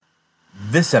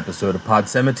This episode of Pod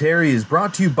Cemetery is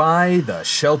brought to you by the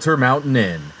Shelter Mountain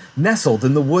Inn, nestled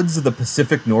in the woods of the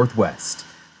Pacific Northwest.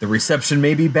 The reception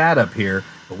may be bad up here,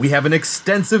 but we have an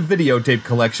extensive videotape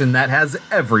collection that has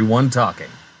everyone talking.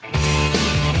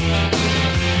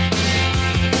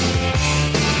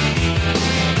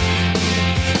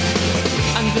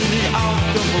 Under the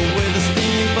October with the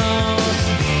steamboats,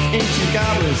 ancient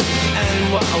goblins and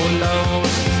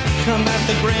wallows come at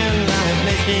the grand light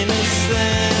making a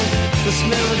sound. The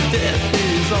smell of death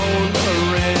is all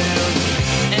around,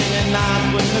 and at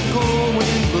night when the cold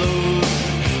wind blows,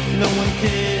 no one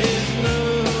cares,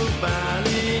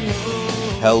 nobody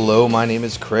knows. Hello, my name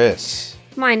is Chris.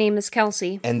 My name is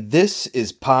Kelsey. And this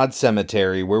is Pod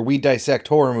Cemetery, where we dissect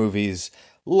horror movies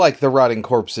like the rotting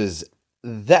corpses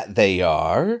that they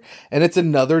are. And it's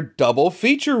another double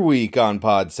feature week on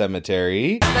Pod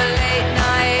Cemetery. The late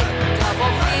night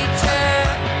double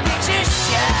feature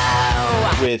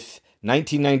show. With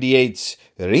 1998's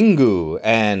Ringu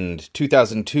and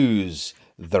 2002's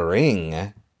The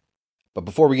Ring. But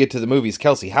before we get to the movies,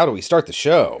 Kelsey, how do we start the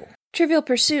show? Trivial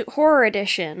Pursuit Horror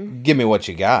Edition. Give me what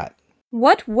you got.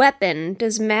 What weapon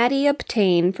does Maddie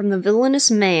obtain from the villainous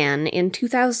man in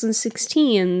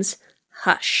 2016's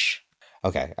Hush?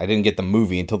 Okay, I didn't get the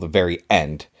movie until the very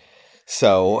end.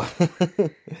 So,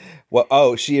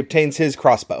 she obtains his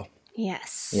crossbow.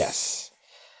 Yes. Yes.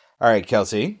 All right,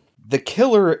 Kelsey. The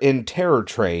killer in Terror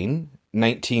Train,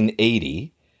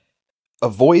 1980,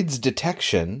 avoids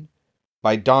detection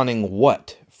by donning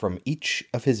what from each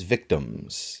of his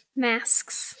victims?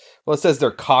 Masks. Well, it says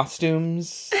they're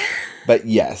costumes, but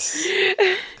yes.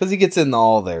 Because he gets in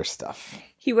all their stuff.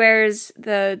 He wears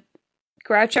the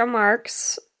Groucho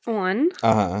Marx one.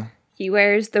 Uh-huh. He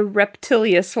wears the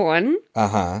Reptilius one.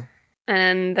 Uh-huh.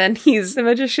 And then he's the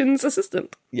magician's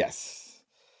assistant. Yes.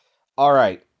 All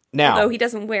right. Now, Although he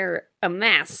doesn't wear a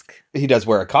mask. he does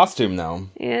wear a costume, though.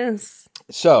 Yes.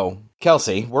 So,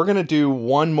 Kelsey, we're going to do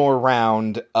one more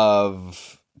round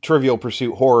of Trivial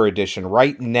Pursuit Horror Edition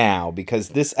right now, because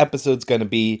this episode's going to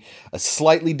be a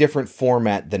slightly different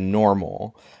format than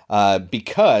normal,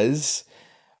 because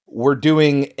we're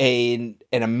doing an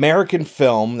American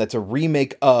film that's a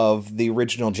remake of the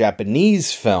original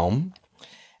Japanese film,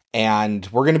 and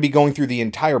we're going to be going through the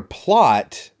entire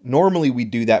plot. Normally we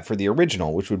do that for the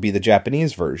original, which would be the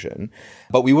Japanese version,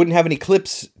 but we wouldn't have any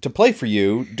clips to play for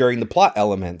you during the plot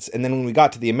elements. And then when we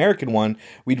got to the American one,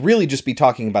 we'd really just be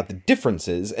talking about the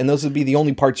differences, and those would be the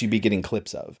only parts you'd be getting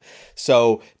clips of.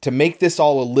 So to make this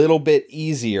all a little bit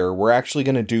easier, we're actually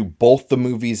going to do both the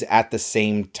movies at the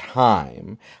same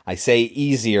time. I say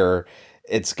easier,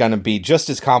 it's going to be just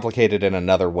as complicated in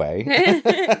another way.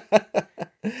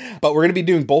 But we're going to be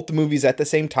doing both the movies at the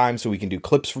same time, so we can do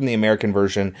clips from the American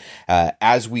version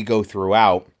as we go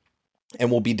throughout. And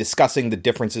we'll be discussing the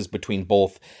differences between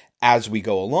both as we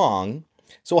go along.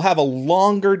 So we'll have a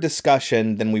longer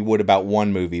discussion than we would about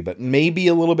one movie, but maybe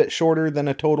a little bit shorter than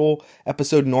a total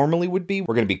episode normally would be.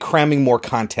 We're going to be cramming more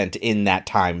content in that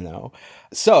time, though.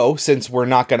 So, since we're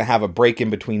not going to have a break in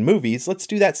between movies, let's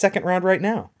do that second round right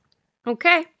now.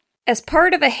 Okay. As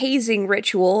part of a hazing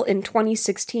ritual in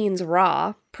 2016's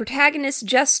Raw, protagonist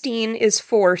Justine is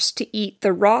forced to eat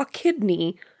the raw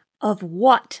kidney of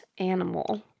what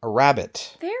animal? A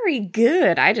rabbit. Very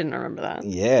good. I didn't remember that.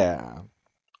 Yeah.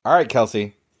 All right,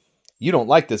 Kelsey. You don't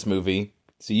like this movie,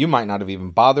 so you might not have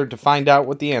even bothered to find out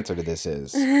what the answer to this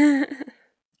is.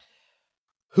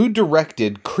 Who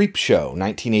directed Creepshow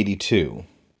 1982?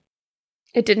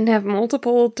 It didn't have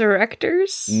multiple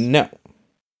directors? No.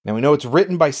 Now, we know it's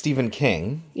written by Stephen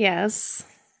King, Yes.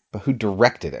 but who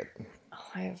directed it? Oh,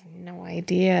 I have no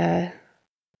idea.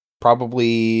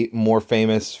 Probably more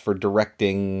famous for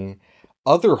directing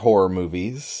other horror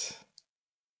movies,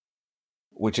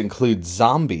 which include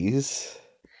zombies.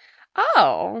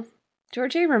 Oh.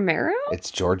 George A. Romero?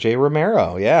 It's George A.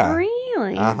 Romero, yeah.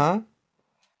 Really? Uh-huh.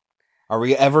 Are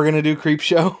we ever going to do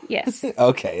Creepshow? Yes.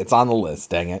 Okay, it's on the list,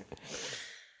 dang it.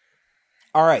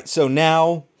 All right, so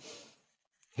now,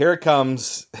 here it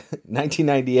comes,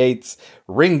 1998's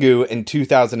Ringu and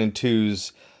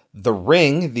 2002's The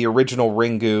Ring. The original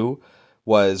Ringu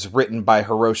was written by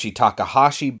Hiroshi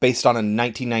Takahashi, based on a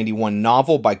 1991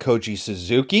 novel by Koji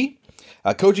Suzuki.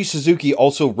 Koji Suzuki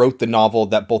also wrote the novel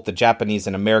that both the Japanese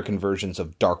and American versions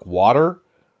of Dark Water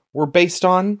were based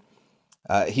on.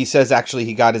 He says actually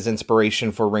he got his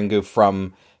inspiration for Ringu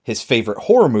from his favorite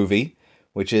horror movie,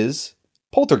 which is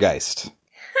Poltergeist.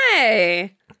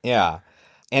 Hey. Yeah.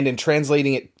 And in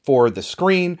translating it for the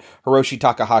screen, Hiroshi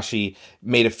Takahashi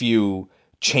made a few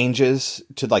changes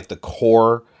to like the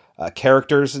core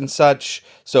characters and such.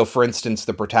 So for instance,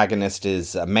 the protagonist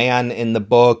is a man in the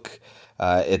book.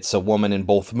 It's a woman in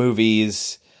both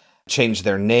movies. Changed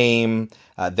their name.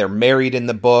 They're married in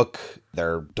the book.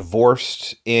 They're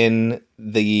divorced in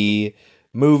the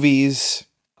movies,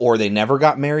 or they never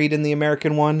got married in the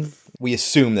American one. We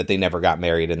assume that they never got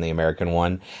married in the American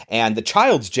one. And the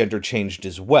child's gender changed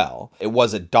as well. It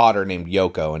was a daughter named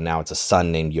Yoko, and now it's a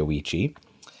son named Yoichi.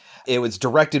 It was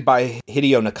directed by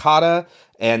Hideo Nakata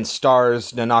and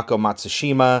stars Nanako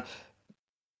Matsushima,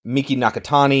 Miki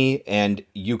Nakatani, and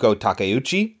Yuko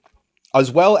Takeuchi, as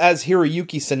well as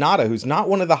Hiroyuki Sanada, who's not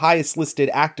one of the highest listed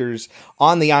actors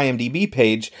on the IMDb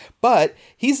page, but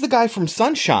he's the guy from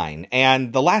Sunshine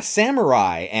and The Last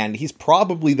Samurai, and he's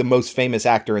probably the most famous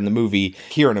actor in the movie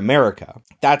here in America.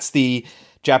 That's the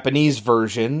Japanese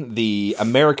version. The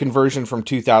American version from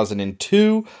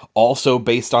 2002, also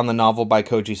based on the novel by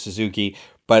Koji Suzuki,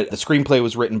 but the screenplay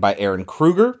was written by Aaron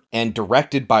Kruger and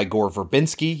directed by Gore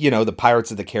Verbinski, the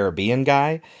Pirates of the Caribbean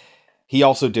guy. He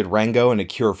also did Rango and A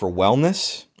Cure for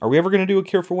Wellness. Are we ever going to do A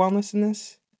Cure for Wellness in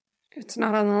this? It's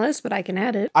not on the list, but I can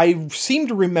add it. I seem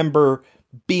to remember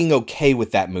being okay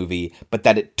with that movie, but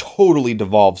that it totally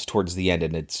devolves towards the end,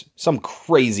 and it's some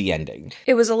crazy ending.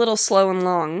 It was a little slow and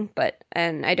long,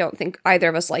 and I don't think either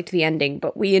of us liked the ending,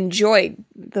 but we enjoyed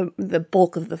the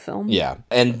bulk of the film. Yeah,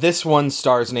 and this one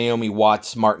stars Naomi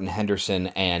Watts, Martin Henderson,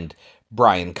 and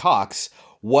Brian Cox.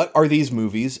 What are these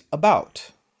movies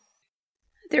about?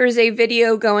 There is a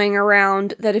video going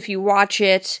around that if you watch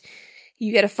it,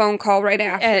 you get a phone call right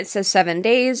after, and it says 7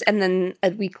 days, and then a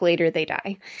week later they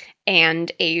die.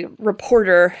 And a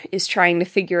reporter is trying to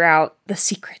figure out the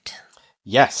secret.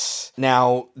 Yes.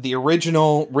 Now, the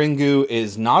original Ringu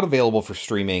is not available for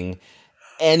streaming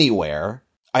anywhere.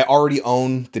 I already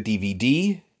own the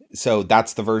DVD, so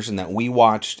that's the version that we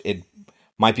watched. It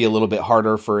might be a little bit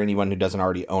harder for anyone who doesn't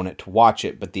already own it to watch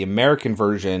it, but the American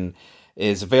version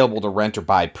is available to rent or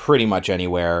buy pretty much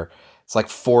anywhere. It's like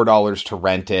 $4 to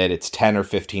rent it. It's $10 or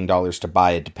 $15 to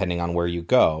buy it, depending on where you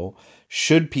go.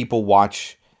 Should people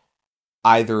watch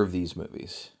either of these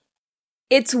movies?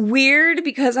 It's weird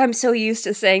because I'm so used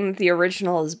to saying that the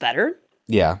original is better.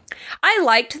 Yeah. I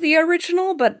liked the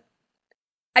original, but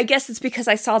I guess it's because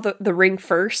I saw the Ring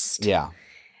first. Yeah.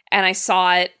 And I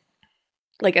saw it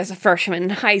like as a freshman in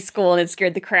high school, and it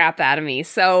scared the crap out of me.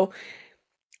 So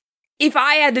if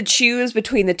I had to choose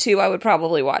between the two, I would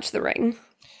probably watch The Ring.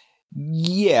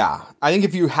 Yeah. I think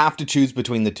if you have to choose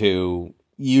between the two,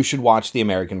 you should watch the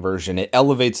American version. It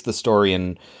elevates the story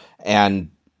and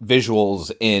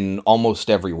visuals in almost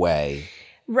every way.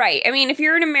 Right. I mean, if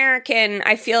you're an American,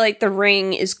 I feel like The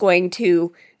Ring is going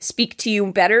to speak to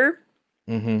you better.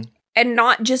 Mm-hmm. And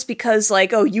not just because,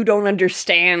 like, oh, you don't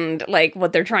understand, like,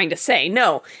 what they're trying to say.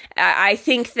 No. I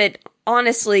think that,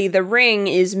 honestly, The Ring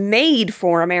is made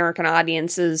for American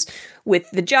audiences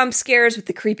with the jump scares, with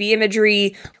the creepy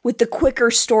imagery, with the quicker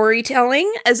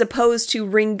storytelling, as opposed to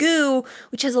Ringu,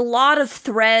 which has a lot of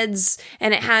threads,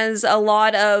 and it has a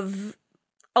lot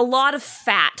of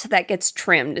fat that gets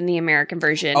trimmed in the American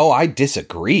version. Oh, I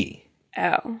disagree.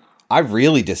 Oh. I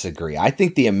really disagree. I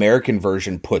think the American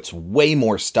version puts way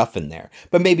more stuff in there,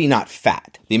 but maybe not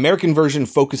fat. The American version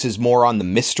focuses more on the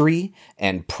mystery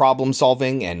and problem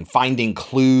solving and finding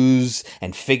clues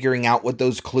and figuring out what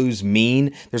those clues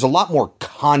mean. There's a lot more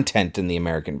content in the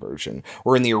American version,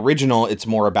 where in the original, it's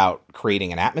more about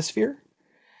creating an atmosphere.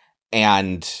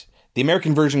 And the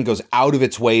American version goes out of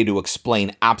its way to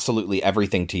explain absolutely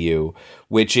everything to you,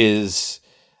 which is,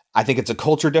 I think it's a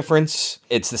culture difference.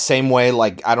 It's the same way,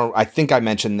 like, I think I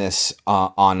mentioned this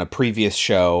on a previous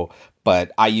show,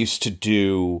 but I used to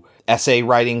do essay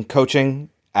writing coaching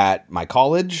at my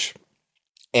college,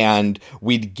 and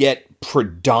we'd get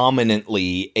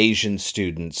predominantly Asian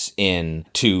students in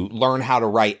to learn how to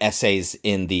write essays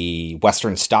in the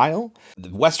Western style. The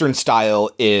Western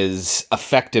style is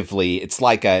effectively, it's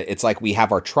like we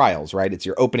have our trials, right? It's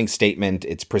your opening statement,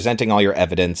 it's presenting all your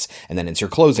evidence, and then it's your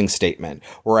closing statement.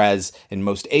 Whereas in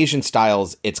most Asian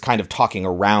styles, it's kind of talking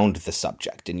around the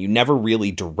subject, and you never really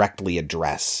directly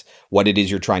address what it is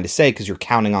you're trying to say, because you're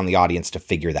counting on the audience to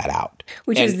figure that out.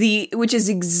 Which is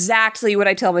exactly what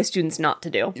I tell my students not to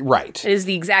do. Right. It is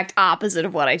the exact opposite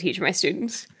of what I teach my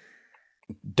students.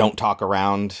 Don't talk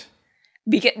around.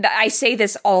 Because I say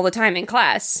this all the time in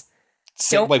class.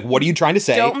 Like, what are you trying to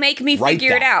say? Don't make me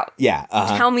figure it out. Yeah.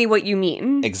 Tell me what you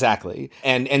mean. Exactly.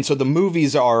 And so the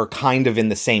movies are kind of in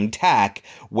the same tack,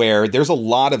 where there's a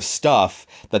lot of stuff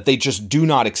that they just do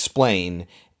not explain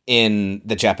in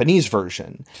the Japanese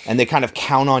version. And they kind of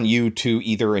count on you to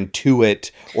either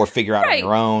intuit or figure out on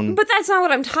your own. But that's not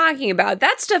what I'm talking about.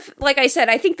 That stuff, like I said,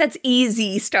 I think that's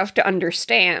easy stuff to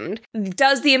understand.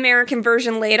 Does the American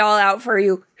version lay it all out for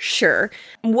you? Sure.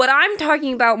 What I'm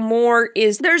talking about more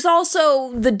is there's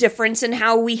also the difference in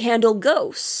how we handle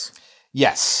ghosts.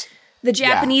 Yes. The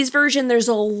Japanese version, there's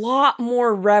a lot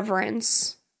more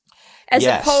reverence. As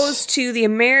opposed to the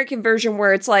American version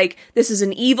where it's like, this is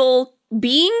an evil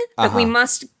being that we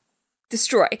must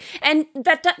destroy. And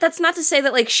that's not to say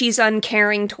that like she's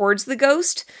uncaring towards the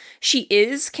ghost. She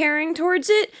is caring towards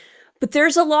it, but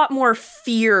there's a lot more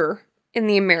fear in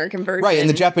the American version. Right, in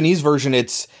the Japanese version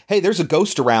it's, hey, there's a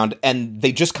ghost around, and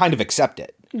they just kind of accept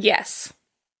it. Yes.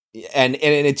 And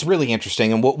it's really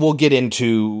interesting, and we'll get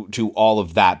into all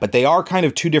of that, but they are kind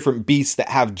of two different beasts that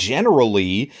have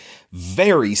generally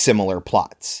very similar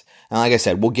plots. And like I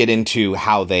said, we'll get into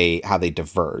how they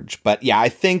diverge. But yeah, I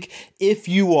think if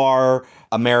you are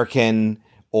American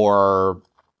or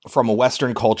from a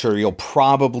Western culture, you'll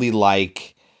probably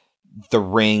like The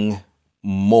Ring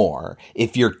more.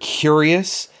 If you're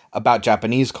curious about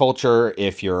Japanese culture,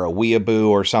 if you're a weeaboo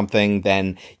or something,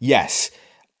 then yes,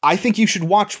 I think you should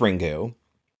watch Ringu.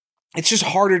 It's just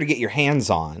harder to get your hands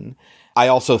on. I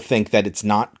also think that it's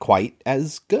not quite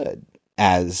as good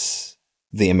as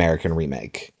the American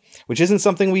remake, which isn't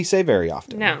something we say very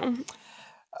often. No.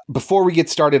 Before we get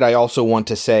started, I also want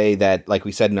to say that, like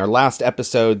we said in our last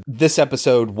episode, this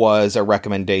episode was a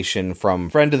recommendation from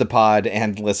friend of the pod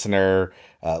and listener,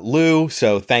 Lou.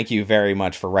 So thank you very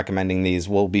much for recommending these.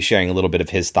 We'll be sharing a little bit of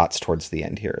his thoughts towards the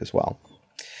end here as well.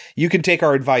 You can take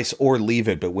our advice or leave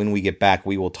it, but when we get back,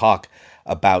 we will talk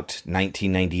about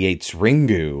 1998's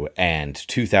Ringu and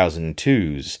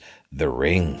 2002's The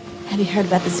Ring. Have you heard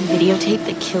about this videotape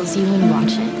that kills you when you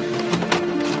watch it?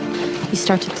 You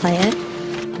start to play it,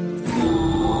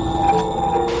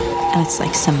 and it's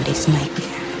like somebody's nightmare.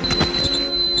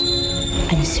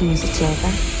 And as soon as it's over,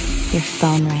 your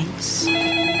phone rings.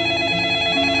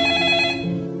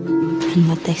 And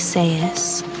what they say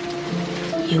is,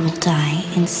 you will die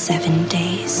in 7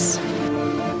 days.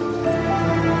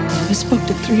 I spoke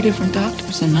to 3 different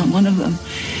doctors, and not one of them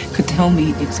could tell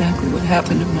me exactly what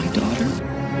happened to my daughter.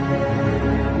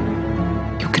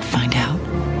 You could find out.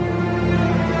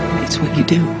 It's what you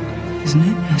do, isn't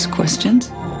it? Ask questions.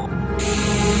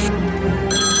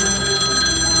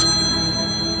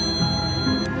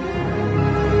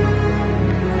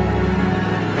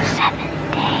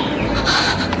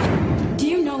 Do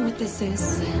you know what this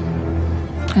is?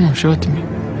 Oh, show it to me.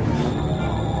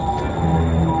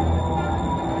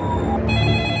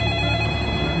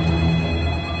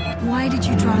 Why did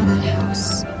you draw that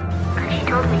house? She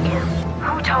told me to.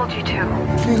 Who told you to?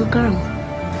 The little girl.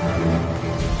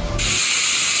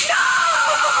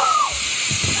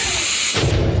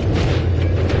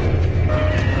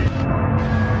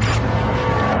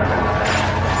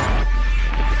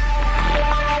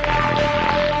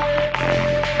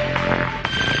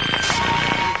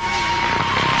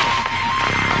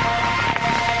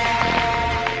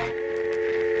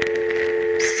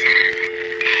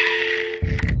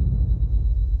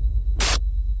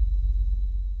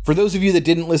 For those of you that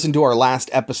didn't listen to our last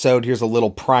episode, here's a little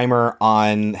primer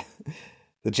on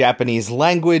the Japanese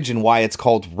language and why it's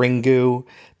called Ringu.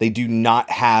 They do not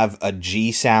have a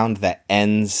G sound that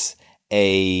ends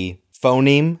a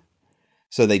phoneme.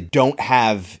 So they don't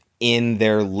have in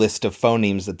their list of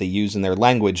phonemes that they use in their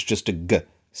language just a G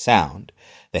sound.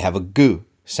 They have a Gu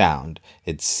sound.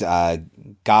 It's ga,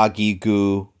 gi,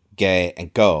 gu, ge,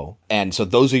 and go. And so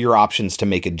those are your options to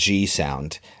make a G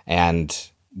sound. And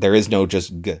there is no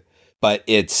just G, but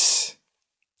it's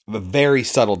a very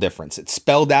subtle difference. It's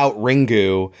spelled out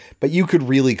Ringu, but you could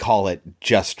really call it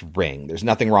just Ring. There's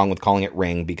nothing wrong with calling it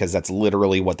Ring because that's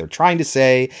literally what they're trying to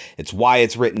say. It's why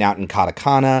it's written out in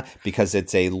katakana, because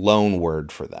it's a loan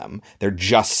word for them. They're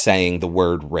just saying the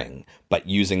word ring, but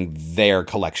using their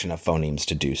collection of phonemes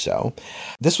to do so.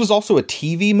 This was also a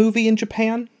TV movie in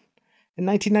Japan in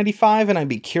 1995, and I'd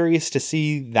be curious to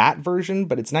see that version,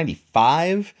 but it's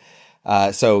 95.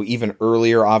 So even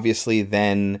earlier, obviously,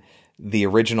 than the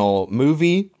original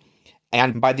movie.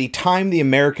 And by the time the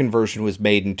American version was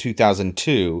made in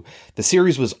 2002, the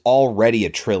series was already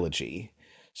a trilogy.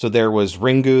 So there was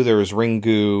Ringu, there was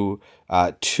Ringu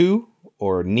 2,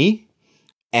 or Ni,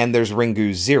 and there's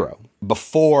Ringu 0,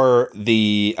 before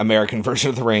the American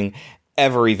version of The Ring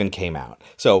ever even came out.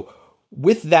 So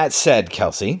with that said,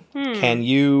 Kelsey, can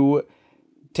you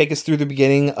take us through the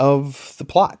beginning of the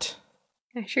plot?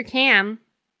 I sure can.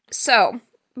 So,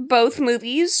 both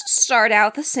movies start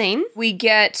out the same. We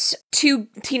get 2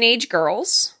 teenage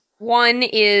girls One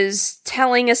is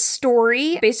telling a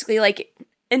story, basically like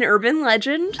an urban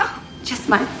legend. Just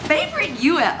my favorite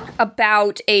UL.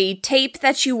 About a tape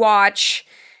that you watch,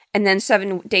 and then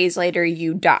 7 days later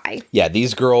you die. Yeah,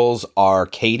 these girls are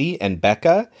Katie and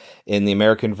Becca in the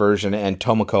American version and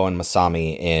Tomoko and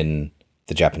Masami in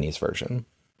the Japanese version.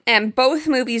 And both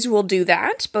movies will do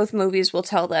that. Both movies will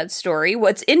tell that story.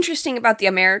 What's interesting about the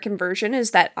American version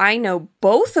is that I know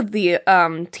both of the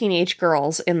teenage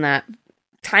girls in that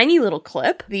tiny little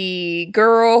clip. The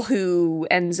girl who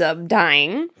ends up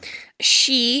dying,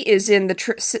 she is in the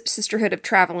Sisterhood of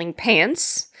Traveling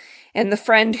Pants. And the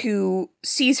friend who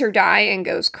sees her die and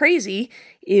goes crazy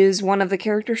is one of the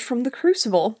characters from The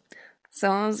Crucible. So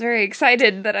I was very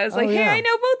excited that I was hey, I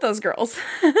know both those girls.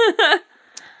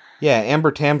 Yeah,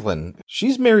 Amber Tamblyn.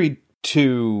 She's married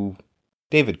to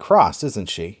David Cross, isn't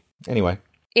she? Anyway.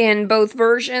 In both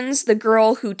versions, the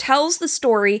girl who tells the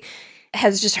story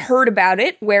has just heard about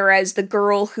it, whereas the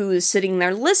girl who is sitting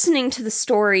there listening to the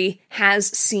story has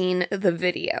seen the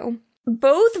video.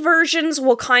 Both versions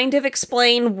will kind of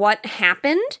explain what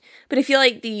happened, but I feel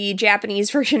like the Japanese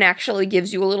version actually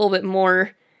gives you a little bit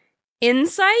more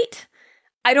insight.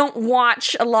 I don't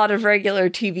watch a lot of regular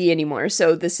TV anymore,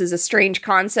 so this is a strange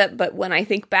concept, but when I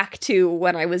think back to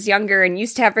when I was younger and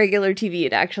used to have regular TV,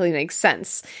 it actually makes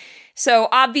sense. So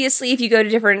obviously, if you go to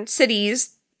different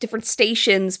cities, different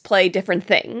stations play different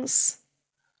things.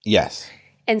 Yes.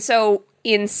 And so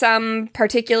in some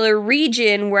particular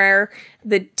region where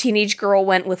the teenage girl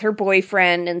went with her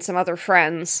boyfriend and some other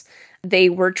friends, they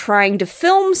were trying to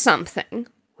film something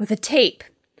with a tape.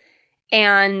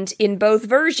 And in both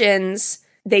versions,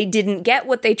 they didn't get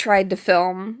what they tried to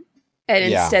film, and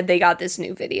instead they got this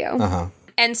new video. Uh-huh.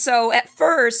 And so at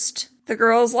first, the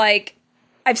girl's like,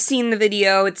 I've seen the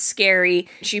video, it's scary.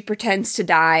 She pretends to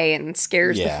die and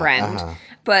scares the friend. Uh-huh.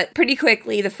 But pretty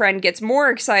quickly, the friend gets more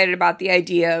excited about the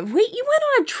idea of, wait, you went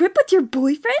on a trip with your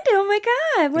boyfriend? Oh my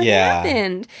god, what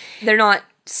happened? They're not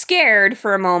scared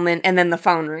for a moment, and then the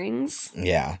phone rings.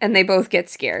 Yeah. And they both get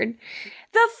scared.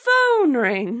 The phone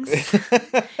rings.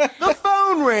 The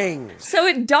phone rings! So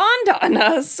it dawned on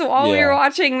us while we were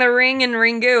watching The Ring and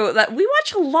Ringu that we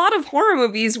watch a lot of horror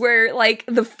movies where, like,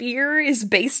 the fear is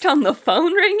based on the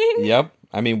phone ringing. Yep.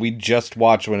 I mean, we just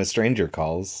watched When a Stranger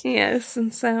Calls. Yes,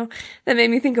 and so that made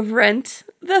me think of Rent.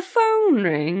 The phone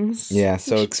rings. Yeah,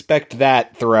 so expect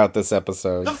that throughout this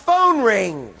episode. The phone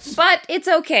rings! But it's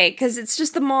okay, because it's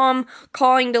just the mom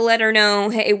calling to let her know,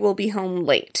 hey, we'll be home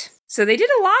late. So they did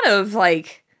a lot of,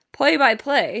 like,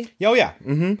 play-by-play. Oh, yeah.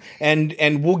 Mm-hmm.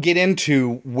 And we'll get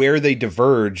into where they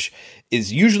diverge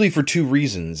is usually for two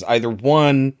reasons. Either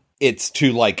one, it's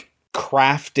to, like,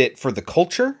 craft it for the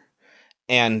culture,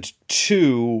 and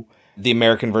two, the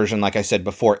American version, like I said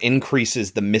before,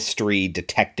 increases the mystery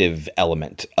detective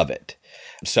element of it.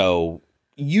 So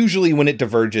usually when it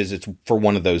diverges, it's for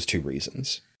one of those two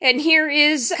reasons. And here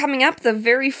is, coming up, the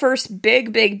very first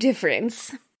big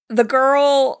difference. The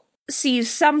girl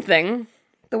sees something,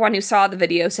 the one who saw the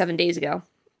video 7 days ago,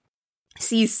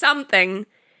 sees something,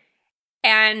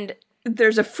 and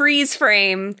there's a freeze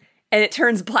frame, and it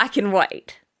turns black and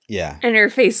white. Yeah. And her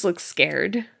face looks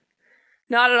scared.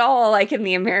 Not at all like in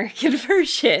the American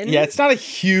version. Yeah, it's not a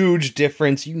huge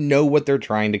difference. You know what they're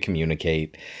trying to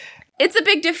communicate. It's a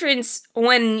big difference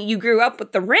when you grew up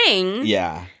with The Ring.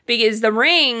 Yeah. Because The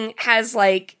Ring has,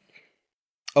 like,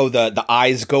 oh, the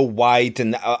eyes go white,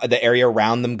 and the area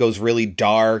around them goes really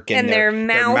dark, and their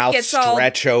mouth gets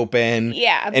stretch open.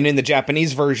 Yeah. And in the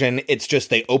Japanese version, it's just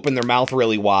they open their mouth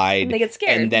really wide, and they get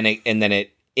scared, and then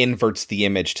it inverts the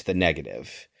image to the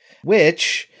negative,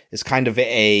 which is kind of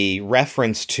a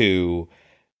reference to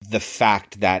the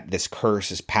fact that this curse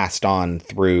is passed on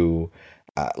through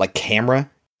like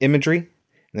camera imagery.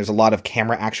 And there's a lot of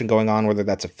camera action going on, whether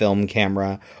that's a film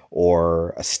camera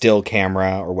or a still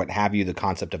camera or what have you. The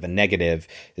concept of a negative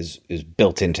is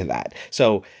built into that.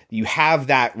 So you have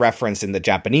that reference in the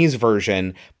Japanese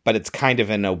version, but it's kind of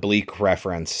an oblique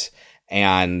reference.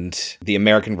 And the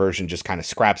American version just kind of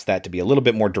scraps that to be a little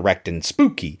bit more direct and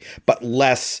spooky, but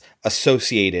less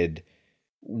associated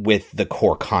with the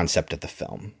core concept of the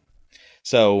film.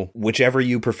 So whichever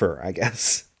you prefer, I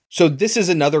guess. So this is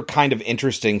another kind of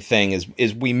interesting thing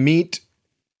is we meet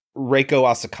Reiko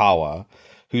Asakawa,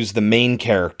 who's the main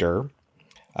character.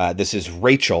 This is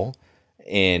Rachel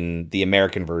in the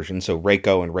American version, so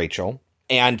Reiko and Rachel.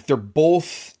 And they're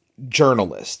both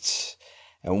journalists.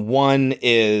 And one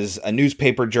is a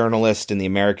newspaper journalist in the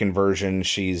American version.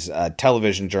 She's a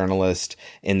television journalist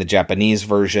in the Japanese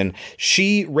version.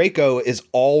 Reiko, is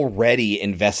already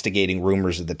investigating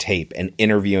rumors of the tape and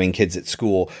interviewing kids at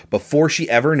school before she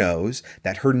ever knows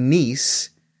that her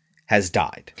niece has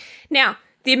died. Now,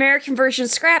 the American version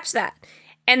scraps that.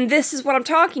 And this is what I'm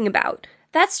talking about.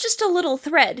 That's just a little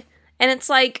thread. And it's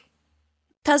like,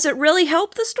 does it really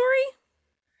help the story?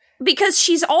 Because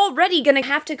she's already going to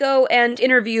have to go and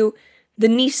interview the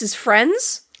niece's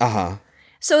friends. Uh-huh.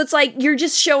 So it's like, you're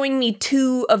just showing me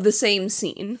two of the same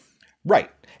scene. Right.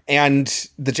 And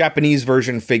the Japanese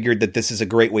version figured that this is a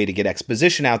great way to get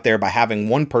exposition out there by having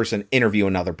one person interview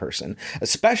another person,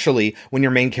 especially when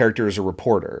your main character is a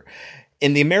reporter.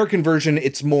 In the American version,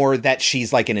 it's more that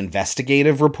she's like an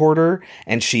investigative reporter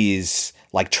and she's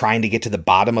like trying to get to the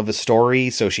bottom of a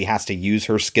story. So she has to use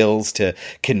her skills to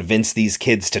convince these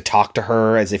kids to talk to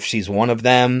her as if she's one of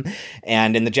them.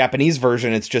 And in the Japanese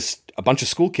version, it's just a bunch of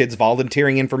school kids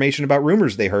volunteering information about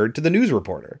rumors they heard to the news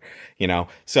reporter, you know?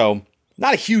 So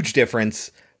not a huge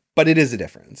difference, but it is a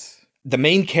difference. The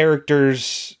main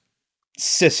character's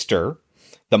sister,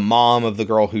 the mom of the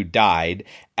girl who died,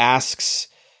 asks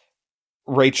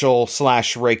Rachel /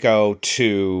 Reiko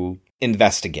to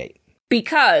investigate.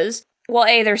 Because, well,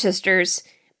 A, they're sisters,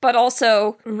 but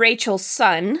also Rachel's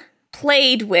son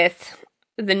played with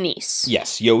the niece.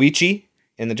 Yes, Yoichi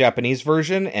in the Japanese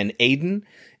version and Aiden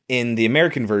in the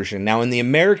American version. Now, in the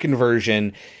American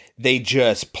version, they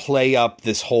just play up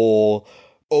this whole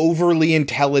overly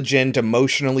intelligent,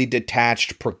 emotionally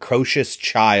detached, precocious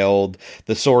child,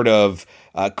 the sort of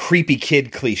creepy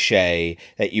kid cliche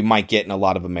that you might get in a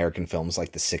lot of American films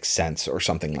like The Sixth Sense or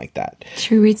something like that.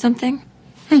 Should we read something?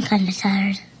 I'm kind of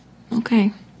tired.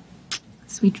 Okay.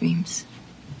 Sweet dreams.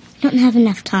 Don't have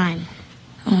enough time.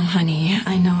 Oh, honey,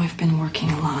 I know I've been working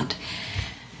a lot.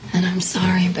 And I'm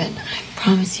sorry, but I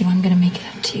promise you I'm going to make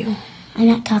it up to you. I'm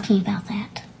not talking about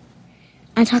that.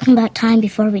 I'm talking about time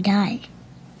before we die.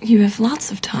 You have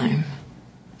lots of time.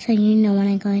 So you know when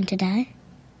I'm going to die?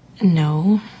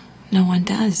 No, no one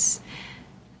does.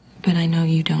 But I know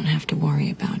you don't have to worry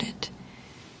about it.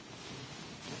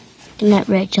 Good night,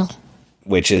 Rachel.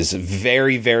 Which is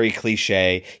very, very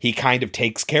cliche. He kind of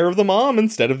takes care of the mom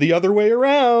instead of the other way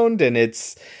around. And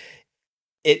it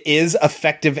is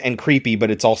effective and creepy,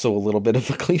 but it's also a little bit of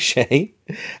a cliche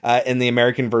in the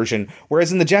American version.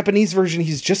 Whereas in the Japanese version,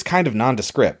 he's just kind of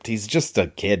nondescript. He's just a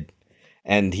kid.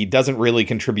 And he doesn't really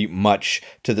contribute much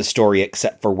to the story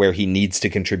except for where he needs to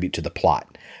contribute to the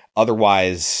plot.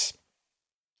 Otherwise,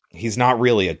 he's not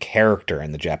really a character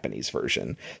in the Japanese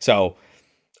version. So,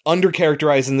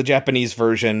 under-characterized in the Japanese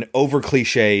version,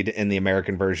 over-cliched in the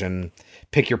American version.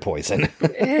 Pick your poison.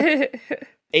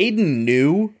 Aiden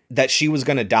knew that she was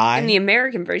going to die. In the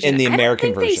American version. In the American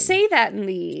I don't think version. they say that in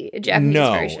the Japanese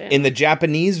version. No. In the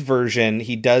Japanese version,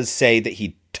 he does say that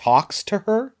he talks to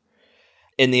her.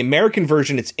 In the American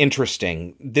version, it's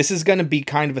interesting. This is going to be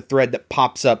kind of a thread that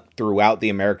pops up throughout the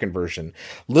American version.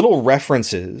 Little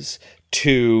references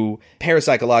to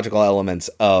parapsychological elements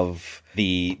of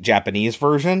the Japanese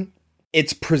version.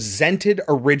 It's presented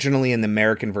originally in the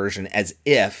American version as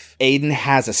if Aiden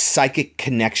has a psychic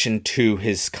connection to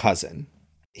his cousin.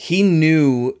 He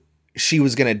knew she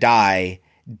was going to die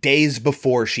days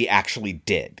before she actually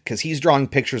did, because he's drawing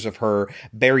pictures of her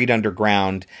buried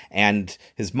underground, and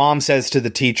his mom says to the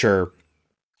teacher,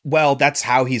 well, that's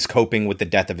how he's coping with the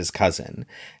death of his cousin.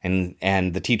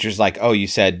 And the teacher's like, oh, you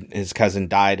said his cousin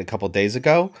died a couple days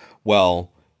ago?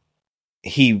 Well,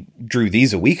 he drew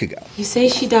these a week ago. You say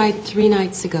she died 3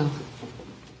 nights ago.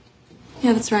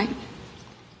 Yeah, that's right.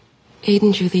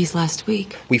 Aiden drew these last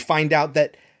week. We find out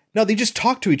that, no, they just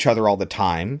talk to each other all the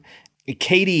time.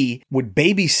 Katie would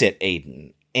babysit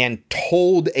Aiden and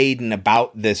told Aiden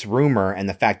about this rumor and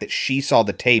the fact that she saw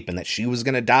the tape and that she was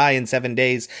going to die in 7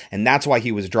 days, and that's why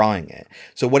he was drawing it.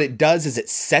 So what it does is it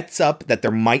sets up that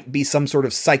there might be some sort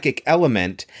of psychic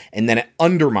element, and then it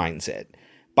undermines it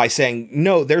by saying,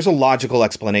 no, there's a logical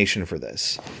explanation for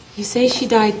this. You say she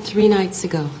died 3 nights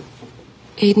ago.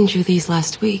 Aiden drew these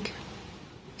last week.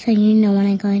 So you know when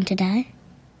I'm going to die?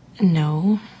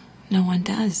 No, no one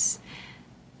does.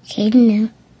 Katie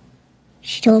knew.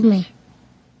 She told me.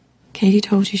 Katie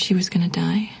told you she was going to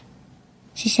die?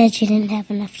 She said she didn't have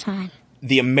enough time.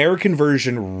 The American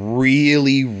version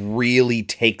really, really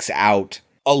takes out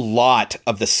a lot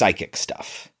of the psychic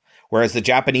stuff, whereas the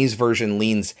Japanese version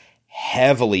leans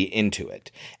heavily into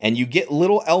it. And you get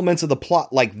little elements of the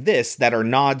plot like this that are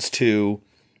nods to,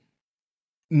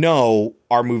 no,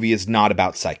 our movie is not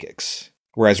about psychics,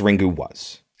 whereas Ringu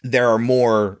was. There are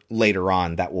more later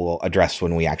on that we'll address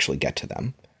when we actually get to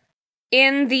them.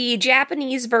 In the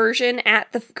Japanese version,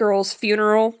 at the girl's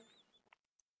funeral,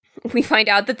 We find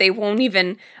out that they won't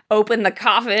even open the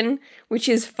coffin, which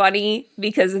is funny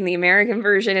because in the American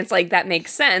version, it's like, that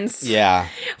makes sense. Yeah.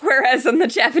 Whereas in the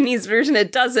Japanese version,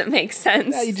 it doesn't make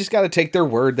sense. Yeah, you just got to take their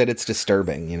word that it's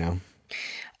disturbing, you know?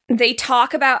 They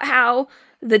talk about how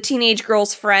the teenage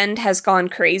girl's friend has gone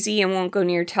crazy and won't go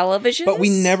near television. But we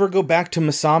never go back to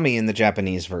Masami in the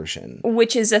Japanese version.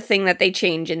 Which is a thing that they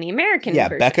change in the American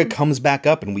version. Yeah, Becca comes back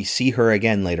up and we see her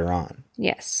again later on.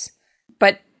 Yes.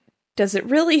 But does it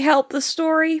really help the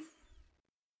story?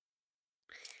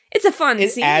 It's a fun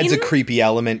scene. It adds a creepy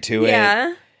element to it.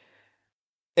 Yeah.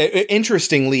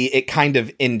 Interestingly, it kind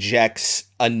of injects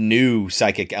a new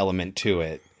psychic element to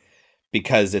it.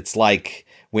 Because it's like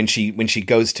when she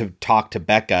goes to talk to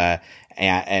Becca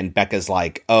and Becca's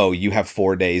like, oh, you have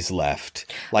 4 days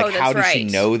left. Like, how does she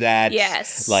know that?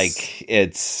 Yes. Like,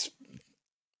 it's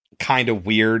kind of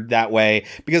weird that way.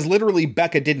 Because literally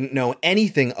Becca didn't know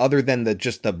anything other than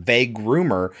just the vague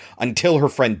rumor until her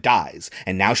friend dies.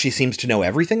 And now she seems to know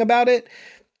everything about it.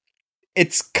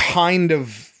 It's kind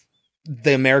of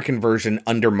the American version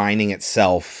undermining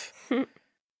itself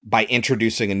by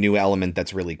introducing a new element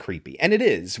that's really creepy. And it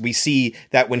is. We see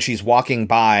that when she's walking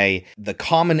by the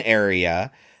common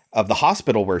area of the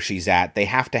hospital where she's at, they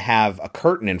have to have a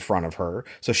curtain in front of her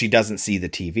so she doesn't see the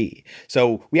TV.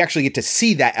 So we actually get to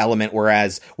see that element,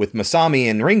 whereas with Masami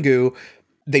and Ringu,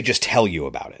 they just tell you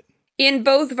about it. In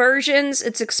both versions,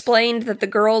 it's explained that the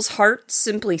girl's heart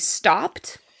simply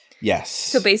stopped. Yes.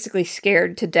 So basically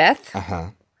scared to death. Uh-huh.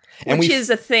 Which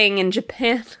is a thing in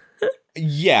Japan.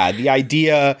 Yeah, the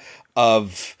idea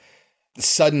of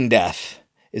sudden death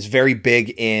is very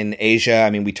big in Asia. I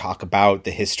mean, we talk about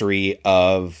the history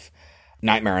of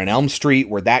Nightmare on Elm Street,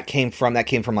 where that came from. That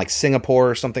came from like Singapore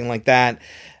or something like that,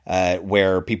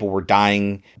 where people were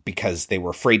dying because they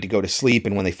were afraid to go to sleep.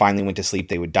 And when they finally went to sleep,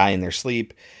 they would die in their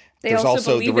sleep. There's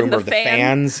also the rumor of the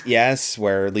fans. Yes,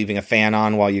 where leaving a fan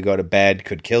on while you go to bed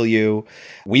could kill you.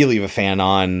 We leave a fan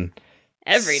on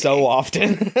every day. So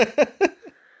often.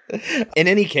 In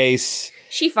any case,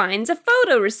 she finds a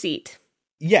photo receipt.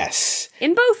 Yes.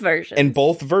 In both versions. In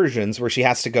both versions, where she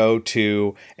has to go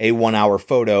to a 1 hour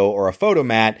photo or a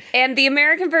photomat. And the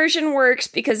American version works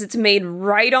because it's made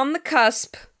right on the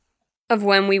cusp of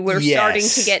when we were starting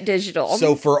to get digital.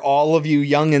 So for all of you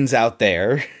youngins out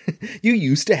there, you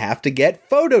used to have to get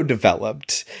photo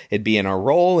developed. It'd be in a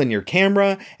roll in your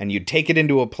camera, and you'd take it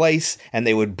into a place, and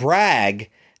they would brag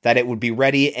that it would be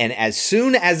ready in as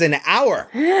soon as an hour.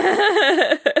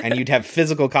 And you'd have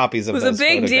physical copies of those photographs.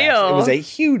 It was a big deal. It was a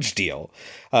huge deal.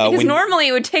 Because normally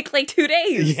it would take like 2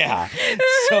 days. Yeah.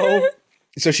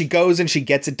 So she goes and she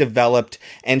gets it developed,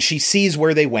 and she sees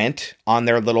where they went on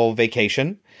their little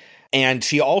vacation. And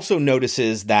she also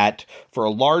notices that for a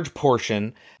large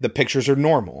portion, the pictures are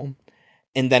normal.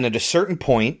 And then at a certain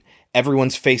point,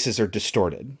 everyone's faces are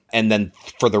distorted. And then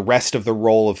for the rest of the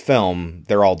roll of film,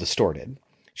 they're all distorted.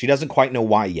 She doesn't quite know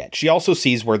why yet. She also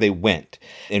sees where they went.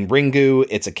 In Ringu,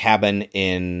 it's a cabin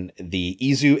in the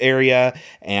Izu area,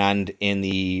 and in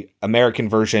the American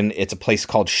version, it's a place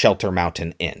called Shelter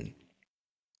Mountain Inn.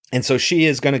 And so she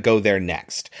is going to go there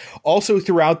next. Also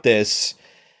throughout this,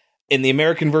 in the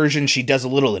American version, she does a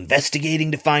little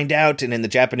investigating to find out, and in the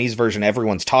Japanese version,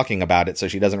 everyone's talking about it, so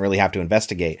she doesn't really have to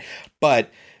investigate. But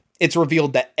it's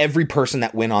revealed that every person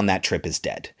that went on that trip is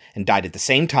dead and died at the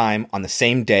same time, on the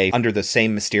same day, under the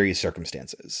same mysterious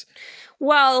circumstances.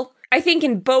 Well, I think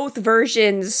in both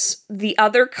versions, the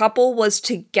other couple was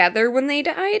together when they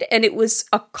died, and it was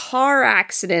a car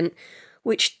accident,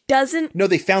 which doesn't... No,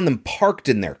 they found them parked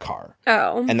in their car.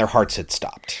 Oh. And their hearts had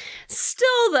stopped.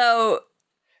 Still, though...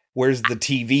 Where's the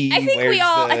TV? I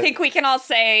think we can all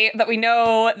say that we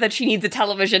know that she needs a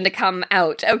television to come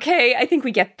out. Okay, I think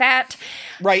we get that.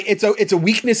 Right. It's a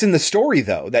weakness in the story,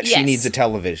 though, that she needs a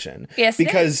television. Yes,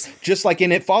 because just like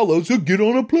in It Follows, get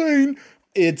on a plane.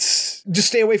 It's just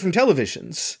stay away from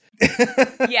televisions.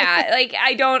 Yeah, like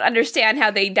I don't understand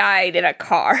how they died in a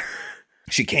car.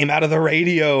 She came out of the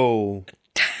radio.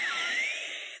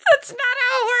 That's not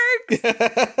how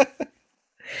it works.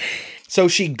 So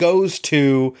she goes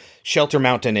to Shelter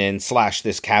Mountain Inn /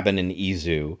 this cabin in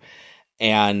Izu,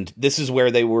 and this is where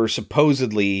they were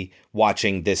supposedly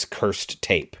watching this cursed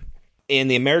tape. In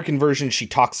the American version, she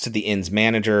talks to the inn's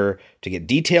manager to get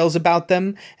details about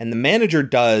them, and the manager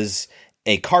does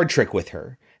a card trick with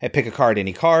her. I pick a card,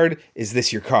 any card, is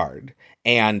this your card?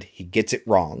 And he gets it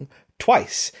wrong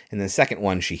twice. And the second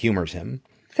one, she humors him.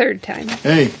 Third time.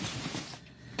 Hey,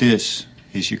 this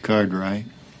is your card, right?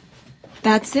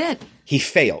 That's it. He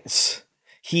fails.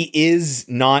 He is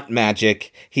not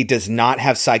magic. He does not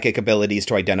have psychic abilities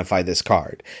to identify this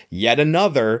card. Yet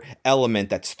another element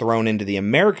that's thrown into the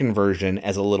American version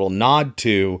as a little nod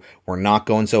to, we're not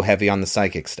going so heavy on the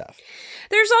psychic stuff.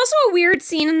 There's also a weird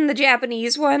scene in the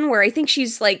Japanese one where I think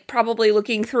she's like probably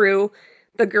looking through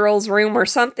the girl's room or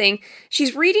something.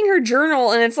 She's reading her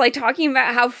journal and it's like talking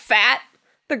about how fat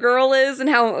the girl is and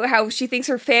how she thinks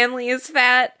her family is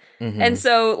fat. Mm-hmm. And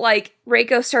so like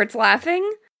Reiko starts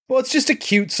laughing. Well, it's just a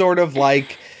cute sort of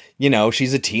like, you know,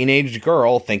 she's a teenage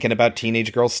girl thinking about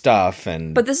teenage girl stuff.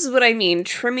 But this is what I mean,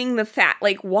 trimming the fat.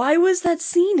 Like, why was that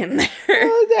scene in there?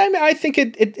 I think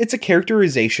it's a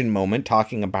characterization moment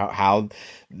talking about how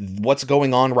what's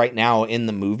going on right now in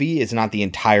the movie is not the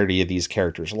entirety of these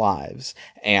characters' lives.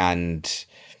 And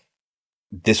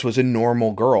this was a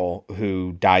normal girl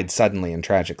who died suddenly and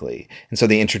tragically. And so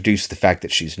they introduced the fact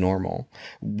that she's normal.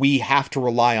 We have to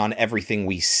rely on everything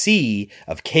we see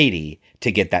of Katie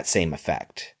to get that same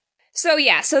effect.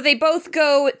 So they both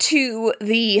go to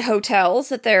the hotels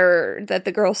that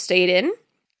the girl stayed in,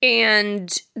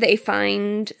 and they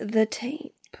find the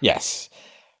tape. Yes.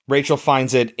 Rachel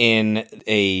finds it in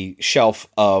a shelf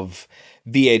of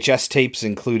VHS tapes,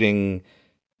 including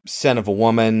Scent of a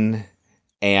Woman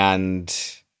and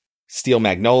Steel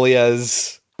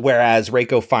Magnolias, whereas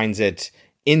Reiko finds it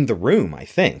in the room, I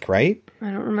think, right? I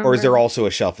don't remember. Or is there also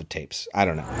a shelf of tapes? I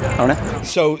don't know.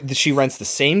 So she rents the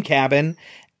same cabin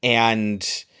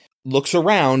and looks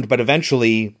around, but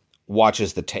eventually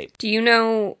watches the tape. Do you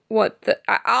know what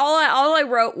all I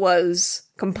wrote was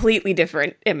completely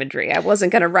different imagery. I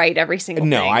wasn't going to write every single thing.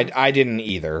 No, I didn't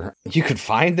either. You could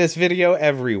find this video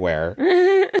everywhere.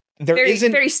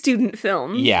 Very student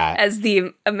film, yeah, as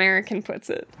the American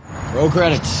puts it. Roll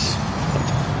credits.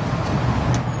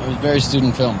 It was very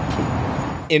student film.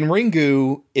 In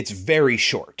Ringu, it's very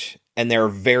short, and there are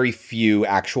very few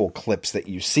actual clips that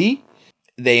you see.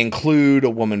 They include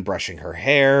a woman brushing her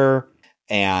hair,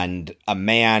 and a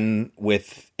man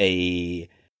with a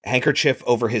handkerchief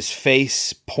over his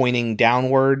face pointing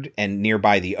downward and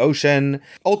nearby the ocean.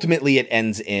 Ultimately, it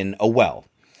ends in a well.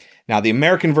 Now, the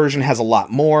American version has a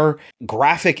lot more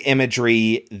graphic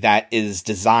imagery that is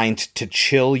designed to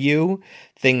chill you.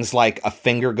 Things like a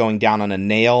finger going down on a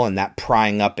nail and that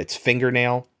prying up its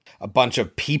fingernail. A bunch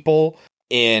of people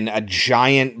in a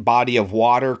giant body of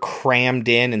water crammed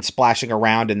in and splashing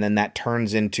around, and then that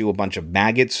turns into a bunch of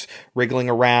maggots wriggling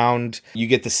around. You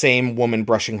get the same woman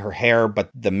brushing her hair, but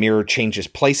the mirror changes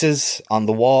places on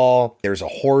the wall. There's a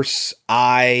horse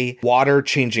eye, water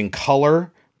changing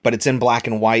color, but it's in black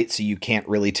and white, so you can't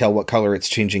really tell what color it's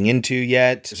changing into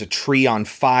yet. There's a tree on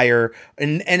fire,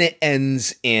 and it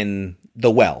ends in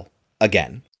the well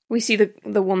again. We see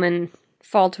the woman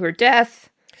fall to her death.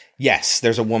 Yes,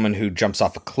 there's a woman who jumps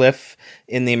off a cliff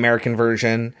in the American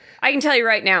version. I can tell you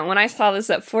right now, when I saw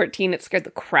this at 14, it scared the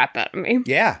crap out of me.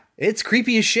 Yeah, it's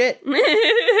creepy as shit.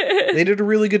 They did a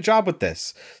really good job with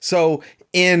this. So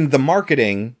in the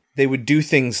marketing, they would do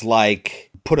things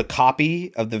like put a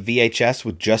copy of the VHS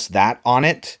with just that on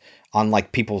it, on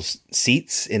like people's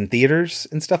seats in theaters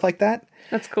and stuff like that.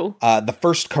 That's cool. The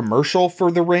first commercial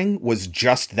for The Ring was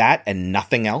just that and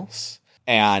nothing else.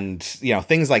 And, you know,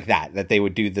 things like that they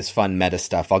would do this fun meta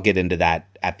stuff. I'll get into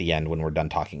that at the end when we're done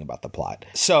talking about the plot.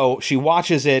 So she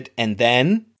watches it, and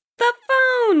then the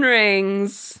phone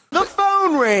rings. The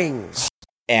phone rings.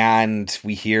 And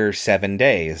we hear 7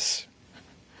 days.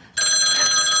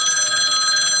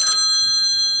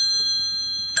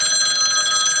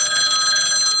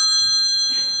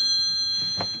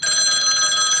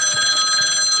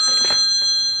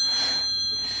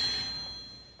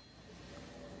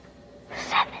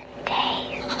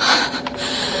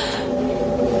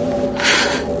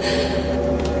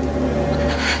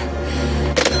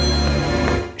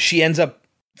 She ends up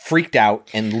freaked out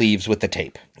and leaves with the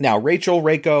tape. Now, Rachel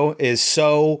Reiko is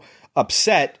so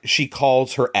upset, she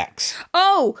calls her ex.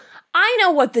 Oh, I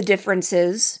know what the difference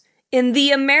is. In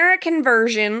the American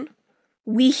version,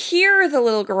 we hear the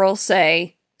little girl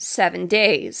say 7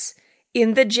 days.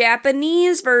 In the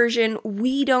Japanese version,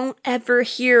 we don't ever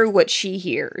hear what she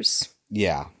hears.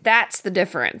 Yeah. That's the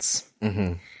difference.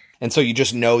 Mm-hmm. And so you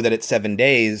just know that it's 7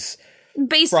 days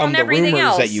based from on the everything rumors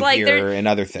else that you hear and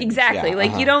other things. Exactly.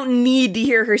 Yeah, You don't need to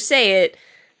hear her say it.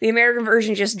 The American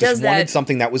version just does that. Wanted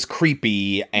something that was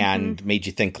creepy and made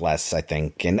you think less, I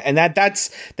think. And that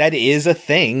is a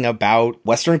thing about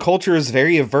Western culture, is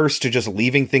very averse to just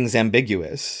leaving things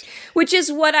ambiguous. Which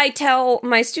is what I tell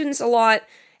my students a lot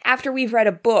after we've read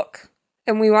a book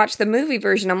and we watch the movie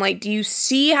version. I'm like, do you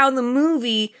see how the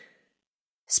movie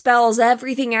spells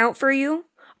everything out for you?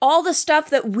 All the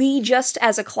stuff that we just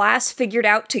as a class figured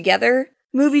out together,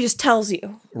 Movie just tells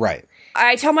you. Right.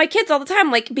 I tell my kids all the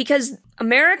time, like, because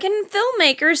American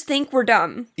filmmakers think we're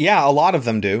dumb. Yeah, a lot of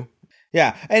them do.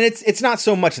 Yeah, and it's not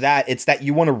so much that, it's that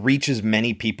you want to reach as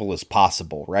many people as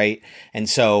possible, right? And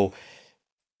so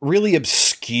really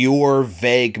obscure,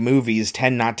 vague movies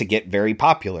tend not to get very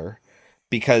popular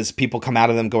because people come out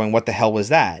of them going, what the hell was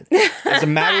that? As a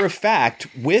matter of fact,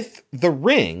 with The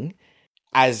Ring,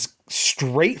 as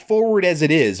straightforward as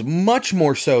it is, much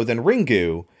more so than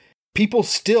Ringu, people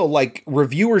still, like,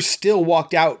 reviewers still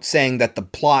walked out saying that the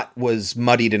plot was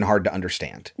muddied and hard to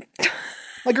understand.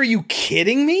 Like, are you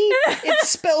kidding me? It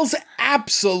spells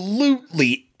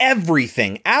absolutely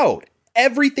everything out.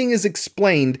 Everything is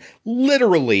explained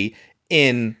literally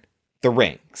in The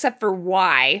Ring. Except for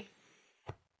why.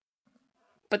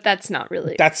 But that's not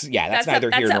really. That's neither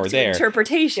here nor there.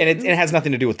 Interpretation. And it has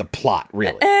nothing to do with the plot,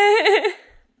 really.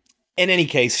 In any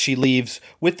case, she leaves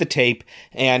with the tape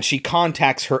and she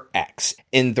contacts her ex.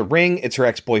 In The Ring, it's her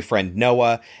ex-boyfriend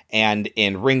Noah, and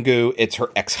in Ringu, it's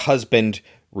her ex-husband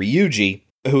Ryuji,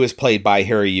 who is played by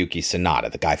Hiroyuki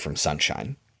Sanada, the guy from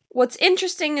Sunshine. What's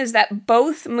interesting is that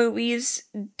both movies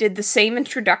did the same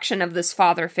introduction of this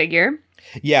father figure.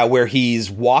 Yeah, where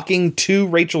he's walking to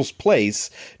Rachel's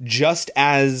place just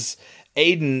as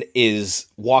Aiden is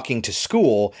walking to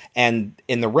school and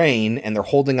in the rain, and they're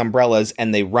holding umbrellas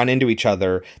and they run into each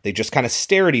other. They just kind of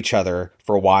stare at each other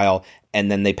for a while and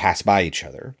then they pass by each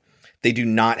other. They do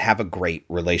not have a great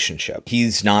relationship.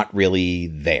 He's not really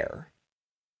there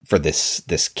for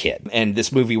this kid. And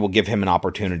this movie will give him an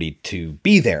opportunity to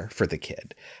be there for the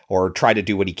kid or try to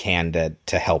do what he can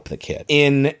to help the kid.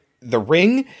 In The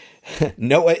Ring,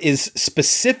 Noah is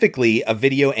specifically a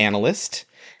video analyst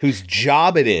whose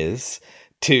job it is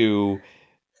to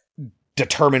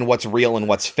determine what's real and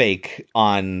what's fake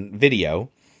on video.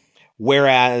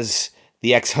 Whereas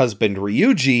the ex-husband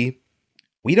Ryuji,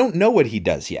 we don't know what he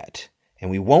does yet. And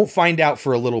we won't find out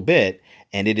for a little bit.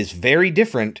 And it is very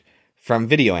different from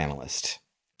video analyst.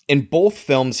 In both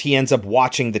films, he ends up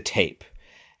watching the tape.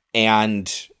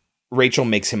 And Rachel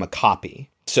makes him a copy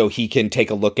so he can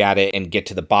take a look at it and get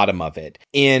to the bottom of it.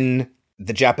 In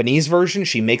the Japanese version,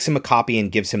 she makes him a copy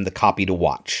and gives him the copy to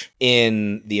watch.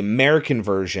 In the American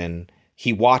version,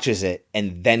 he watches it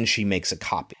and then she makes a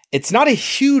copy. It's not a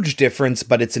huge difference,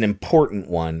 but it's an important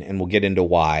one, and we'll get into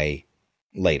why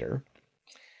later.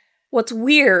 What's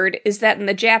weird is that in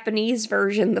the Japanese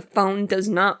version, the phone does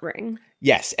not ring.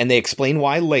 Yes, and they explain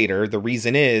why later. The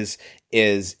reason is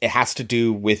it has to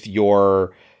do with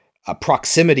your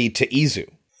proximity to Izu.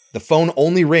 The phone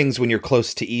only rings when you're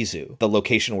close to Izu, the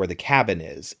location where the cabin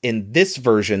is. In this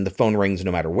version, the phone rings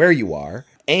no matter where you are.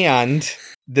 And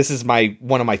this is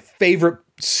one of my favorite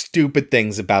stupid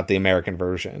things about the American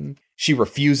version. She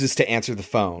refuses to answer the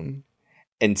phone.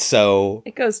 And so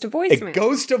it goes to voicemail. It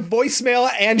goes to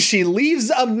voicemail and she leaves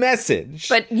a message.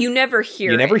 But you never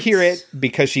hear it. You never hear it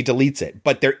because she deletes it.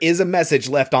 But there is a message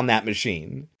left on that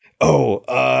machine.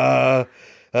 Sorry,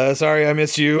 I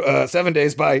missed you. 7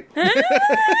 days, bye.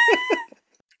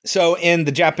 So in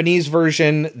the Japanese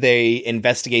version, they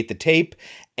investigate the tape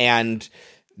and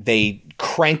they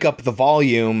crank up the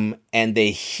volume and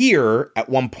they hear at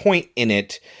one point in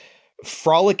it,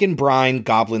 "Frolic and brine,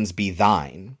 goblins be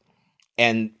thine."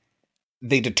 And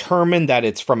they determine that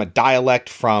it's from a dialect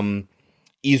from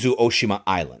Izu Oshima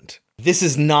Island. This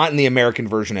is not in the American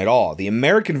version at all. The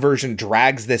American version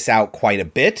drags this out quite a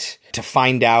bit to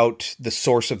find out the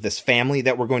source of this family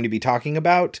that we're going to be talking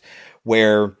about,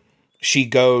 where she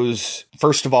goes,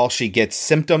 first of all, she gets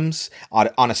symptoms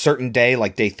on a certain day,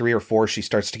 like day 3 or 4, she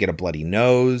starts to get a bloody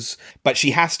nose, but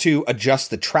she has to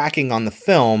adjust the tracking on the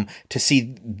film to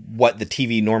see what the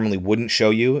TV normally wouldn't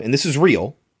show you. And this is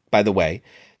real, by the way.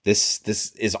 This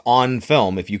is on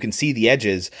film. If you can see the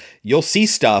edges, you'll see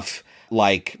stuff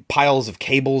like piles of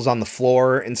cables on the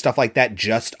floor and stuff like that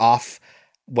just off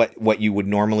what you would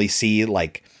normally see,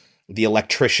 like the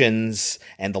electricians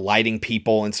and the lighting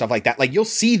people and stuff like that. Like, you'll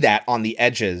see that on the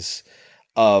edges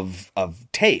of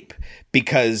tape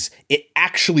because it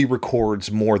actually records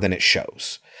more than it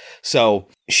shows. So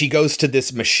she goes to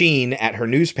this machine at her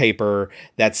newspaper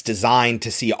that's designed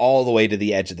to see all the way to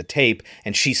the edge of the tape,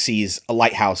 and she sees a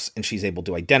lighthouse and she's able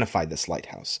to identify this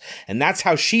lighthouse. And that's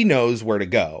how she knows where to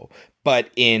go.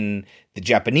 But in the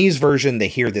Japanese version, they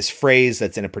hear this phrase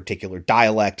that's in a particular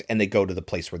dialect and they go to the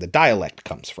place where the dialect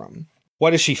comes from.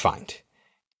 What does she find?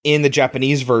 In the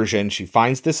Japanese version, she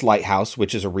finds this lighthouse,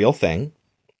 which is a real thing.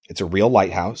 It's a real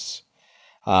lighthouse.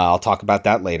 I'll talk about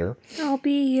that later. I'll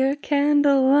be your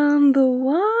candle on the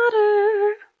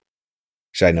water.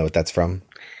 Should I know what that's from?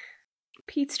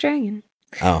 Pete's Dragon.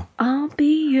 Oh. I'll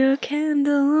be your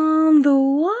candle on the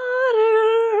water.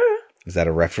 Is that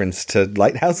a reference to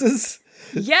lighthouses?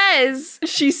 Yes,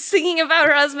 she's singing about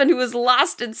her husband who was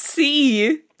lost at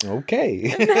sea.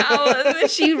 Okay. And how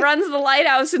she runs the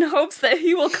lighthouse in hopes that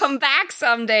he will come back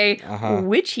someday,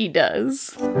 which he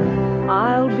does.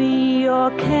 I'll be your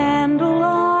candle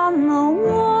on the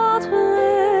water.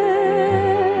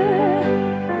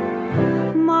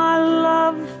 My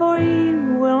love for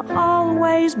you will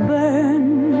always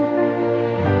burn.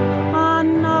 I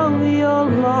know you're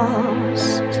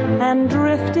lost and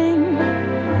drifting,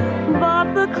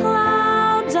 but the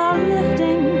clouds are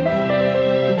lifting.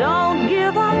 Don't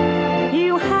give up,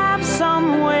 you have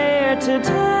somewhere to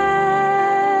turn.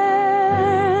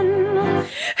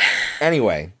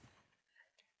 Anyway,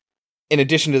 in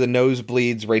addition to the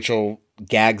nosebleeds, Rachel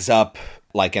gags up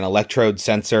like an electrode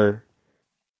sensor.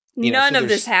 None of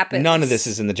this happens. None of this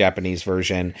is in the Japanese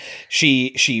version.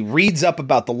 She reads up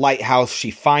about the lighthouse.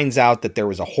 She finds out that there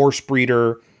was a horse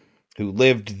breeder who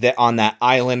lived on that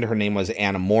island. Her name was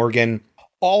Anna Morgan.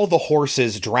 All the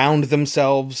horses drowned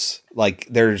themselves. Like,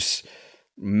 there's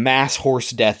mass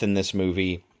horse death in this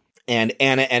movie. And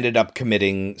Anna ended up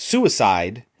committing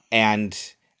suicide. And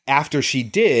after she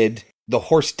did, the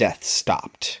horse death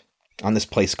stopped on this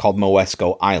place called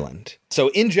Moesco Island. So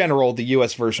in general, the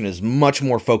US version is much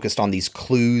more focused on these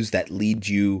clues that lead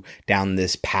you down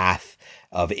this path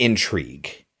of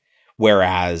intrigue.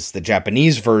 Whereas the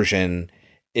Japanese version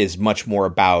is much more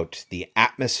about the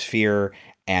atmosphere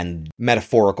and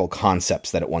metaphorical concepts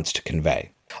that it wants to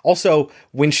convey. Also,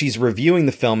 when she's reviewing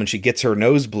the film and she gets her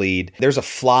nosebleed, there's a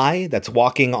fly that's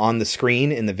walking on the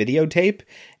screen in the videotape,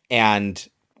 and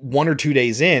 1 or 2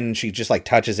 days in, she just like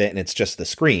touches it and it's just the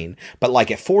screen. But like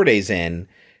at 4 days in,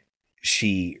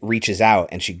 she reaches out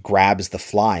and she grabs the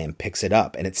fly and picks it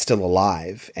up, and it's still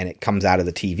alive and it comes out of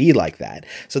the TV like that.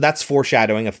 So that's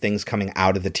foreshadowing of things coming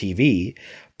out of the TV,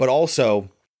 but also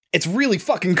it's really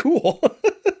fucking cool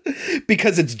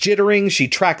because it's jittering. She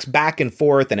tracks back and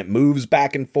forth and it moves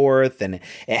back and forth and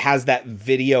it has that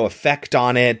video effect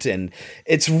on it. And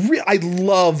it's I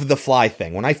love the fly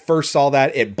thing. When I first saw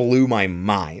that, it blew my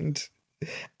mind.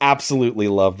 Absolutely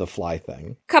love the fly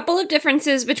thing. Couple of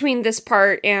differences between this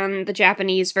part and the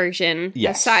Japanese version,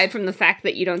 aside from the fact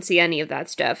that you don't see any of that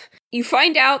stuff. You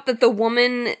find out that the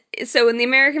woman, so in the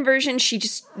American version, she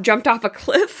just jumped off a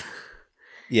cliff.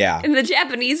 Yeah. In the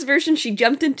Japanese version, she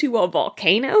jumped into a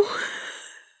volcano.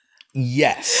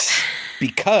 Yes,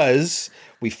 because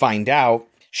we find out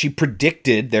she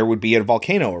predicted there would be a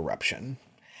volcano eruption,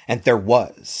 and there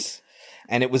was.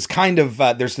 And it was kind of,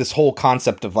 there's this whole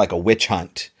concept of like a witch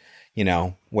hunt, you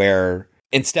know, where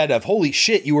instead of, holy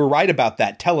shit, you were right about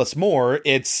that, tell us more,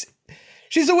 it's,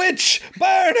 she's a witch,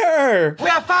 burn her! We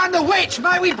have found the witch,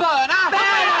 may we burn her?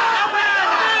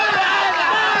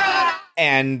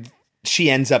 And she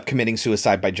ends up committing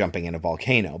suicide by jumping in a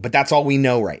volcano. But that's all we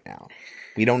know right now.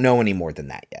 We don't know any more than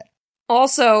that yet.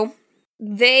 Also,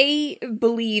 they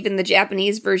believe in the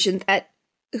Japanese version that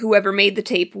whoever made the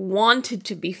tape wanted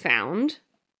to be found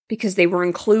because they were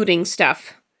including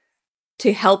stuff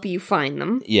to help you find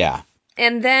them. Yeah.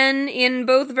 And then in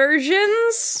both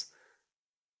versions,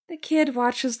 the kid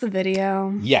watches the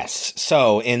video. Yes.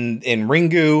 So in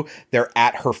Ringu, they're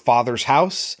at her father's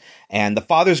house, and the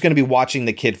father's going to be watching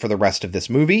the kid for the rest of this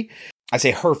movie. I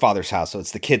say her father's house, so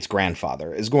it's the kid's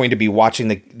grandfather, is going to be watching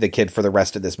the kid for the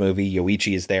rest of this movie.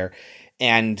 Yoichi is there,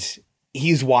 and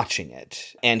he's watching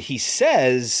it. And he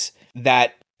says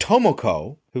that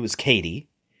Tomoko, who is Katie,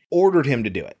 ordered him to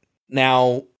do it.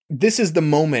 Now, this is the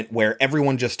moment where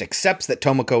everyone just accepts that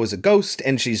Tomoko is a ghost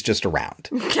and she's just around.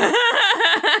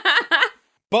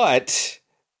 But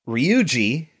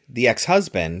Ryuji, the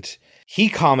ex-husband, he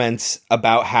comments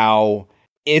about how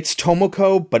it's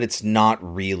Tomoko, but it's not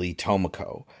really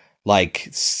Tomoko. Like,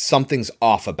 something's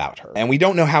off about her. And we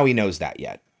don't know how he knows that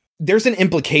yet. There's an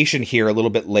implication here a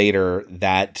little bit later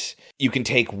that you can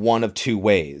take one of two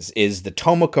ways. Is the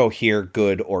Tomoko here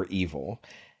good or evil?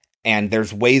 And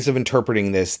there's ways of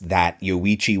interpreting this that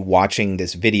Yoichi watching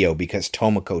this video because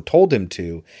Tomoko told him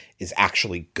to is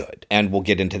actually good. And we'll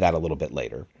get into that a little bit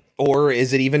later. Or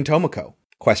is it even Tomoko?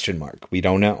 Question mark. We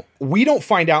don't know. We don't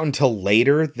find out until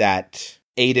later that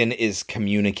Aiden is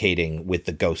communicating with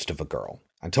the ghost of a girl.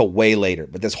 Until way later.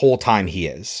 But this whole time he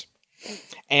is.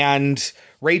 And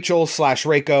Rachel /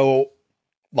 Reiko,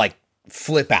 like,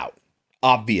 flip out,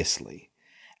 obviously.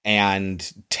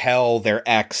 And tell their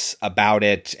ex about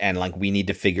it, and like, we need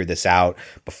to figure this out.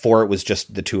 Before it was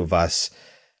just the two of us,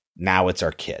 now it's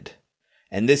our kid.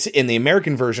 And this, in the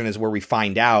American version, is where we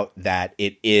find out that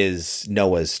it is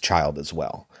Noah's child as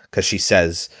well, because she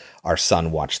says our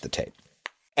son watched the tape.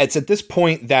 It's at this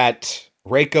point that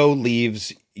Reiko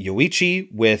leaves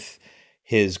Yoichi with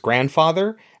his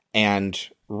grandfather, and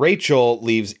Rachel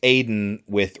leaves Aiden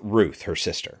with Ruth, her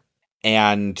sister.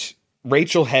 And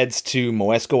Rachel heads to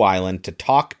Moesco Island to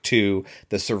talk to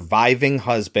the surviving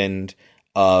husband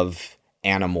of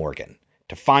Anna Morgan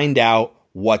to find out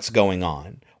what's going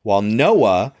on, while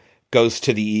Noah goes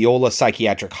to the Eola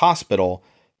Psychiatric Hospital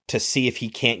to see if he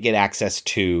can't get access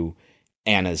to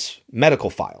Anna's medical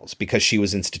files because she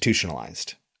was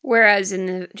institutionalized. Whereas in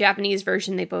the Japanese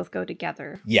version, they both go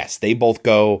together. Yes, they both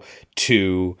go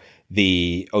to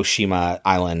the Oshima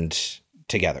Island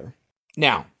together.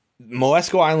 Now,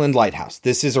 Moesco Island Lighthouse.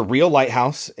 This is a real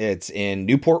lighthouse. It's in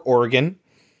Newport, Oregon.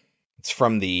 It's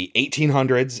from the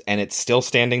 1800s, and it's still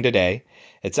standing today.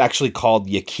 It's actually called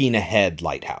Yaquina Head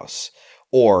Lighthouse,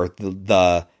 or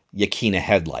the Yaquina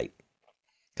Headlight.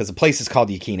 Because the place is called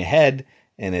Yaquina Head,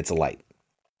 and it's a light.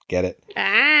 Get it?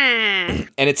 Ah.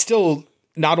 And it's still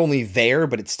not only there,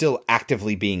 but it's still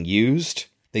actively being used.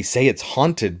 They say it's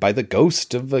haunted by the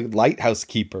ghost of a lighthouse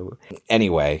keeper.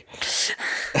 Anyway.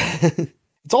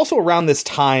 It's also around this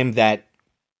time that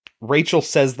Rachel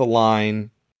says the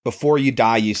line, "Before you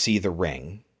die, you see the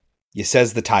ring." You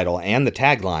says the title and the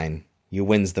tagline, "You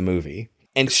wins the movie."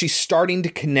 And she's starting to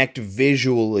connect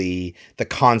visually the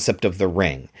concept of the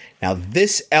ring. Now,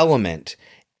 this element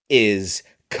is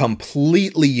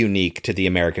completely unique to the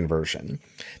American version.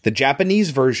 The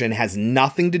Japanese version has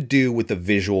nothing to do with the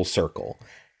visual circle.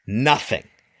 Nothing.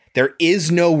 There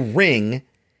is no ring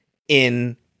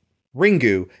in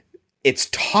Ringu. It's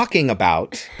talking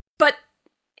about... But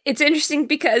it's interesting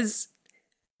because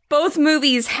both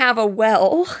movies have a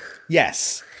well.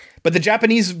 Yes. But the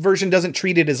Japanese version doesn't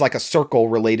treat it as like a circle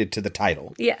related to the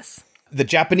title. Yes. The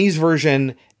Japanese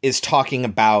version is talking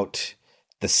about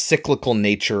the cyclical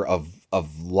nature of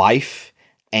life,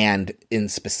 and in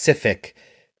specific,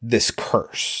 this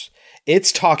curse.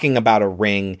 It's talking about a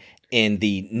ring in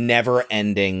the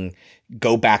never-ending,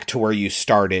 go back to where you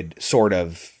started sort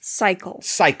of...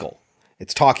 Cycle.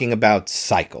 It's talking about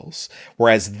cycles.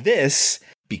 Whereas this,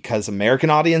 because American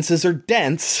audiences are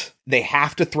dense, they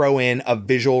have to throw in a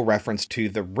visual reference to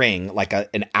the ring, like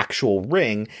an actual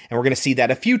ring, and we're going to see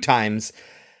that a few times.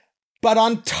 But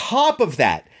on top of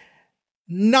that,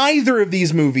 neither of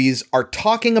these movies are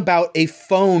talking about a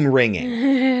phone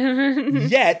ringing.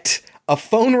 Yet, a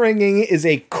phone ringing is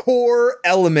a core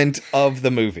element of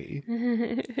the movie.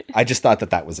 I just thought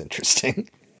that was interesting.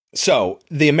 So,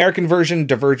 the American version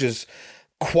diverges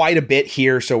quite a bit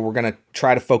here, so we're going to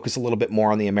try to focus a little bit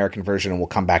more on the American version, and we'll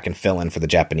come back and fill in for the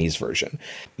Japanese version.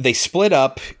 They split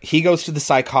up. He goes to the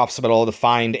psych hospital to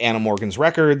find Anna Morgan's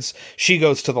records. She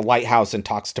goes to the lighthouse and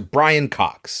talks to Brian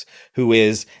Cox, who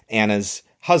is Anna's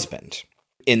husband.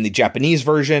 In the Japanese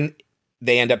version,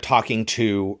 they end up talking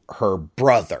to her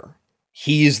brother.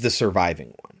 He's the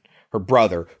surviving one. Her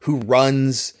brother, who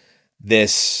runs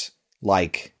this,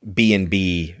 like,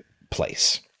 B&B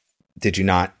place. Did you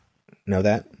not know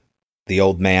that? The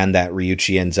old man that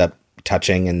Ryuji ends up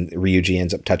touching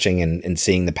and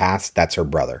seeing the past, that's her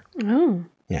brother. Oh.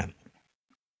 Yeah.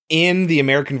 In the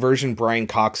American version, Brian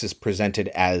Cox is presented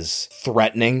as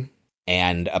threatening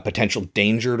and a potential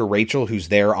danger to Rachel, who's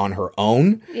there on her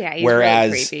own. Yeah, he's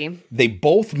whereas really creepy. They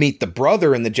both meet the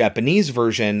brother in the Japanese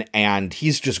version, and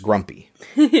he's just grumpy.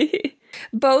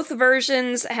 Both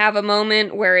versions have a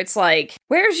moment where it's like,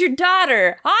 "Where's your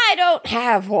daughter? I don't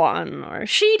have one," or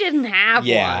 "She didn't have one."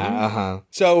 Yeah,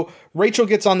 So Rachel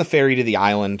gets on the ferry to the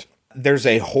island. There's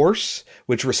a horse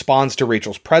which responds to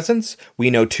Rachel's presence. We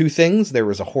know two things. There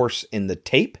was a horse in the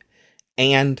tape,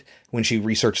 and when she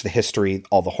researched the history,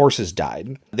 all the horses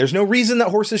died. There's no reason that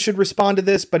horses should respond to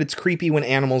this, but it's creepy when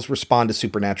animals respond to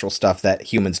supernatural stuff that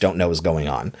humans don't know is going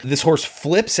on. This horse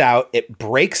flips out, it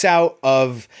breaks out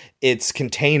of its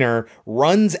container,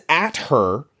 runs at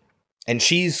her, and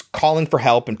she's calling for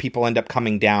help, and people end up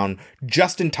coming down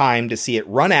just in time to see it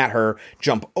run at her,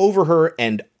 jump over her,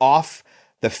 and off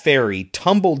the ferry,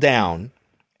 tumble down,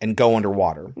 and go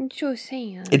underwater. It's so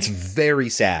sad. It's very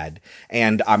sad.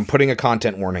 And I'm putting a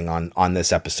content warning on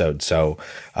this episode. So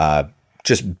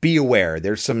just be aware.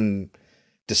 There's some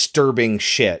disturbing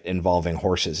shit involving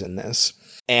horses in this.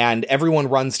 And everyone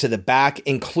runs to the back,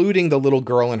 including the little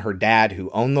girl and her dad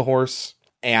who own the horse.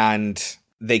 And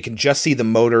they can just see the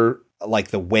motor, like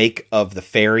the wake of the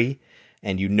ferry.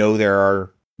 And you know there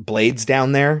are blades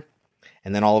down there.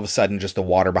 And then all of a sudden, just the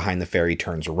water behind the ferry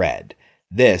turns red.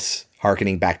 This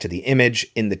harkening back to the image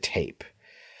in the tape.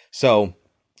 So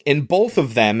in both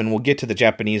of them, and we'll get to the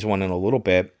Japanese one in a little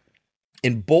bit,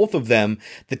 In both of them,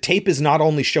 the tape is not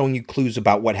only showing you clues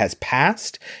about what has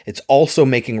passed, it's also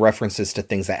making references to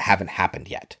things that haven't happened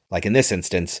yet. Like in this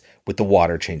instance, with the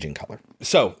water changing color.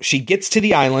 So she gets to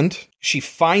the island. She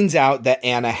finds out that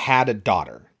Anna had a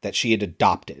daughter that she had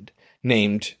adopted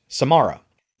named Samara.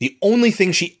 The only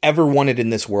thing she ever wanted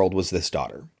in this world was this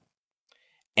daughter.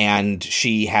 And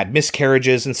she had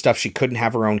miscarriages and stuff. She couldn't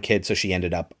have her own kid, so she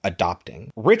ended up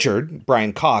adopting. Richard,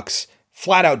 Brian Cox,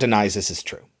 flat out denies this is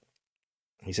true.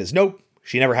 He says, nope,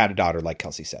 she never had a daughter, like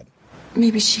Kelsey said.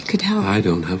 Maybe she could help. I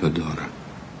don't have a daughter.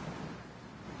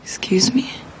 Excuse me?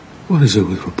 What is it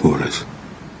with reporters?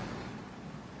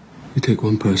 You take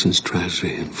one person's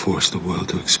tragedy and force the world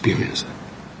to experience it.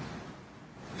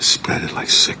 You spread it like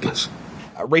sickness.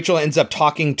 Rachel ends up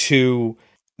talking to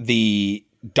the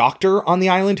doctor on the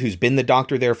island, who's been the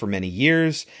doctor there for many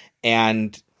years,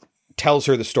 and tells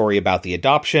her the story about the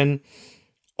adoption.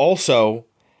 Also,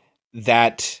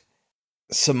 that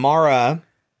Samara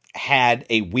had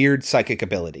a weird psychic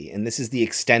ability, and this is the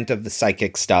extent of the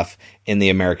psychic stuff in the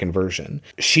American version.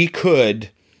 She could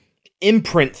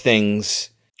imprint things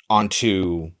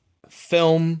onto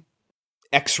film,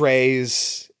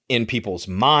 x-rays, in people's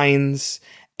minds,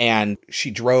 and she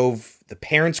drove the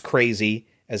parents crazy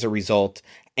as a result,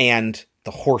 and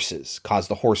the horses caused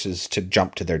the horses to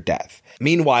jump to their death.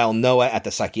 Meanwhile, Noah at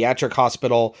the psychiatric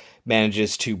hospital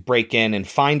manages to break in and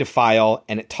find a file,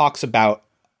 and it talks about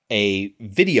a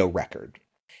video record.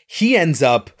 He ends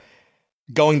up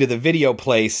going to the video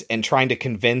place and trying to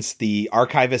convince the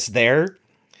archivist there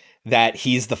that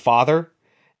he's the father.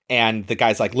 And the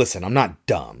guy's like, listen, I'm not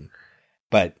dumb,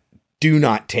 but do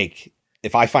not take...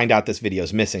 If I find out this video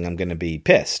is missing, I'm going to be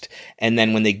pissed. And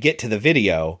then when they get to the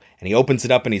video and he opens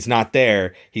it up and he's not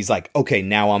there, he's like, okay,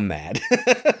 now I'm mad.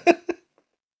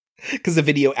 Because the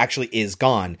video actually is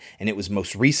gone, and it was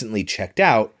most recently checked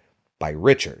out by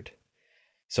Richard.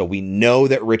 So we know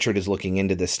that Richard is looking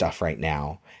into this stuff right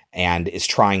now and is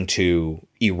trying to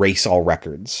erase all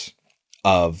records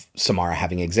of Samara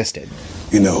having existed.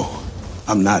 You know,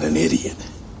 I'm not an idiot.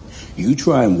 You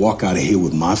try and walk out of here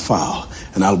with my file,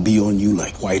 and I'll be on you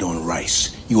like white on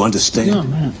rice. You understand? No,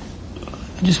 man.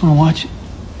 I just want to watch it.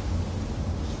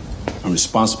 I'm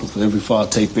responsible for every file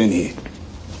tape in here.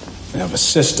 I have a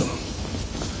system,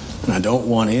 and I don't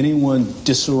want anyone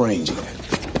disarranging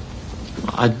it.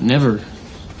 I'd never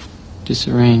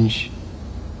disarrange.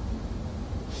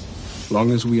 As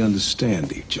long as we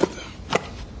understand each other.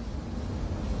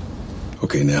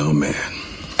 Okay, now, man.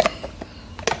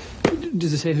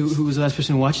 Does it say who was the last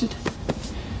person who watched it?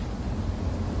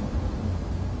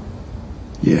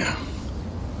 Yeah.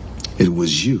 It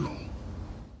was you.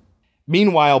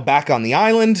 Meanwhile, back on the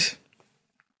island,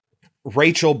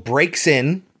 Rachel breaks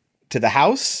in to the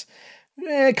house.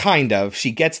 Kind of.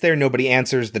 She gets there, nobody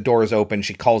answers, the door is open,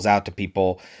 she calls out to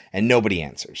people, and nobody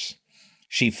answers.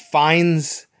 She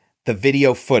finds the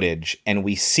video footage, and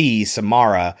we see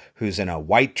Samara, who's in a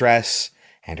white dress,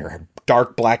 and her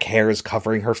dark black hair is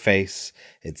covering her face.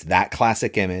 It's that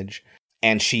classic image.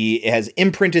 And she has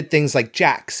imprinted things like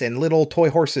jacks and little toy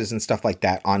horses and stuff like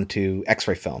that onto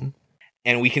X-ray film.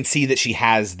 And we can see that she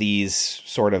has these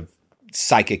sort of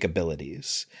psychic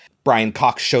abilities. Brian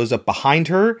Cox shows up behind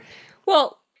her.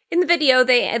 Well, in the video,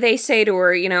 they say to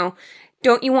her, you know,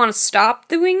 don't you want to stop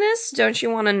doing this? Don't you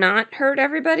want to not hurt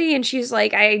everybody? And she's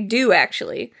like, I do,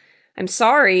 actually. I'm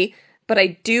sorry, but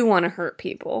I do want to hurt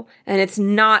people. And it's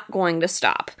not going to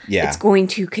stop. Yeah. It's going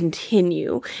to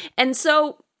continue. And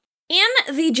so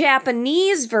in the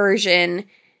Japanese version,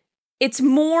 it's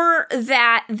more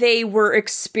that they were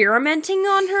experimenting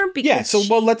on her. Because yeah, so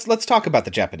well, let's talk about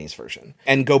the Japanese version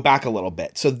and go back a little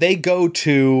bit. So they go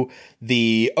to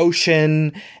the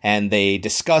ocean and they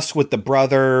discuss with the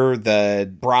brother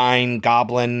the brine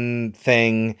goblin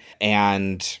thing,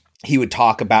 and he would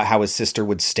talk about how his sister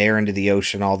would stare into the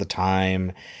ocean all the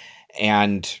time.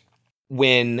 And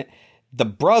when the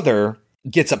brother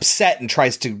gets upset and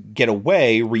tries to get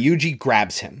away, Ryuji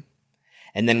grabs him.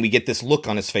 And then we get this look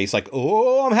on his face like,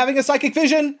 oh, I'm having a psychic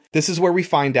vision. This is where we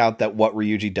find out that what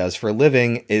Ryuji does for a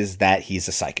living is that he's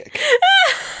a psychic.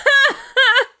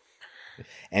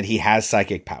 And he has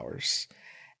psychic powers.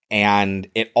 And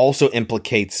it also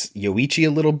implicates Yoichi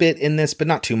a little bit in this, but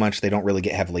not too much. They don't really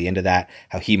get heavily into that,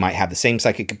 how he might have the same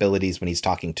psychic abilities when he's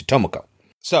talking to Tomoko.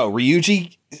 So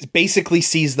Ryuji basically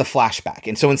sees the flashback.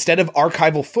 And so instead of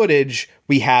archival footage,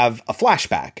 we have a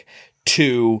flashback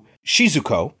to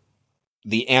Shizuko,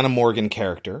 the Anna Morgan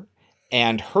character,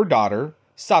 and her daughter,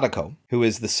 Sadako, who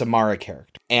is the Samara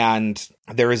character. And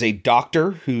there is a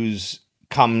doctor who's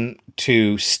come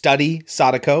to study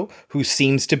Sadako, who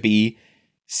seems to be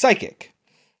psychic.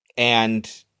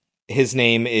 And His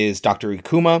name is Dr.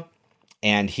 Ikuma,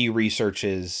 and he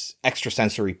researches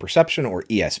extrasensory perception, or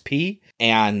ESP,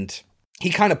 and he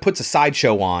kind of puts a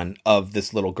sideshow on of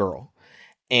this little girl.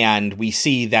 And we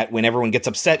see that when everyone gets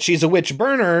upset she's a witch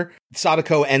burner,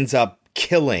 Sadako ends up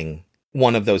killing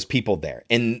one of those people there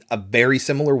in a very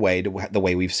similar way to the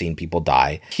way we've seen people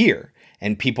die here.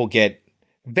 And people get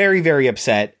very, very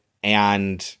upset,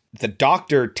 and the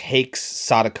doctor takes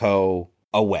Sadako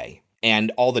away.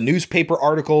 And all the newspaper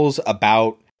articles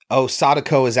about, oh,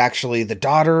 Sadako is actually the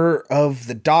daughter of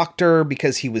the doctor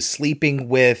because he was sleeping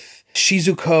with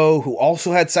Shizuko, who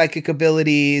also had psychic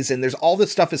abilities. And there's all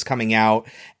this stuff is coming out.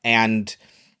 And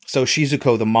so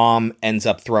Shizuko, the mom, ends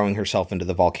up throwing herself into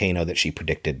the volcano that she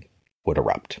predicted would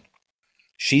erupt.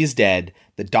 She's dead.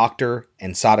 The doctor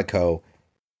and Sadako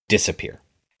disappear.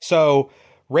 So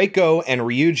Reiko and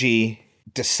Ryuji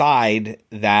decide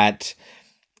that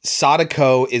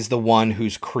Sadako is the one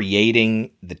who's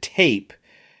creating the tape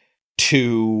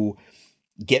to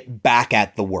get back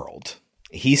at the world.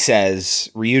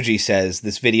 Ryuji says,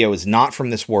 this video is not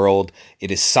from this world. It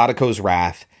is Sadako's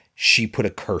wrath. She put a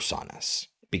curse on us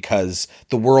because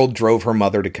the world drove her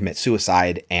mother to commit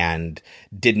suicide and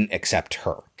didn't accept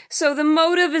her. So the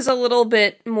motive is a little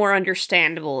bit more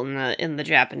understandable in the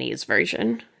Japanese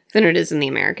version than it is in the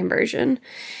American version.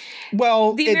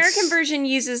 Well, the American version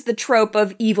uses the trope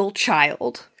of evil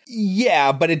child.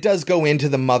 Yeah, but it does go into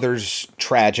the mother's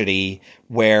tragedy,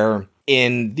 where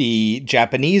in the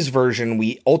Japanese version,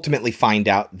 we ultimately find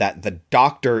out that the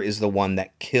doctor is the one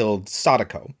that killed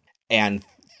Sadako and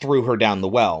threw her down the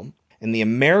well. In the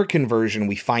American version,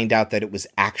 we find out that it was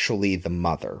actually the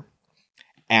mother.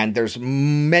 And there's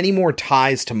many more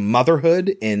ties to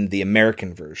motherhood in the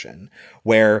American version,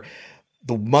 where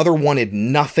the mother wanted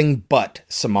nothing but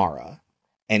Samara,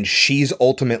 and she's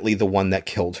ultimately the one that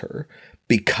killed her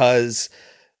because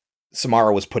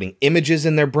Samara was putting images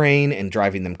in their brain and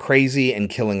driving them crazy and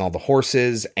killing all the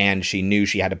horses, and she knew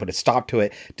she had to put a stop to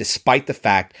it, despite the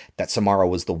fact that Samara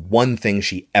was the one thing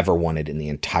she ever wanted in the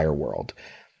entire world.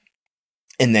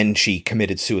 And then she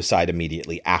committed suicide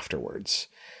immediately afterwards.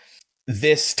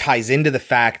 This ties into the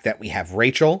fact that we have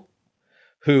Rachel,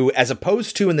 who, as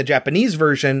opposed to in the Japanese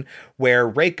version,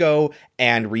 where Reiko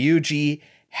and Ryuji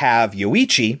have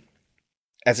Yoichi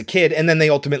as a kid, and then they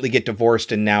ultimately get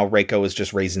divorced, and now Reiko is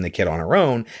just raising the kid on her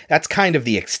own. That's kind of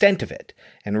the extent of it.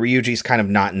 And Ryuji's kind of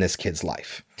not in this kid's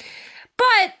life.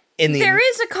 But there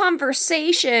is a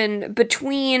conversation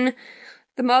between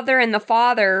the mother and the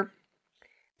father,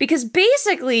 because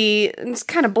basically, it's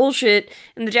kind of bullshit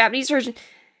in the Japanese version,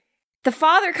 the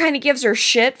father kind of gives her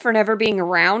shit for never being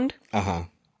around. Uh-huh.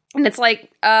 And it's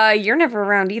like, you're never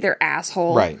around either,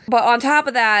 asshole. Right. But on top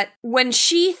of that, when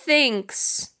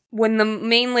the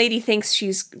main lady thinks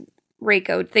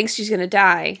Reiko thinks she's gonna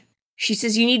die, she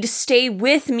says, you need to stay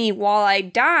with me while I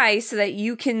die so that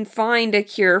you can find a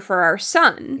cure for our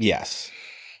son. Yes.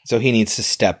 So he needs to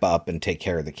step up and take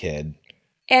care of the kid.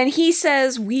 And he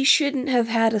says, we shouldn't have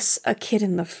had a kid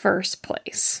in the first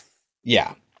place.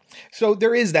 Yeah. So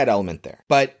there is that element there.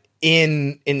 But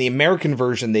in the American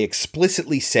version, they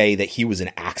explicitly say that he was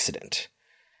an accident.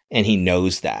 And he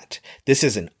knows that. This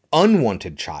is an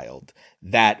unwanted child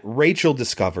that Rachel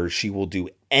discovers she will do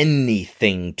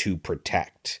anything to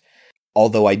protect.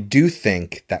 Although I do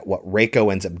think that what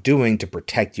Reiko ends up doing to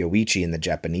protect Yoichi in the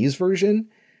Japanese version,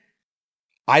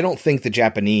 I don't think the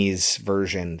Japanese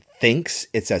version thinks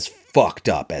it's as fucked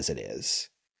up as it is.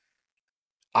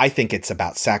 I think it's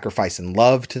about sacrifice and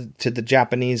love to the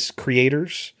Japanese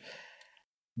creators.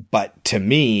 But to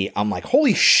me, I'm like,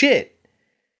 holy shit,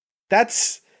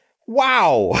 that's...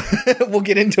 wow. We'll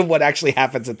get into what actually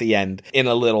happens at the end in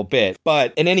a little bit.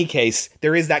 But in any case,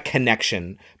 there is that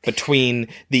connection between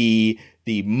the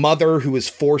mother who is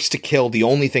forced to kill the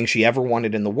only thing she ever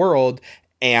wanted in the world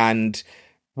and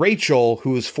Rachel,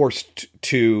 who is forced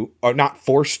to, or not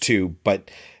forced to, but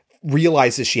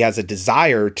realizes she has a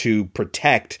desire to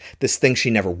protect this thing she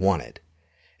never wanted.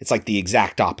 It's like the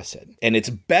exact opposite. And it's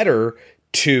better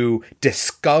to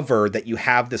discover that you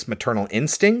have this maternal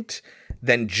instinct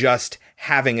than just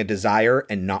having a desire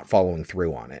and not following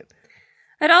through on it.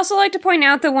 I'd also like to point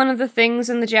out that one of the things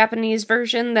in the Japanese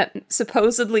version that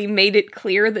supposedly made it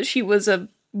clear that she was a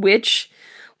witch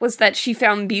was that she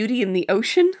found beauty in the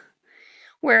ocean.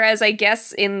 Whereas I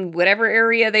guess in whatever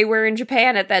area they were in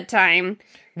Japan at that time...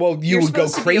 well, you would go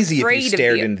crazy if you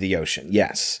stared into the ocean,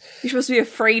 yes. You're supposed to be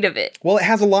afraid of it. Well, it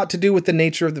has a lot to do with the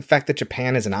nature of the fact that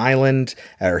Japan is an island,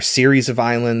 or a series of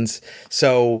islands,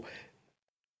 so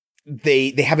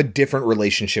they have a different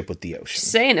relationship with the ocean.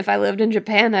 Just saying, if I lived in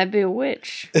Japan, I'd be a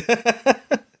witch.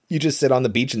 You just sit on the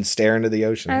beach and stare into the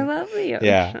ocean. I love the ocean.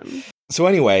 Yeah. So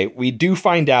anyway, we do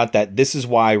find out that this is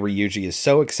why Ryuji is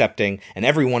so accepting, and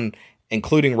everyone,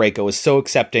 including Reiko, is so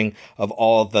accepting of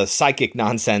all the psychic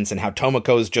nonsense and how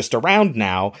Tomoko's just around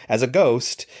now as a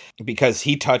ghost because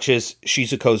he touches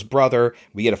Shizuko's brother.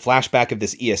 We get a flashback of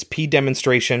this ESP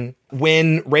demonstration.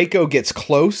 When Reiko gets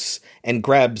close and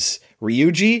grabs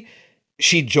Ryuji,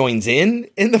 she joins in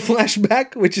the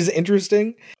flashback, which is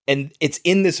interesting. And it's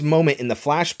in this moment in the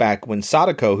flashback when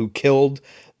Sadako, who killed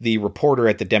the reporter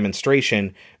at the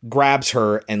demonstration, grabs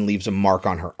her and leaves a mark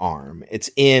on her arm. It's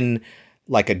in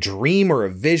like a dream or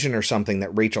a vision or something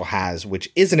that Rachel has, which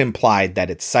isn't implied that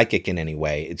it's psychic in any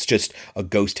way. It's just a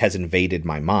ghost has invaded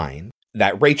my mind,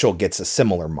 that Rachel gets a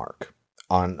similar mark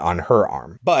on her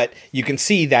arm. But you can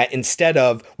see that instead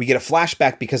of we get a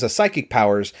flashback because of psychic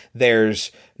powers,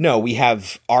 we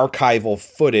have archival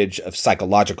footage of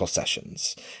psychological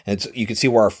sessions. And you can see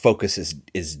where our focus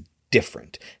is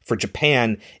different. For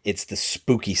Japan, it's the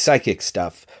spooky psychic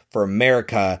stuff. For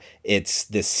America, it's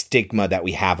this stigma that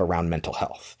we have around mental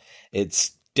health.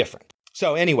 It's different.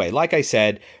 So anyway, like I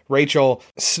said, Rachel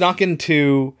snuck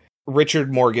into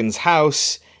Richard Morgan's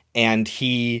house and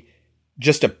he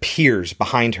just appears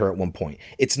behind her at one point.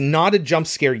 It's not a jump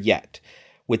scare yet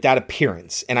with that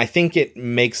appearance. And I think it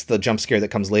makes the jump scare that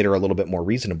comes later a little bit more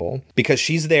reasonable because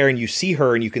she's there and you see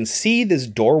her and you can see this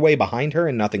doorway behind her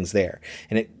and nothing's there.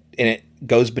 And it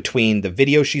goes between the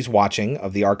video she's watching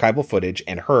of the archival footage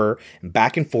and her, and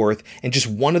back and forth. And just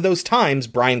one of those times,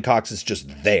 Brian Cox is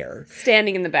just there.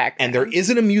 Standing in the background. And there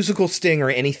isn't a musical sting or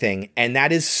anything. And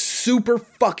that is super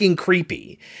fucking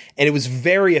creepy. And it was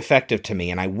very effective to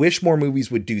me. And I wish more movies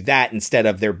would do that instead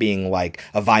of there being like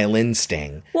a violin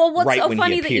sting. Well, what's right so when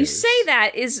funny he that you appears. say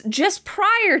that is just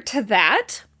prior to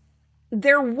that,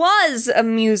 there was a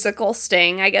musical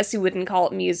sting. I guess you wouldn't call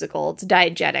it musical. It's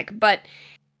diegetic. But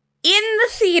in the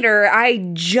theater,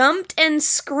 I jumped and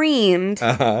screamed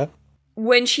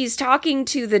when she's talking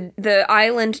to the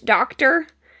island doctor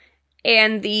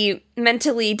and the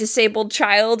mentally disabled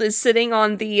child is sitting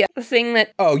on the thing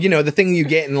that... Oh, the thing you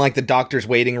get in like the doctor's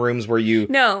waiting rooms where you...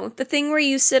 No, the thing where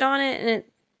you sit on it and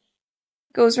it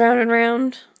goes round and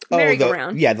round.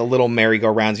 Merry-go-round. The little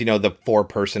merry-go-rounds, the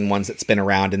 4-person ones that spin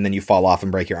around and then you fall off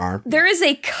and break your arm. There is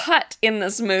a cut in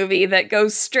this movie that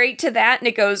goes straight to that and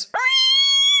it goes...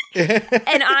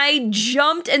 and I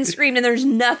jumped and screamed, and there's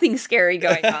nothing scary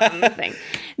going on in the thing.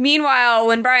 Meanwhile,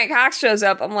 when Brian Cox shows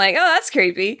up, I'm like, oh, that's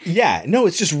creepy. Yeah, no,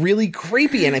 it's just really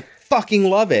creepy, and I fucking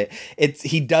love it.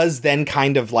 He does then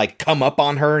kind of like come up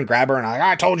on her and grab her, and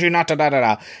I told you not to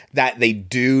da-da-da. That they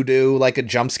do like a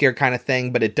jump scare kind of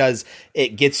thing, but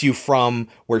it gets you from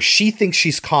where she thinks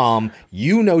she's calm,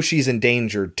 she's in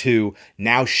danger, to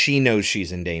now she knows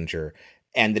she's in danger.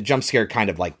 And the jump scare kind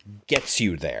of like gets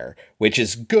you there, which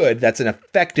is good. That's an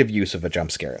effective use of a jump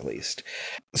scare, at least.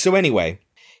 So anyway,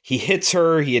 he hits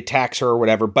her, he attacks her or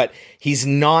whatever, but he's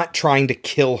not trying to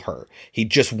kill her. He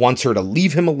just wants her to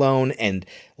leave him alone and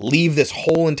leave this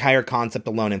whole entire concept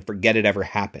alone and forget it ever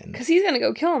happened. Because he's going to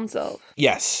go kill himself.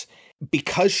 Yes.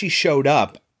 Because she showed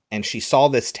up and she saw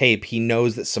this tape, he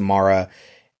knows that Samara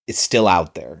is still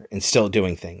out there and still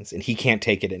doing things, and he can't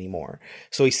take it anymore.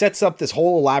 So he sets up this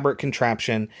whole elaborate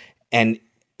contraption and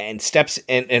steps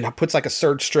and puts like a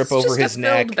surge strip over his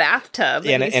neck. Filled bathtub.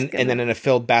 And then in a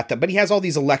filled bathtub. But he has all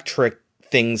these electric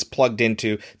things plugged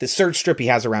into the surge strip he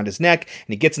has around his neck,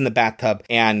 and he gets in the bathtub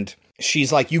and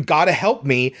she's like, you gotta help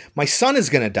me. My son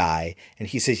is gonna die. And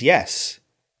he says, yes.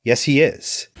 Yes, he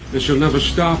is. This will never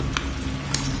stop.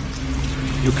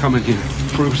 You come in here.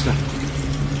 Proves that.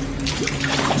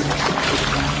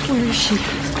 Where is she?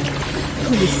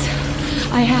 Please.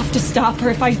 I have to stop her.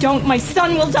 If I don't, my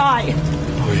son will die.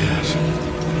 Oh, yes.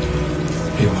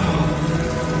 He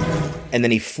will. And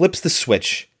then he flips the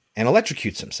switch and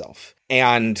electrocutes himself.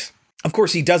 And, of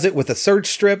course, he does it with a surge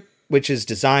strip, which is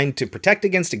designed to protect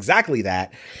against exactly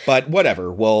that. But whatever,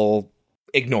 we'll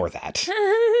ignore that.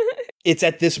 It's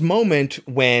at this moment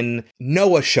when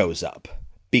Noah shows up,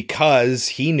 because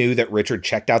he knew that Richard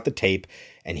checked out the tape,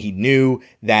 and he knew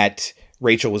that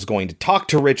Rachel was going to talk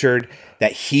to Richard,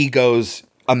 that he goes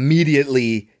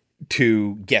immediately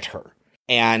to get her.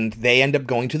 And they end up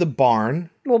going to the barn.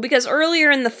 Well, because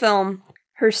earlier in the film,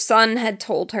 her son had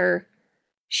told her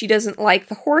she doesn't like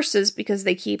the horses because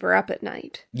they keep her up at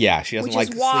night. Yeah, she doesn't like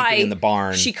sleeping in the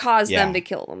barn. She caused them to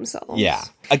kill themselves. Yeah.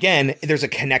 Again, there's a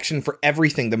connection for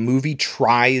everything. The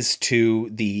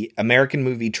American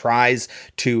movie tries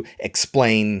to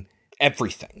explain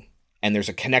everything. And there's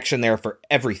a connection there for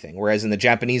everything. Whereas in the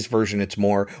Japanese version, it's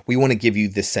more, we want to give you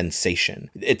this sensation.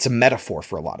 It's a metaphor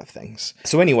for a lot of things.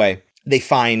 So anyway, They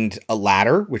find a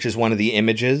ladder, which is one of the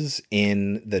images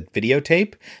in the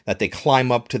videotape, that they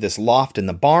climb up to this loft in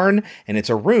the barn, and it's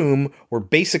a room where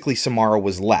basically Samara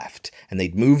was left, and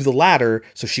they'd move the ladder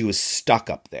so she was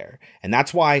stuck up there. And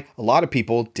that's why a lot of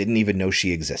people didn't even know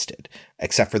she existed,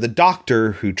 except for the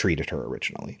doctor who treated her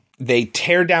originally. They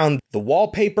tear down the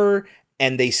wallpaper,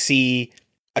 and they see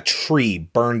a tree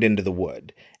burned into the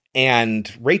wood.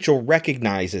 And Rachel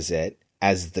recognizes it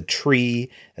as the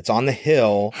tree that's on the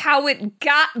hill. How it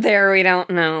got there, we don't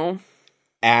know.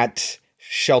 At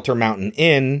Shelter Mountain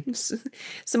Inn.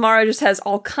 Samara just has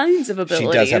all kinds of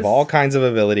abilities. She does have all kinds of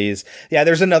abilities. Yeah,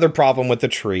 there's another problem with the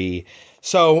tree.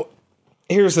 So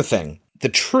here's the thing. The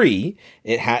tree,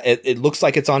 it looks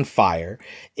like it's on fire.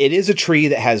 It is a tree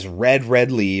that has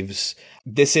red leaves.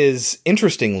 This is,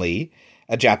 interestingly,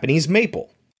 a Japanese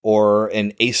maple, or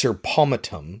an Acer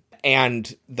palmatum.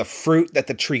 And the fruit that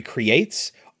the tree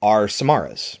creates are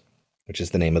Samaras, which is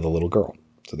the name of the little girl.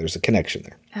 So there's a connection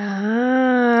there.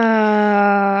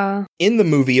 In the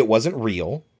movie, it wasn't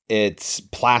real. It's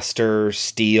plaster,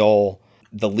 steel.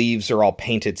 The leaves are all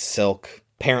painted silk.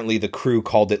 Apparently, the crew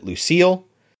called it Lucille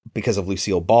because of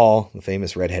Lucille Ball, the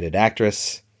famous redheaded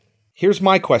actress. Here's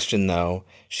my question, though.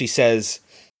 She says,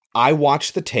 I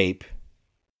watched the tape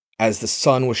as the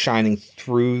sun was shining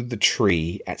through the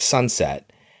tree at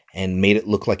sunset and made it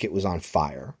look like it was on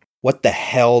fire. What the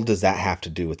hell does that have to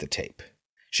do with the tape?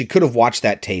 She could have watched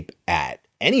that tape at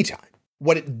any time.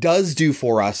 What it does do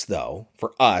for us, though,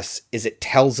 is it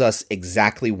tells us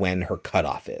exactly when her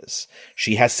cutoff is.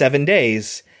 She has 7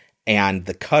 days, and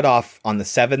the cutoff on the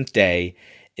 7th day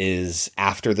is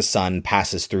after the sun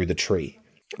passes through the tree.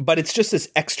 But it's just this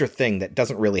extra thing that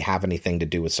doesn't really have anything to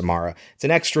do with Samara. It's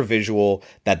an extra visual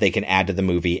that they can add to the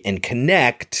movie and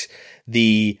connect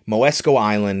the Moesco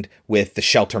Island with the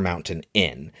Shelter Mountain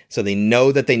Inn. So they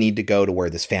know that they need to go to where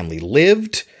this family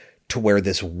lived, to where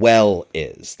this well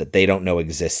is that they don't know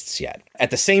exists yet.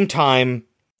 At the same time,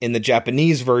 in the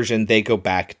Japanese version, they go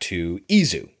back to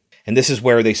Izu. And this is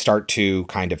where they start to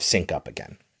kind of sync up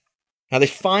again. Now they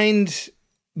find,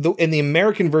 in the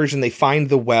American version, they find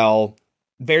the well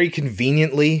very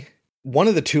conveniently. One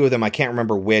of the two of them, I can't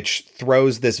remember which,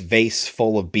 throws this vase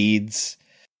full of beads,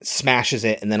 smashes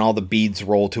it, and then all the beads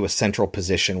roll to a central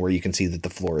position where you can see that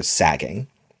the floor is sagging,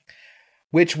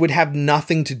 which would have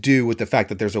nothing to do with the fact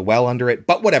that there's a well under it,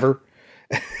 but whatever.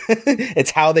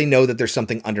 It's how they know that there's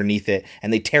something underneath it,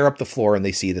 and they tear up the floor and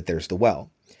they see that there's the well.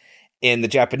 In the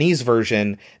Japanese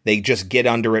version, they just get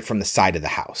under it from the side of the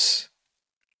house,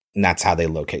 and that's how they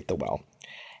locate the well.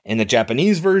 In the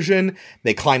Japanese version,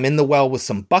 they climb in the well with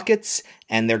some buckets,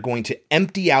 and they're going to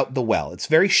empty out the well. It's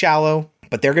very shallow,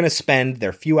 but they're going to spend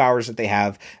their few hours that they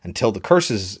have until the curse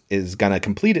is going to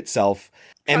complete itself,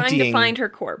 emptying to find her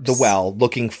corpse. The well,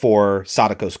 looking for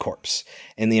Sadako's corpse.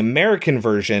 In the American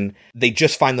version, they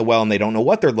just find the well and they don't know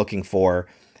what they're looking for.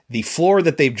 The floor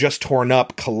that they've just torn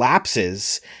up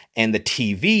collapses, and the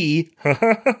TV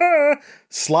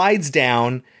slides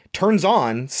down, turns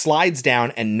on, slides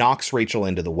down, and knocks Rachel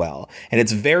into the well. And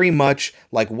it's very much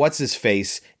like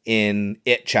What's-His-Face in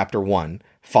It Chapter 1,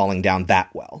 falling down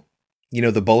that well. You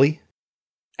know the bully?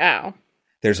 Oh.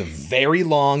 There's a very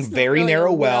long, very really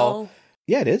narrow well.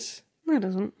 Yeah, it is. No, it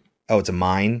isn't. Oh, it's a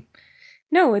mine?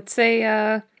 No, it's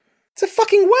a... It's a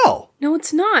fucking well. No,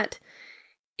 it's not.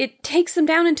 It takes them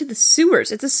down into the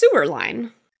sewers. It's a sewer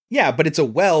line. Yeah, but it's a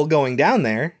well going down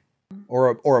there.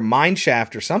 Or a mine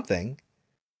shaft or something.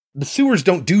 The sewers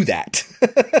don't do that.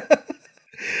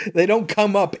 They don't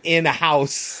come up in a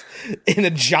house in a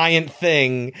giant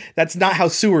thing. That's not how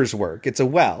sewers work. It's a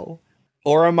well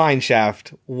or a mine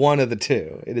shaft, one of the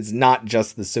two. It is not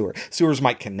just the sewer. Sewers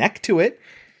might connect to it,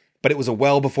 but it was a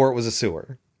well before it was a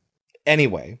sewer.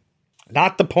 Anyway,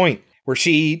 not the point where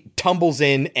she tumbles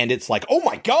in and it's like, oh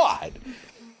my God,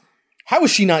 how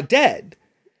is she not dead?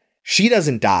 She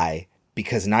doesn't die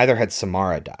because neither had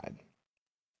Samara died.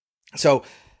 So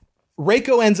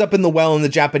Reiko ends up in the well in the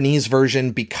Japanese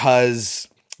version because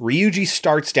Ryuji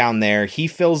starts down there, he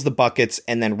fills the buckets,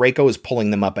 and then Reiko is pulling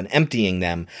them up and emptying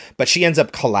them, but she ends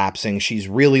up collapsing. She's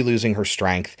really losing her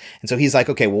strength. And so he's like,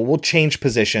 okay, well, we'll change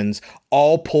positions.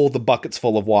 I'll pull the buckets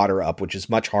full of water up, which is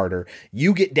much harder.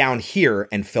 You get down here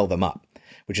and fill them up,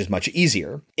 which is much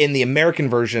easier. In the American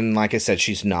version, like I said,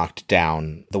 she's knocked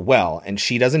down the well, and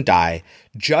she doesn't die,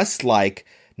 just like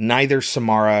neither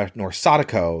Samara nor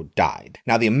Sadako died.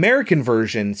 Now, the American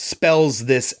version spells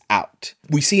this out.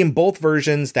 We see in both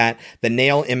versions that the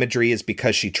nail imagery is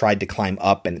because she tried to climb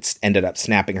up and it ended up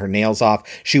snapping her nails off.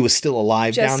 She was still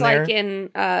alive down there. Just like in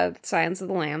Silence of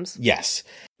the Lambs. Yes.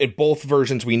 In both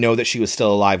versions, we know that she was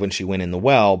still alive when she went in the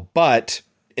well, but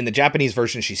in the Japanese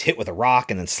version, she's hit with a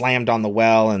rock and then slammed on the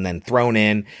well and then thrown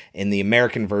in. In the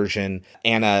American version,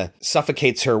 Anna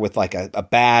suffocates her with like a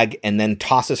bag and then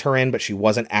tosses her in, but she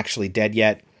wasn't actually dead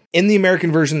yet. In the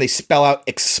American version, they spell out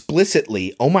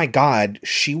explicitly, oh my God,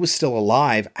 she was still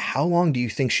alive. How long do you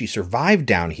think she survived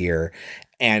down here?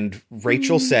 And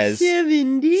Rachel says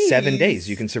 7 days. 7 days.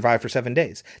 You can survive for 7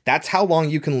 days. That's how long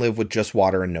you can live with just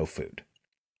water and no food.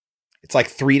 It's like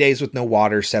 3 days with no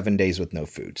water, 7 days with no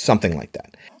food, something like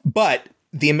that. But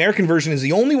the American version is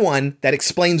the only one that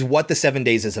explains what the 7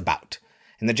 days is about.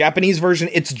 In the Japanese version,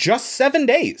 it's just 7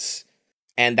 days.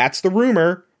 And that's the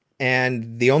rumor.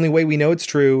 And the only way we know it's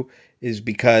true is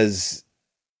because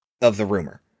of the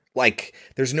rumor. Like,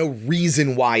 there's no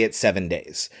reason why it's 7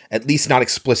 days, at least not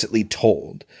explicitly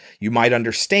told. You might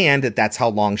understand that that's how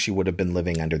long she would have been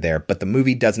living under there, but the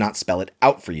movie does not spell it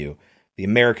out for you. The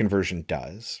American version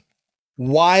does.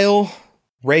 While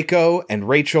Reiko and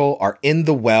Rachel are in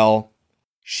the well,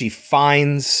 she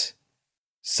finds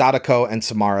Sadako and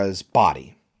Samara's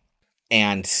body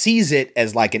and sees it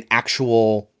as like an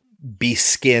actual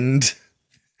beskinned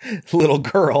little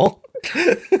girl.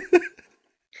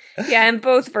 Yeah, in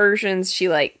both versions, she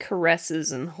like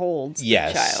caresses and holds the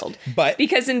child. But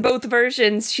because in both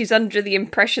versions, she's under the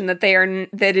impression that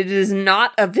that it is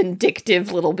not a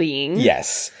vindictive little being.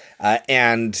 Yes.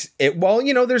 And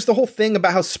there's the whole thing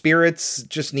about how spirits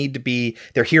just need to be,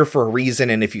 they're here for a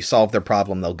reason. And if you solve their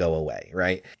problem, they'll go away.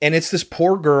 Right. And it's this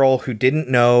poor girl who didn't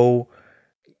know,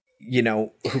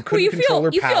 who couldn't control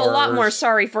her powers. You feel a lot more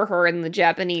sorry for her in the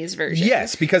Japanese version.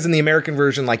 Yes, because in the American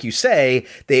version, like you say,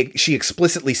 she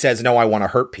explicitly says, no, I want to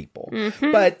hurt people.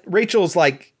 Mm-hmm. But Rachel's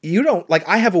like,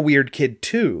 I have a weird kid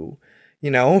too,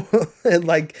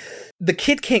 like the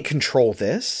kid can't control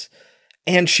this.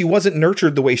 And she wasn't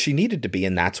nurtured the way she needed to be.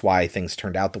 And that's why things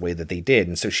turned out the way that they did.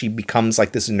 And so she becomes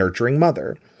like this nurturing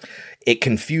mother. It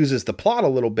confuses the plot a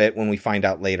little bit when we find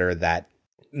out later that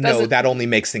that only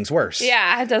makes things worse.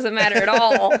 Yeah, it doesn't matter at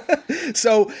all.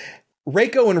 So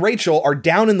Reiko and Rachel are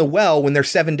down in the well when their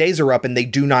 7 days are up and they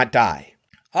do not die.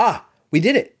 We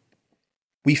did it.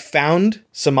 We found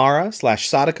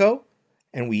Samara/Sadako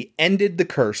and we ended the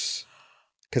curse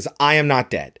because I am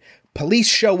not dead. Police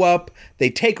show up, they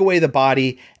take away the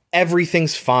body,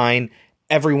 everything's fine,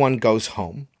 everyone goes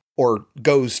home, or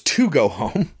goes to go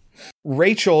home.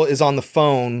 Rachel is on the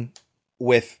phone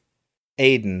with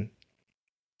Aiden,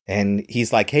 and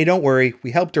he's like, hey, don't worry,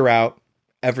 we helped her out,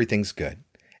 everything's good.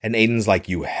 And Aiden's like,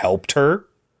 you helped her?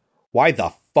 Why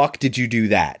the fuck did you do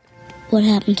that? What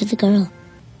happened to the girl?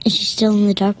 Is she still in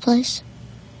the dark place?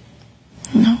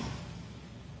 No.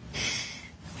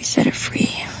 We set her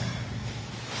free.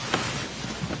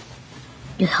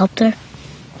 You helped her?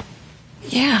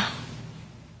 Yeah.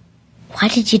 Why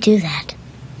did you do that?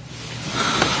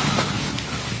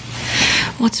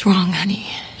 What's wrong, honey?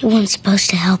 You weren't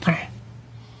supposed to help her.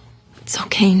 It's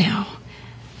okay now.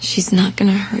 She's not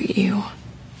gonna hurt you.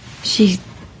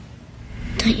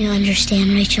 Don't you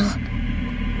understand, Rachel?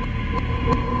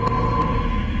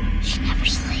 She never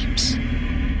sleeps.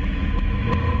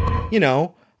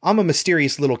 I'm a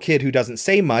mysterious little kid who doesn't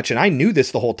say much, and I knew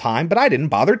this the whole time, but I didn't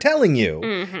bother telling you.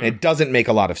 Mm-hmm. And it doesn't make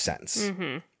a lot of sense.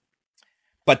 Mm-hmm.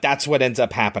 But that's what ends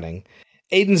up happening.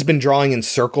 Aiden's been drawing in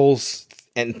circles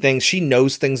and things. She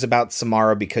knows things about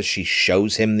Samara because she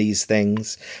shows him these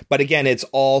things. But again, it's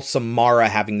all Samara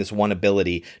having this one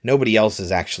ability. Nobody else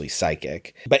is actually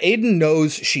psychic. But Aiden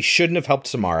knows she shouldn't have helped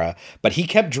Samara, but he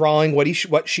kept drawing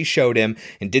what she showed him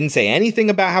and didn't say anything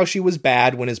about how she was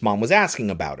bad when his mom was asking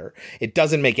about her. It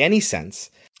doesn't make any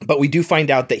sense. But we do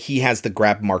find out that he has the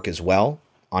grab mark as well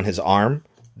on his arm,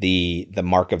 the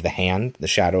mark of the hand, the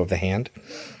shadow of the hand.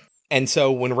 And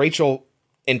so when Rachel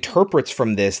interprets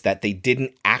from this that they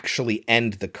didn't actually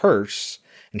end the curse,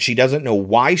 and she doesn't know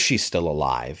why she's still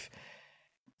alive,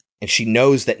 and she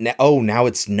knows that now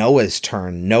it's Noah's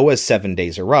turn. Noah's 7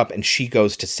 days are up, and she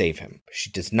goes to save him. She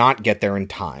does not get there in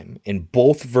time. In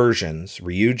both versions,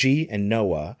 Ryuji and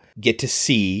Noah get to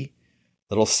see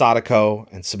little Sadako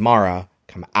and Samara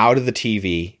come out of the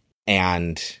TV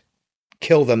and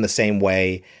kill them the same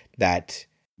way that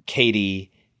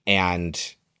Katie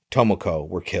and Tomoko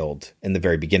were killed in the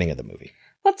very beginning of the movie.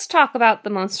 Let's talk about the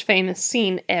most famous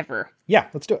scene ever. Yeah,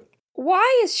 let's do it.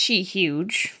 Why is she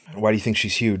huge? Why do you think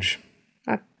she's huge?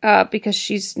 Because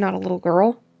she's not a little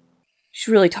girl. She's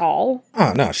really tall.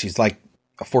 Oh, no, she's like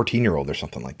a 14-year-old or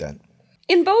something like that.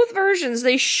 In both versions,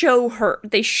 they show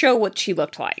what she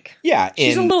looked like. Yeah.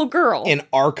 She's a little girl. In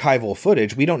archival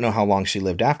footage, we don't know how long she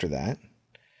lived after that.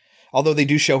 Although they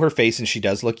do show her face and she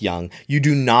does look young, you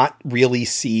do not really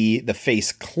see the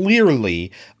face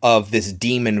clearly of this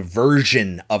demon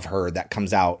version of her that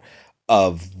comes out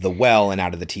of the well and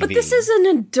out of the TV. But this is an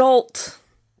adult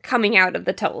coming out of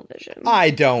the television. I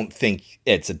don't think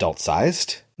it's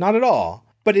adult-sized. Not at all.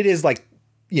 But it is like,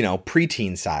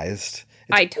 preteen-sized.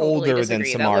 It's I totally older disagree.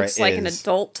 than Samara that looks like is. an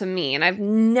adult to me, and I've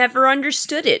never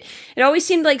understood it. It always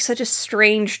seemed like such a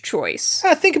strange choice.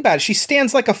 Think about it. She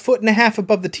stands like 1.5 feet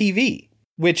above the TV,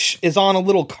 which is on a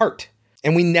little cart.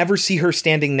 And we never see her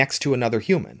standing next to another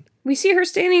human. We see her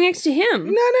standing next to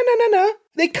him. No.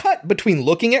 They cut between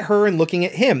looking at her and looking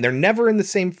at him. They're never in the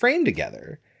same frame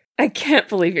together. I can't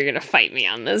believe you're going to fight me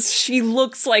on this. She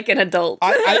looks like an adult.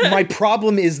 My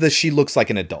problem is that she looks like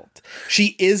an adult.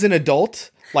 She is an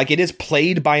adult. Like, it is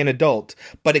played by an adult,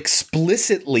 but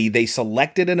explicitly they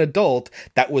selected an adult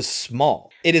that was small.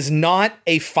 It is not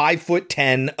a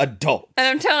 5'10" adult. And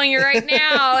I'm telling you right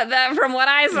now that from what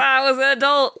I saw, it was an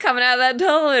adult coming out of that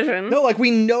television. No, like, we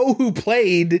know who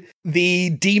played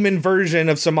the demon version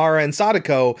of Samara and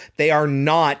Sadako. They are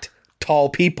not tall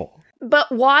people.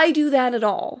 But why do that at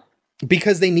all?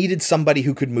 Because they needed somebody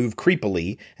who could move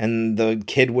creepily and the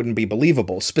kid wouldn't be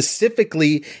believable.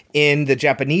 Specifically, in the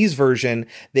Japanese version,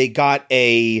 they got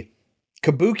a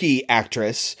kabuki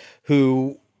actress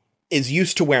who is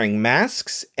used to wearing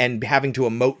masks and having to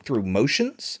emote through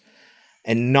motions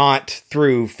and not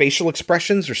through facial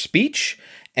expressions or speech.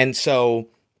 And so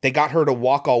they got her to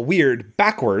walk all weird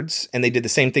backwards, and they did the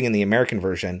same thing in the American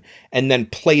version, and then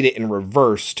played it in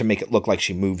reverse to make it look like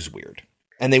she moves weird.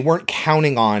 And they weren't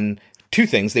counting on two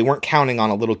things. They weren't counting on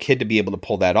a little kid to be able to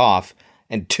pull that off.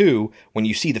 And two, when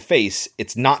you see the face,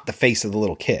 it's not the face of the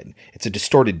little kid. It's a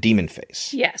distorted demon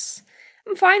face. Yes.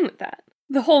 I'm fine with that.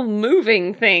 The whole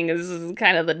moving thing is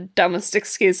kind of the dumbest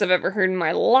excuse I've ever heard in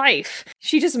my life.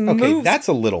 She just moves. Okay, that's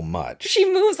a little much.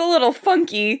 She moves a little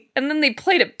funky, and then they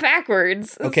played it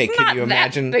backwards. Okay, it's can not you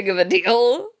imagine? That big of a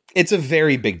deal. It's a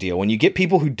very big deal. When you get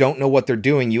people who don't know what they're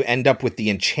doing, you end up with the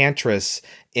Enchantress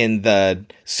in the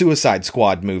Suicide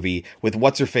Squad movie with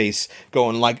what's-her-face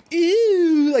going like,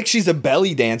 ew, like she's a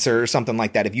belly dancer or something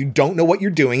like that. If you don't know what you're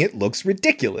doing, it looks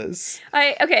ridiculous.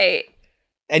 Okay.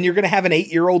 And you're going to have an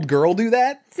 8-year-old girl do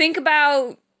that? Think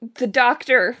about the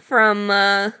doctor from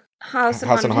House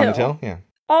on Haunted Hill. Yeah.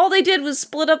 All they did was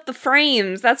split up the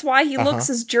frames. That's why he looks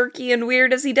as jerky and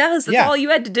weird as he does. That's all you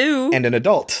had to do. And an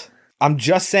adult. I'm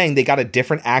just saying they got a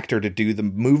different actor to do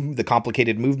the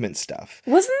complicated movement stuff.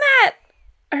 Wasn't that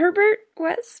Herbert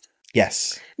West?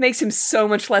 Yes. Makes him so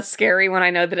much less scary when I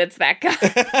know that it's that guy.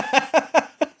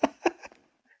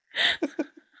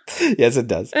 Yes, it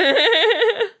does.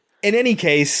 In any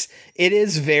case, it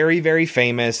is very, very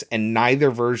famous, and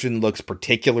neither version looks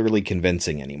particularly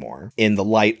convincing anymore in the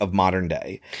light of modern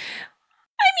day.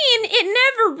 I mean, it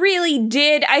never really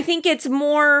did. I think it's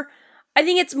more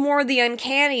the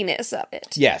uncanniness of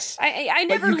it. Yes. I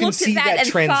never looked at that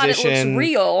and thought it looks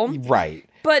real. Right.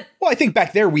 But I think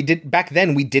back then we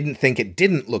didn't think it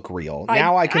didn't look real.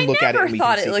 Now I can look at it and we can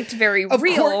see. I never thought it looked very of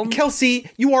real. Course, Kelsey,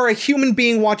 you are a human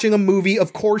being watching a movie.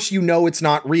 Of course you know it's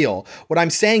not real. What I'm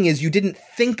saying is you didn't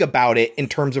think about it in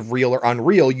terms of real or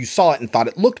unreal. You saw it and thought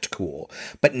it looked cool.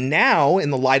 But now, in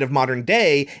the light of modern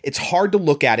day, it's hard to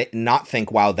look at it and not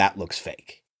think, wow, that looks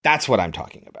fake. That's what I'm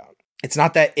talking about. It's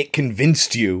not that it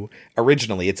convinced you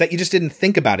originally. It's that you just didn't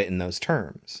think about it in those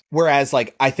terms. Whereas,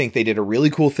 I think they did a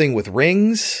really cool thing with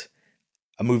Rings,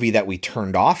 a movie that we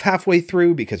turned off halfway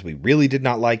through because we really did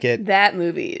not like it. That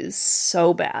movie is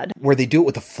so bad. Where they do it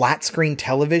with a flat screen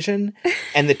television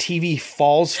and the TV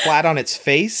falls flat on its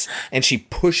face and she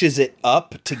pushes it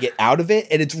up to get out of it.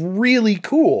 And it's really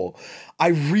cool. I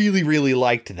really, really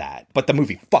liked that. But the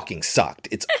movie fucking sucked.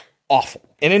 It's awful.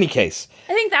 In any case,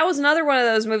 I think that was another one of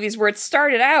those movies where it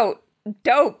started out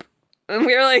dope. And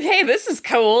we were like, hey, this is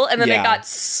cool. And then it got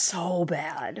so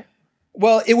bad.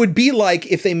 Well, it would be like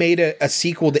if they made a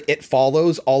sequel to It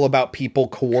Follows, all about people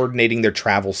coordinating their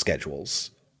travel schedules.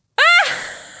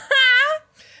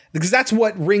 Because that's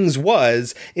what Rings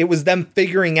was. It was them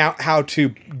figuring out how to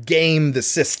game the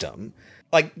system.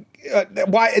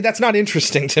 Why? That's not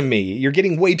interesting to me. You're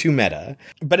getting way too meta.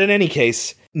 But in any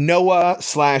case,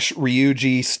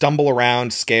 Noah/Ryuji stumble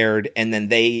around scared, and then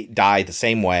they die the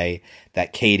same way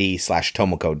that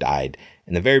Katie/Tomoko died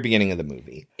in the very beginning of the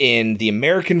movie. In the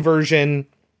American version,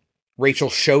 Rachel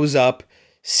shows up,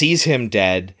 sees him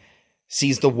dead,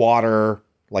 sees the water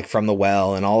from the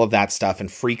well and all of that stuff, and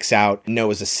freaks out.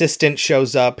 Noah's assistant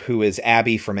shows up, who is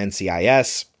Abby from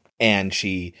NCIS, and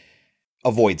she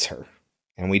avoids her.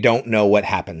 And we don't know what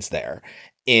happens there.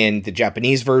 In the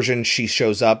Japanese version, she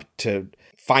shows up to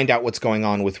find out what's going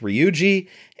on with Ryuji,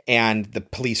 and the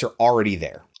police are already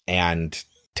there and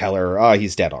tell her, oh,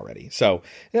 he's dead already. So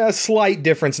a slight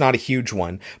difference, not a huge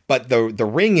one, but the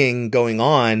ringing going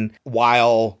on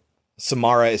while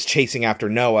Samara is chasing after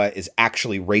Noah is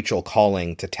actually Rachel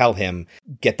calling to tell him,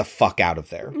 get the fuck out of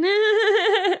there.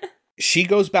 She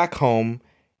goes back home,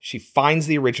 she finds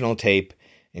the original tape,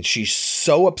 and she's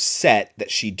so upset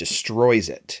that she destroys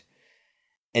it.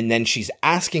 And then she's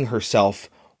asking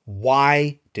herself,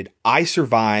 why did I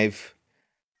survive,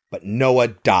 but Noah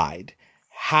died?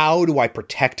 How do I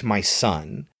protect my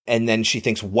son? And then she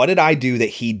thinks, what did I do that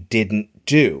he didn't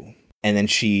do? And then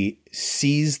she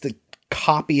sees the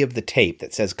copy of the tape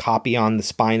that says copy on the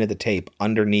spine of the tape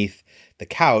underneath the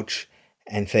couch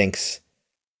and thinks,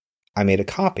 I made a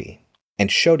copy, and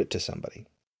showed it to somebody.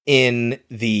 In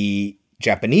the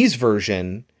Japanese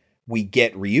version, we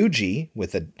get Ryuji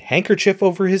with a handkerchief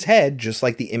over his head, just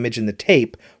like the image in the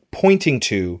tape, pointing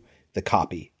to the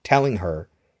copy, telling her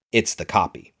it's the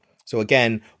copy. So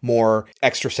again, more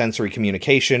extrasensory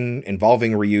communication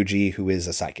involving Ryuji, who is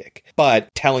a psychic,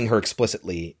 but telling her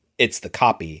explicitly it's the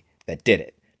copy that did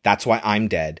it. That's why I'm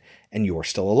dead and you're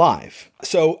still alive.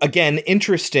 So again,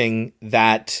 interesting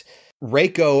that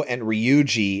Reiko and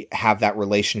Ryuji have that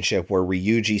relationship where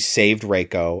Ryuji saved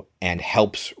Reiko and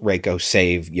helps Reiko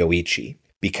save Yoichi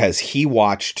because he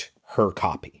watched her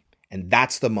copy. And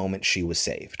that's the moment she was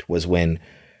saved, was when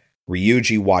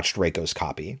Ryuji watched Reiko's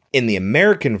copy. In the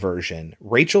American version,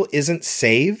 Rachel isn't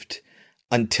saved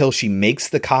until she makes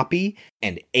the copy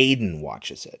and Aiden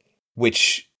watches it,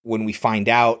 which when we find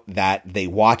out that they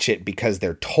watch it because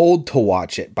they're told to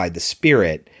watch it by the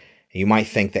spirit, you might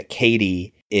think that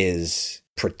Katie is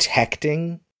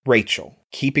protecting Rachel,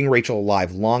 keeping Rachel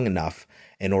alive long enough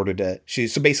in order to,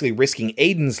 she's so basically risking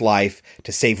Aiden's life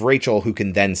to save Rachel, who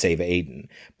can then save Aiden.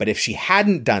 But if she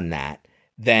hadn't done that,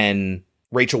 then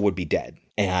Rachel would be dead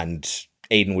and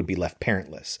Aiden would be left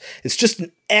parentless. It's just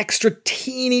an extra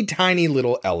teeny tiny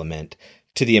little element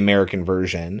to the American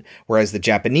version, whereas the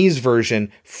Japanese version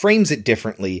frames it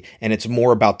differently, and it's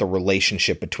more about the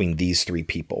relationship between these three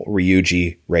people,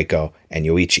 Ryuji, Reiko, and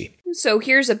Yoichi. So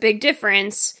here's a big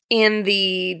difference. In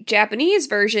the Japanese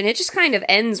version, it just kind of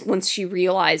ends once she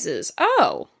realizes,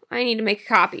 oh, I need to make a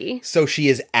copy. So she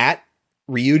is at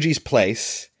Ryuji's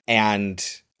place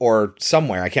or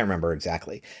somewhere, I can't remember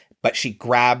exactly, but she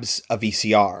grabs a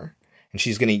VCR and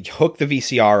she's going to hook the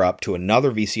VCR up to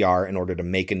another VCR in order to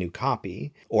make a new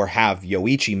copy or have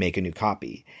Yoichi make a new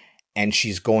copy. And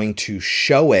she's going to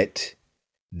show it,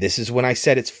 this is when I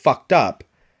said it's fucked up,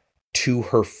 to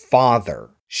her father.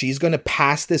 She's going to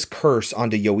pass this curse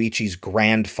onto Yoichi's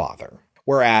grandfather.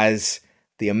 Whereas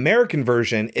the American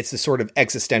version, it's the sort of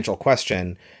existential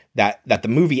question that the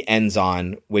movie ends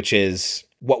on, which is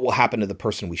what will happen to the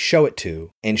person we show it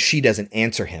to? And she doesn't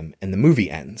answer him, and the movie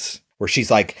ends. Where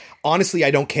she's like, honestly, I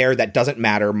don't care. That doesn't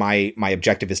matter. My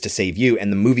objective is to save you.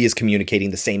 And the movie is communicating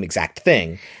the same exact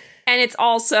thing. And it's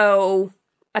also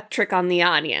a trick on the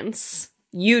audience.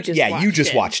 You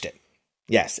just watched it.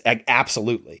 Yes,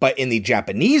 absolutely. But in the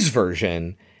Japanese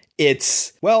version,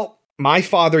 it's, well, my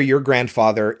father, your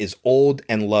grandfather, is old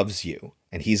and loves you.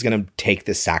 And he's going to take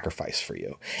this sacrifice for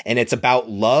you. And it's about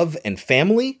love and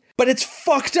family, but it's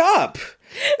fucked up.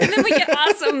 And then we get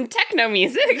awesome techno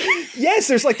music. Yes,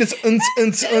 there's like this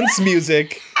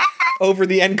music over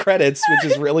the end credits,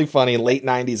 which is really funny. Late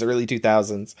 90s, early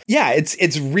 2000s. Yeah,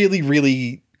 it's really,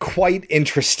 really quite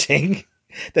interesting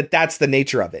that that's the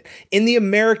nature of it. In the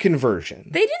American version,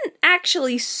 they didn't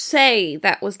actually say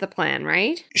that was the plan,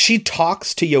 right? She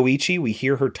talks to Yoichi. We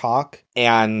hear her talk,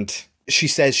 and she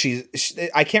says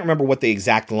I can't remember what the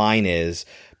exact line is,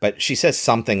 but she says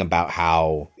something about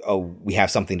how, oh, we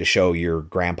have something to show your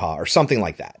grandpa or something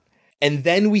like that. And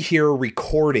then we hear a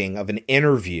recording of an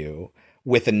interview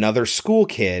with another school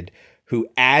kid who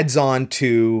adds on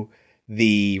to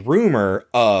the rumor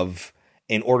of,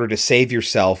 in order to save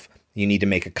yourself, you need to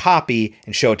make a copy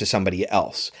and show it to somebody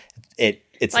else.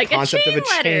 It's like the concept of a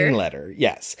chain letter.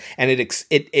 Yes. And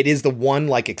it is the one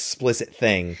like explicit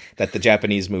thing that the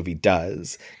Japanese movie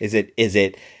does. Is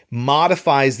it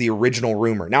modifies the original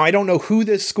rumor. Now, I don't know who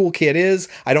this school kid is.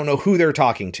 I don't know who they're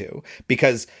talking to,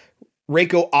 because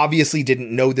Reiko obviously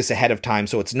didn't know this ahead of time,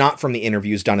 so it's not from the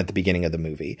interviews done at the beginning of the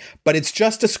movie. But it's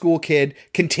just a school kid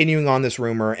continuing on this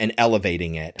rumor and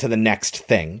elevating it to the next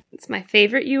thing. It's my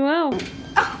favorite UL.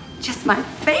 Oh, just my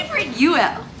favorite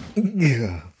UL.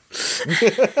 Yeah.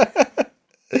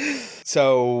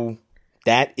 So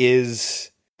that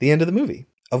is the end of the movie,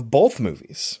 of both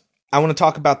movies. I want to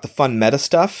talk about the fun meta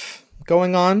stuff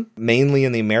going on, mainly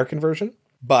in the American version,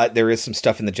 but there is some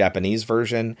stuff in the Japanese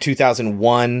version.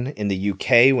 2001 in the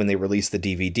UK, when they released the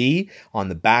DVD, on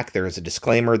the back there is a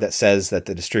disclaimer that says that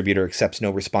the distributor accepts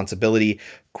no responsibility,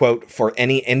 quote, for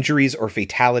any injuries or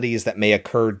fatalities that may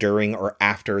occur during or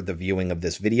after the viewing of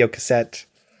this video cassette.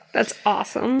 That's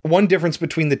awesome. One difference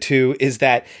between the two is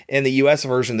that in the US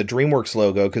version, the DreamWorks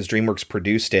logo, because DreamWorks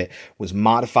produced it, was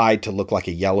modified to look like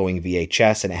a yellowing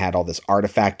VHS, and it had all this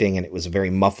artifacting, and it was a very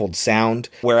muffled sound.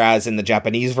 Whereas in the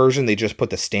Japanese version, they just put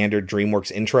the standard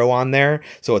DreamWorks intro on there.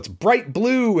 So it's bright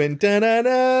blue and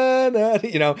da-da-da-da,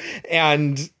 you know,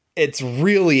 and it's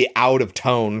really out of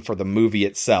tone for the movie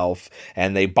itself.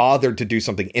 And they bothered to do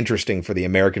something interesting for the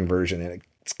American version, and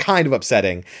it's kind of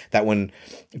upsetting that when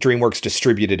DreamWorks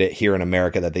distributed it here in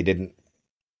America that they didn't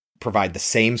provide the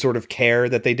same sort of care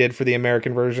that they did for the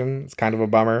American version. It's kind of a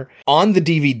bummer. On the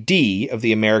DVD of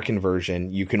the American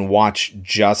version, you can watch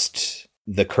just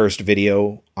the cursed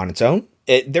video on its own.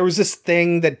 There was this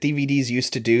thing that DVDs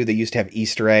used to do. They used to have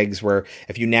Easter eggs where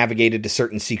if you navigated to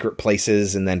certain secret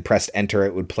places and then pressed enter,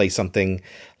 it would play something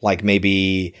like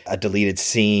maybe a deleted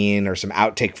scene or some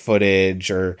outtake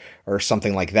footage or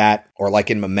something like that. Or like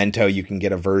in Memento, you can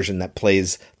get a version that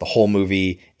plays the whole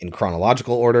movie in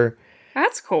chronological order.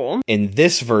 That's cool. In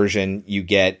this version, you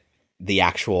get the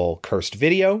actual cursed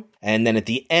video. And then at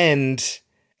the end,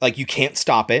 like, you can't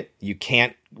stop it. You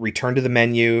can't return to the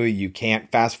menu. You can't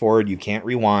fast forward. You can't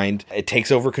rewind. It takes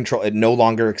over control. It no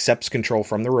longer accepts control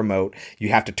from the remote. You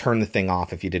have to turn the thing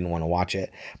off if you didn't want to watch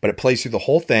it. But it plays through the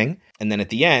whole thing. And then at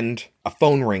the end, a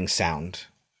phone ring sound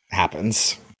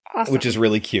happens. Awesome. Which is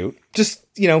really cute. Just,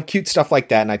 you know, cute stuff like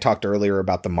that. And I talked earlier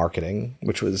about the marketing,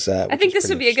 which was... I think this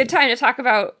would be a good time to talk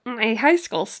about my high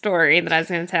school story that I was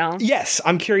going to tell. Yes,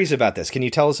 I'm curious about this. Can you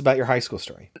tell us about your high school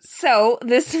story? So,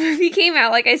 this movie came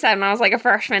out, like I said, when I was like a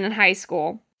freshman in high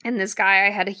school. And this guy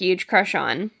I had a huge crush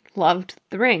on loved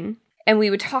The Ring. And we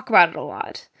would talk about it a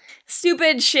lot.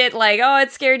 Stupid shit like, oh,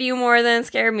 it scared you more than it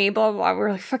scared me, blah, blah, blah. We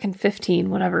were like fucking 15,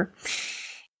 whatever.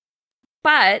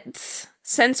 But...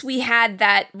 since we had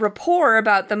that rapport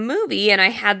about the movie and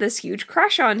I had this huge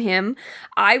crush on him,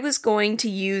 I was going to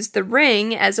use The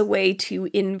Ring as a way to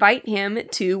invite him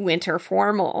to Winter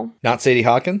Formal. Not Sadie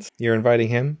Hawkins? You're inviting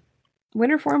him?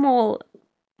 Winter Formal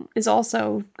is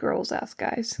also Girls Ask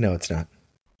Guys. No, it's not.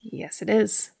 Yes, it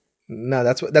is. No,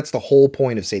 that's the whole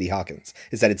point of Sadie Hawkins,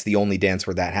 is that it's the only dance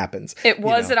where that happens. It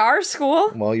was at our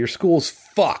school. Well, your school's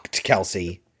fucked,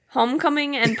 Kelsey.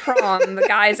 Homecoming and prom, the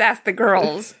guys ask the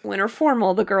girls. Winter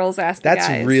Formal, the girls ask the guys.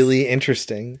 That's really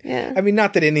interesting. Yeah. I mean,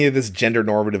 not that any of this gender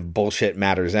normative bullshit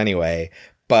matters anyway,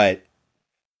 but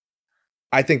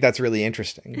I think that's really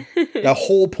interesting. The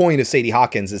whole point of Sadie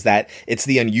Hawkins is that it's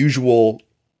the unusual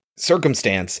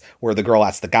circumstance where the girl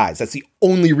asks the guys. That's the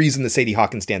only reason the Sadie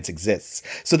Hawkins dance exists.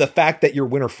 So the fact that your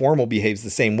Winter Formal behaves the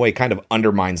same way kind of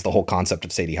undermines the whole concept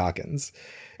of Sadie Hawkins.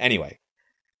 Anyway.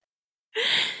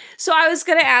 So I was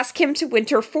going to ask him to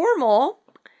Winter Formal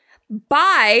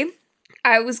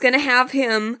I was going to have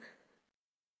him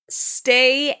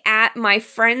stay at my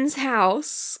friend's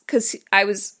house because I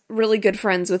was really good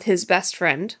friends with his best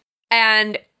friend.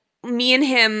 And me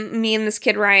and this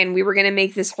kid Ryan, we were going to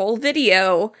make this whole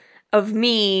video of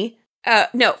me.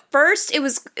 First it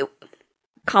was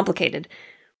complicated.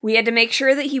 We had to make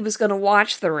sure that he was going to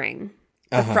watch The Ring.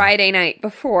 The Friday night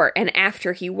before, and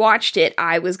after he watched it,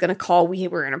 I was going to call. We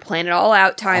were going to plan it all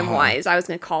out time-wise. I was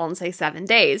going to call and say 7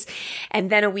 days. And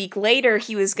then a week later,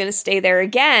 he was going to stay there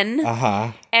again.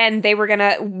 And they were going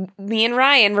to, me and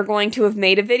Ryan were going to have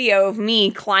made a video of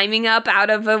me climbing up out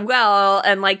of a well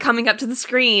and like coming up to the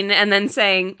screen and then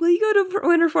saying, will you go to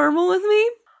Winter Formal with me?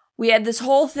 We had this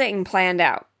whole thing planned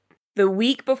out. The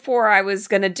week before I was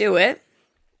going to do it,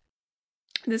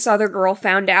 this other girl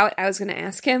found out I was going to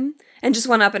ask him. And just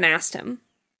went up and asked him.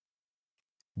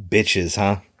 Bitches,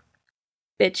 huh?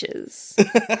 Bitches.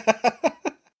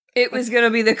 It was going to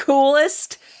be the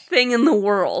coolest thing in the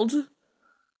world.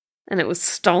 And it was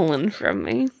stolen from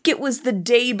me. It was the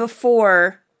day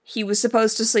before he was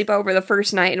supposed to sleep over the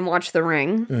first night and watch The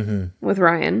Ring with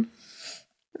Ryan.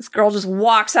 This girl just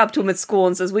walks up to him at school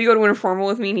and says, will you go to Winter Formal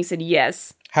with me? And he said,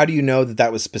 yes. How do you know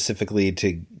that was specifically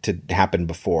to happen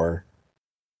before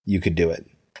you could do it?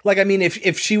 Like, I mean,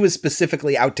 if she was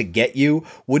specifically out to get you,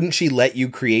 wouldn't she let you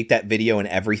create that video and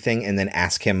everything and then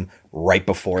ask him right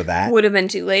before that? Would have been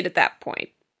too late at that point.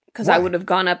 Because I would have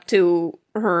gone up to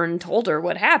her and told her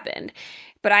what happened.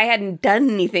 But I hadn't done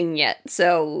anything yet,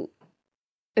 so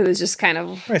it was just kind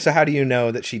of... Right, so how do you know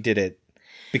that she did it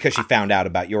because she found out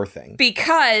about your thing?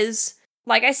 Because,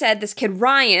 like I said, this kid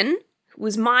Ryan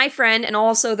was my friend and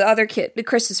also the other kid,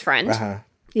 Chris's friend.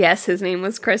 Yes, his name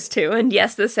was Chris too. And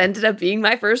yes, this ended up being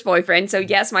my first boyfriend. So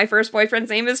yes, my first boyfriend's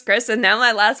name is Chris. And now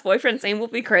my last boyfriend's name will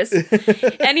be Chris.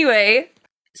 Anyway,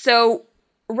 so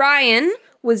Ryan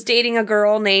was dating a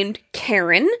girl named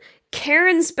Karen.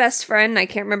 Karen's best friend, I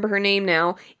can't remember her name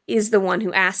now, is the one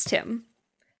who asked him.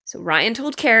 So Ryan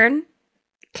told Karen,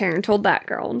 Karen told that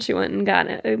girl, and she went and got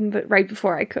it, but right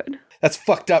before I could. That's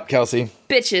fucked up, Kelsey.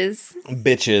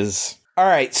 Bitches. All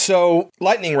right, so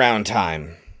lightning round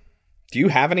time. Do you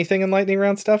have anything in lightning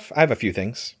round stuff? I have a few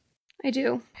things. I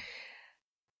do.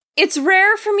 It's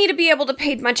rare for me to be able to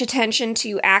pay much attention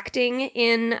to acting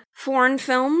in foreign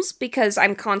films because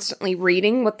I'm constantly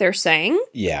reading what they're saying.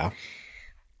 Yeah.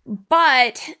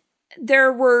 But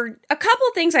there were a couple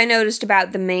things I noticed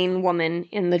about the main woman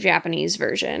in the Japanese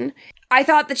version. I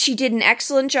thought that she did an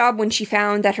excellent job when she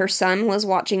found that her son was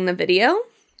watching the video.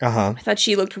 Uh-huh. I thought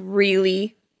she looked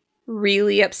really,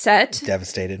 really upset.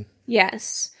 Devastated.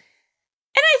 Yes.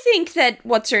 And I think that,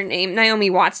 Naomi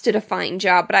Watts did a fine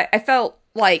job, but I felt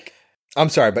like... I'm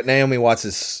sorry, but Naomi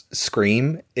Watts'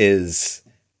 scream is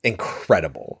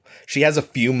incredible. She has a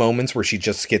few moments where she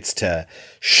just gets to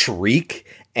shriek,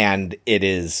 and it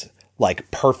is like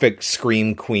perfect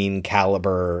Scream Queen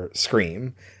caliber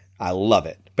scream. I love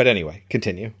it. But anyway,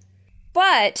 continue.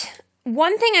 But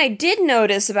one thing I did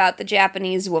notice about the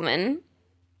Japanese woman,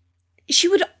 she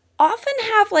would often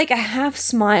have like a half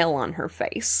smile on her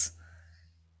face.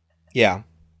 Yeah.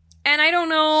 And I don't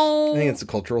know. I think it's a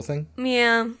cultural thing.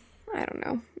 Yeah. I don't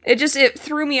know. It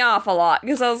threw me off a lot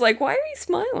because I was like, why are you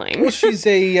smiling? Well,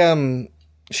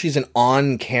 she's an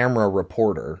on-camera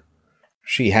reporter.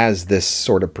 She has this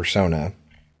sort of persona.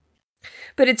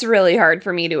 But it's really hard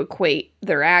for me to equate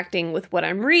their acting with what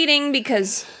I'm reading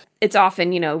because it's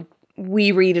often,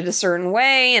 we read it a certain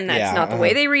way and that's not the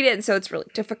way they read it. And so it's really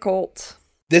difficult.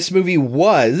 This movie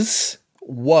was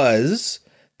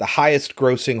the highest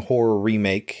grossing horror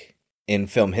remake in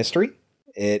film history.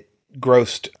 It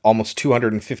grossed almost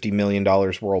 $250 million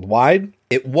worldwide.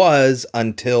 It was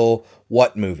until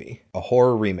what movie? A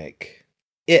horror remake.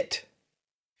 It,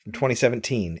 from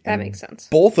 2017. That makes sense.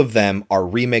 Both of them are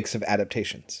remakes of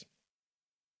adaptations,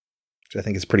 which I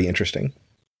think is pretty interesting.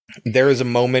 There is a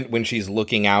moment when she's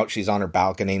looking out, she's on her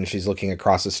balcony and she's looking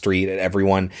across the street at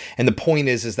everyone. And the point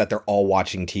is that they're all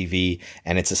watching TV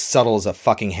and it's as subtle as a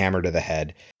fucking hammer to the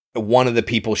head. One of the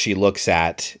people she looks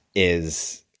at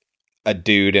is a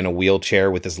dude in a wheelchair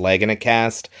with his leg in a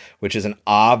cast, which is an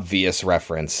obvious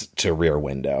reference to Rear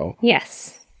Window.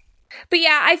 Yes. But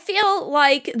yeah, I feel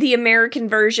like the American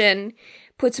version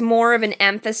puts more of an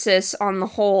emphasis on the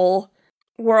whole,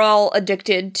 we're all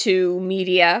addicted to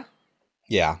media.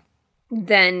 Yeah.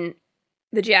 Than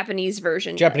the Japanese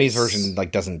version version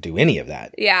doesn't do any of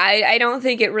that. Yeah, I don't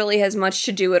think it really has much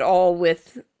to do at all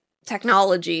with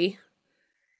technology.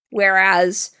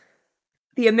 Whereas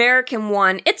the American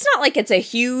one, it's not like it's a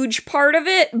huge part of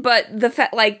it, but the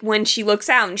fact, like, when she looks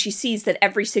out and she sees that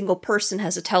every single person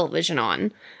has a television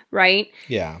on, right?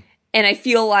 Yeah. And I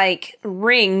feel like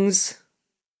Rings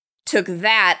took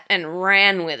that and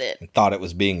ran with it. Thought it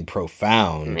was being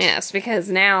profound. Yes, because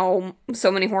now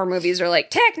so many horror movies are like,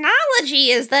 technology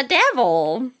is the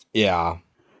devil. Yeah.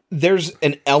 There's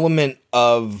an element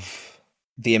of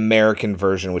the American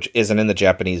version, which isn't in the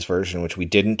Japanese version, which we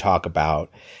didn't talk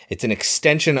about. It's an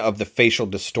extension of the facial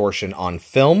distortion on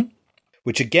film,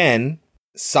 which again,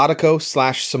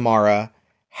 Sadako/Samara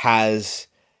has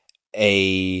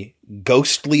a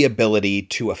ghostly ability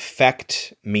to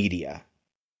affect media.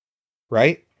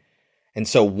 Right? And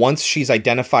so once she's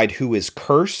identified who is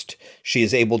cursed, she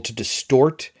is able to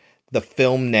distort the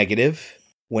film negative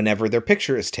whenever their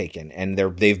picture is taken and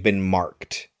they've been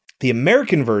marked. The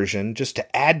American version, just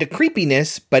to add to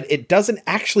creepiness, but it doesn't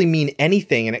actually mean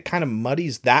anything and it kind of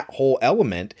muddies that whole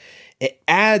element. It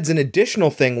adds an additional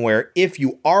thing where if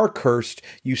you are cursed,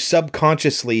 you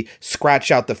subconsciously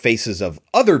scratch out the faces of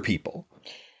other people.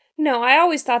 No, I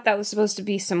always thought that was supposed to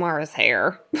be Samara's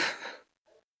hair.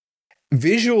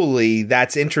 Visually,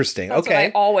 that's interesting. That's okay. what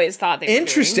I always thought they were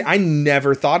interesting. doing. I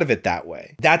never thought of it that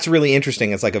way. That's really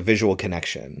interesting. It's like a visual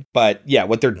connection. But yeah,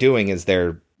 what they're doing is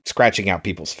they're scratching out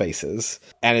people's faces.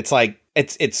 And it's like,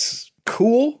 it's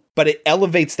cool, but it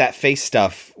elevates that face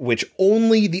stuff, which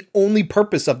the only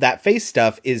purpose of that face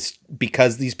stuff is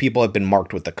because these people have been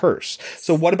marked with the curse.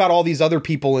 So what about all these other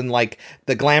people in like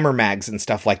the glamour mags and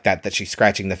stuff like that she's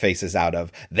scratching the faces out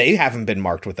of? They haven't been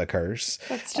marked with a curse.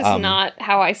 That's just not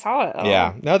how I saw it.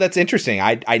 Yeah. No, that's interesting.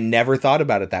 I never thought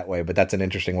about it that way, but that's an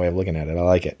interesting way of looking at it. I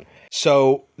like it.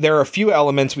 So there are a few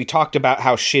elements. We talked about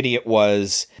how shitty it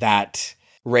was that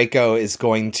Reiko is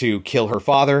going to kill her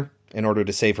father in order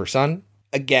to save her son.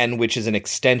 Again, which is an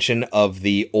extension of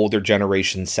the older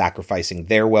generation sacrificing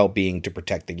their well-being to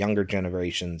protect the younger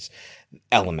generation's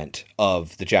element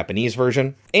of the Japanese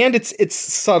version. And it's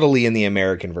subtly in the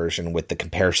American version with the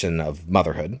comparison of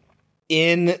motherhood.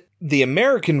 In the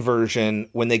American version,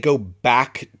 when they go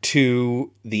back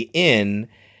to the inn,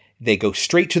 They go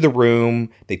straight to the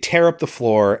room, they tear up the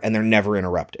floor, and they're never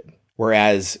interrupted.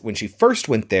 Whereas when she first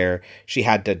went there, she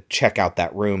had to check out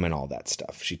that room and all that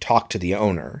stuff. She talked to the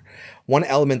owner. One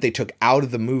element they took out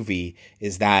of the movie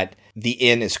is that the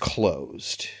inn is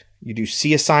closed. You do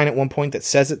see a sign at one point that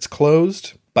says it's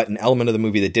closed, but an element of the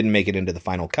movie that didn't make it into the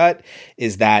final cut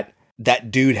is that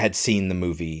that dude had seen the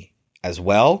movie as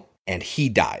well, and he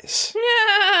dies.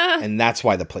 And that's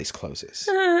why the place closes.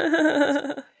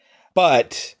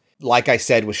 But like I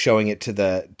said, was showing it to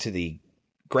the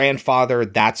grandfather,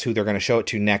 that's who they're going to show it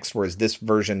to next, whereas this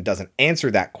version doesn't answer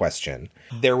that question.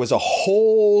 There was a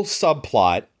whole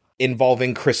subplot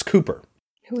involving Chris Cooper.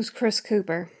 Who's Chris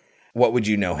Cooper? What would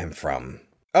you know him from?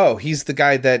 Oh, he's the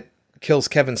guy that kills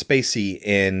Kevin Spacey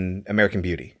in American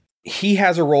Beauty. He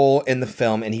has a role in the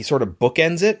film, and he sort of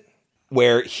bookends it,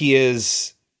 where he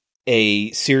is a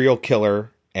serial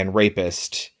killer and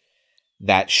rapist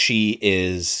that she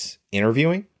is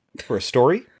interviewing for a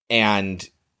story, and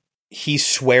he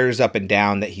swears up and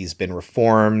down that he's been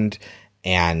reformed,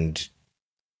 and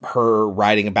her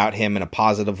writing about him in a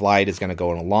positive light is going to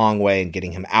go in a long way in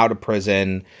getting him out of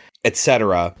prison,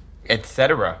 etc.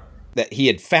 Etc. That he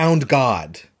had found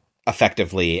God,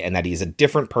 effectively, and that he's a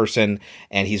different person,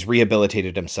 and he's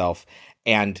rehabilitated himself,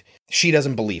 and she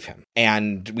doesn't believe him.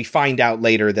 And we find out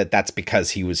later that that's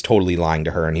because he was totally lying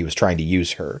to her, and he was trying to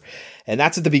use her. And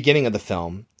that's at the beginning of the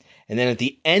film. And then at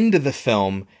the end of the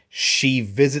film, she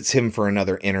visits him for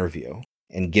another interview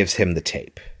and gives him the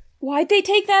tape. Why'd they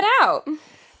take that out?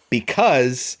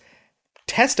 Because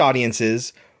test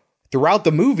audiences throughout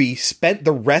the movie spent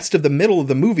the rest of the middle of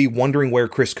the movie wondering where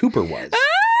Chris Cooper was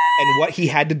and what he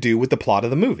had to do with the plot of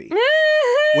the movie.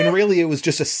 When really it was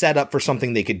just a setup for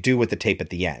something they could do with the tape at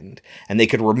the end. And they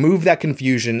could remove that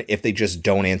confusion if they just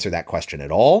don't answer that question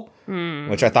at all,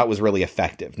 which I thought was really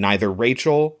effective. Neither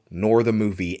Rachel nor the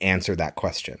movie answer that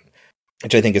question,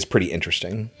 which I think is pretty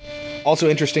interesting. Also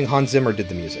interesting, Hans Zimmer did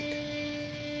the music.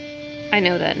 I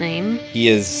know that name. He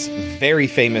is very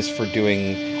famous for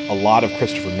doing a lot of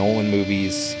Christopher Nolan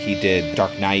movies. He did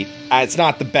Dark Knight. It's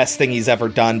not the best thing he's ever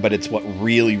done, but it's what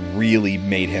really, really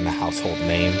made him a household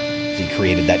name. He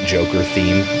created that Joker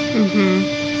theme. Mm-hmm.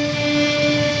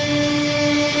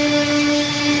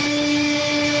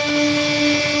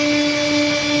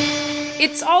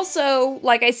 It's also,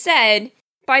 like I said,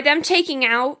 by them taking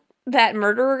out that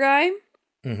murderer guy,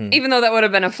 even though that would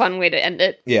have been a fun way to end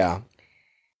it. Yeah.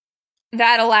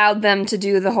 That allowed them to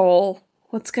do the whole,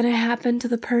 what's going to happen to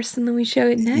the person that we show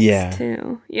it next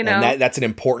to? You know? And that's an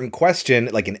important question,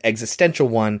 like an existential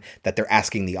one that they're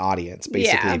asking the audience.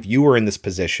 Basically, if you were in this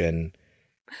position...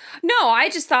 No, I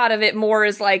just thought of it more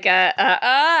as like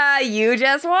you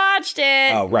just watched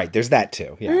it. Oh, right. There's that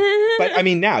too. Yeah. But I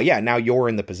mean, now you're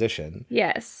in the position.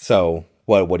 Yes. So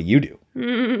what do you do?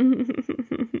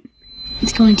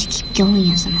 It's going to keep going,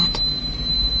 isn't it?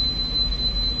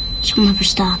 She'll never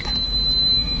stop.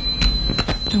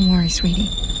 Don't worry, sweetie.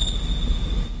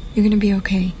 You're gonna be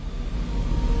okay.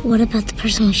 What about the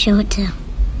person we show it to?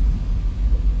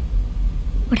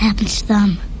 What happens to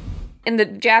them? In the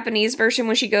Japanese version,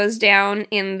 when she goes down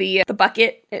in the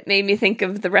bucket, it made me think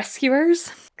of The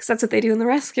Rescuers. Because that's what they do in The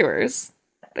Rescuers.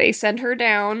 They send her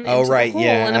down into a hole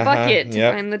in a bucket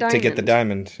to find the diamond. To get the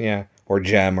diamond, yeah. Or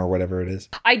gem, or whatever it is.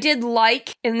 I did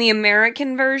like, in the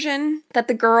American version, that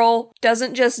the girl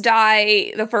doesn't just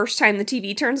die the first time the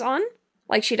TV turns on,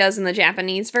 like she does in the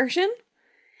Japanese version.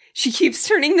 She keeps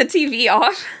turning the TV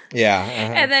off. Yeah.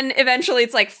 And then eventually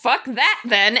it's like, fuck that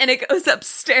then. And it goes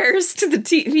upstairs to the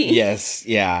TV. Yes.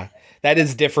 Yeah. That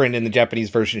is different in the Japanese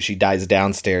version. She dies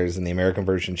downstairs. In the American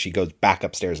version, she goes back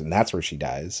upstairs and that's where she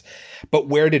dies. But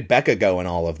where did Becca go in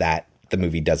all of that? The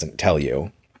movie doesn't tell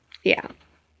you. Yeah.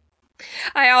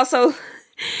 I also,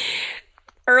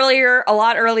 a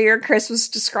lot earlier, Chris was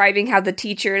describing how the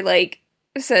teacher,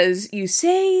 says, you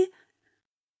say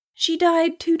she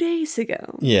died 2 days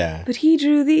ago. Yeah. But he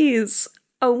drew these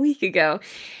a week ago.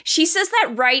 She says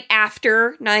that right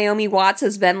after Naomi Watts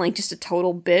has been, just a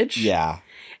total bitch. Yeah.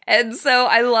 And so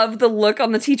I love the look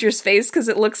on the teacher's face, because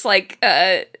it looks like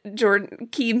Jordan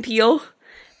Key and Peele.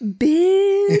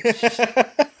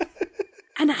 Bitch.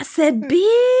 And I said,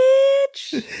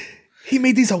 bitch. He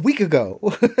made these a week ago.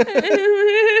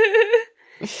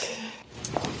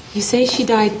 You say she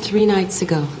died 3 nights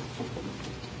ago.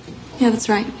 Yeah, that's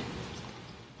right.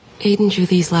 Aiden drew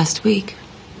these last week.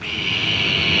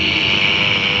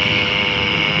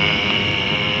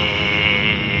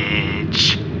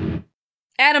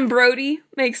 Adam Brody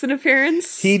makes an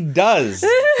appearance. He does.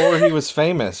 Before he was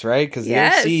famous, right? Because the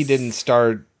OC didn't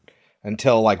start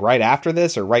until right after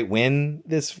this, or right when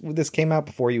this came out,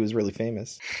 before he was really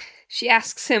famous. She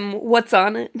asks him what's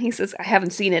on it, and he says, I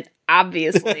haven't seen it,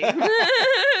 obviously.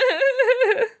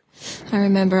 I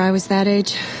remember I was that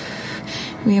age.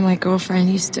 Me and my girlfriend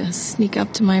used to sneak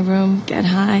up to my room, get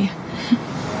high.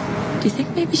 Do you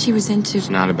think maybe she was into... It's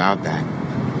not about that.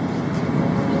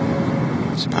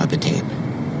 It's about the tape.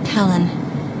 Helen,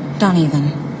 don't even.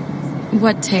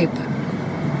 What tape?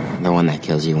 The one that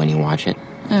kills you when you watch it.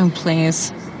 Oh,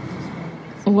 please.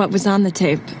 What was on the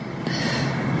tape?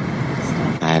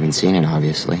 I haven't seen it,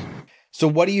 obviously. So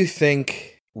what do you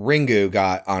think Ringu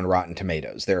got on Rotten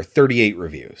Tomatoes? There are 38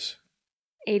 reviews.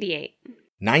 88.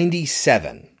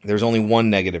 97. There's only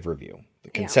one negative review. The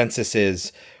consensus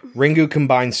is Ringu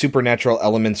combines supernatural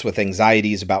elements with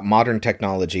anxieties about modern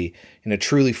technology in a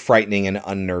truly frightening and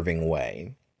unnerving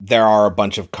way. There are a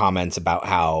bunch of comments about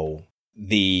how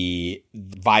the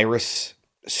virus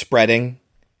spreading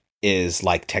is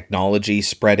like technology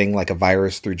spreading like a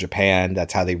virus through Japan.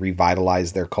 That's how they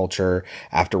revitalized their culture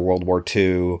after World War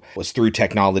II, was through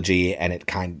technology, and it's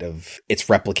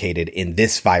replicated in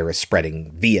this virus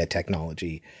spreading via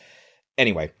technology.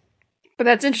 Anyway. But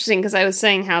that's interesting because I was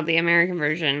saying how the American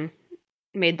version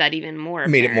made that even more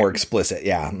apparent. Made it more explicit,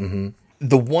 yeah. Mm-hmm.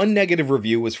 The one negative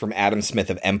review was from Adam Smith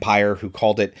of Empire, who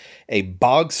called it a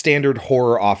bog-standard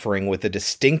horror offering with a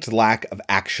distinct lack of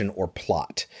action or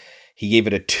plot. He gave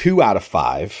it a 2 out of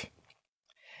 5.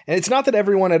 And it's not that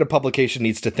everyone at a publication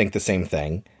needs to think the same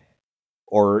thing,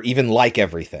 or even like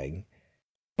everything,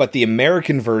 but the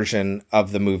American version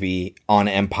of the movie on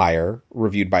Empire,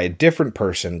 reviewed by a different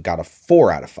person, got a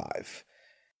 4 out of 5.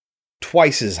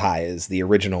 Twice as high as the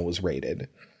original was rated.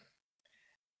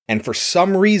 And for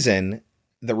some reason,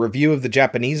 the review of the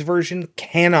Japanese version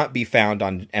cannot be found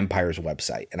on Empire's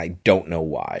website, and I don't know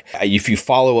why. If you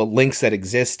follow links that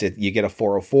exist, you get a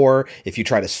 404. If you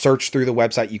try to search through the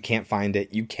website, you can't find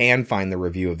it. You can find the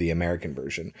review of the American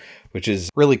version, which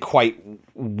is really quite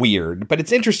weird. But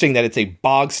it's interesting that it's a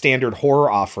bog standard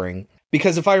horror offering,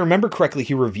 because if I remember correctly,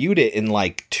 he reviewed it in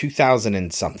like 2000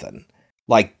 and something.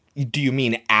 Like, do you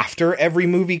mean after every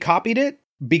movie copied it?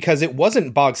 Because it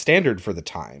wasn't bog standard for the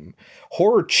time.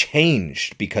 Horror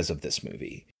changed because of this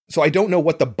movie. So I don't know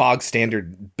what the bog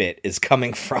standard bit is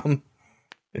coming from.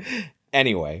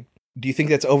 Anyway, do you think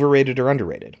that's overrated or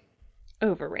underrated?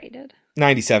 Overrated.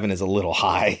 97 is a little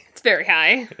high. It's very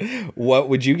high. What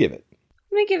would you give it?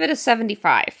 I'm going to give it a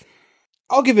 75.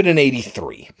 I'll give it an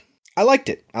 83. I liked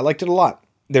it. I liked it a lot.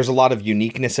 There's a lot of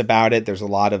uniqueness about it. There's a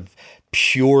lot of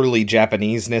purely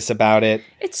Japaneseness about it.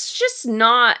 It's just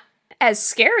not as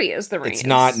scary as The Ring. It's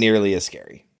not nearly as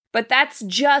scary. But that's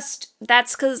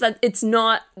because it's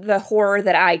not the horror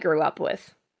that I grew up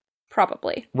with.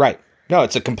 Probably. Right. No,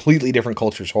 it's a completely different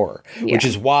culture's horror, which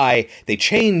is why they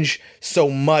change so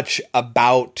much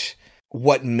about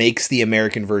what makes the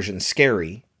American version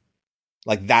scary.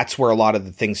 Like, that's where a lot of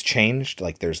the things changed.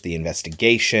 Like, there's the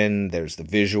investigation, there's the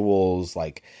visuals,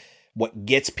 like, what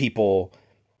gets people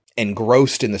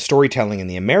engrossed in the storytelling in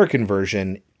the American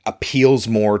version appeals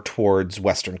more towards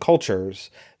Western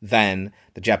cultures than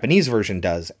the Japanese version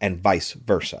does, and vice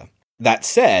versa. That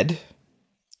said,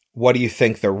 what do you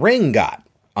think The Ring got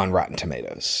on Rotten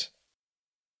Tomatoes?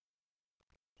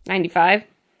 95.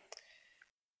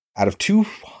 Out of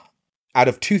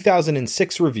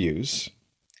 2006 reviews,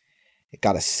 it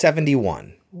got a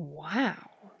 71. Wow.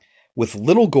 With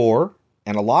little gore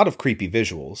and a lot of creepy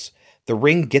visuals, The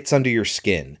Ring gets under your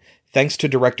skin, thanks to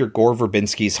director Gore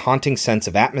Verbinski's haunting sense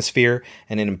of atmosphere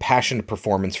and an impassioned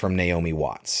performance from Naomi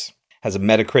Watts. Has a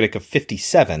Metacritic of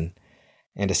 57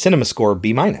 and a cinema score of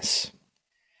B-. Do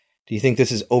you think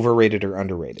this is overrated or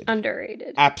underrated?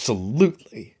 Underrated.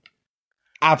 Absolutely.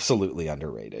 Absolutely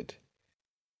underrated.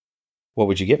 What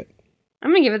would you give it?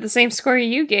 I'm going to give it the same score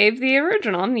you gave the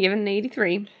original. I'm going to give it an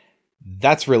 83.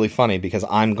 That's really funny because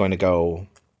I'm going to go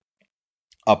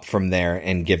up from there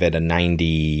and give it a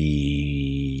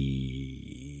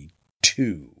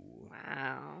 92.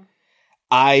 Wow.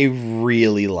 I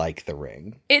really like The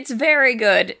Ring. It's very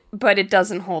good, but it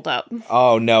doesn't hold up.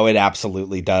 Oh, no, it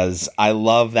absolutely does. I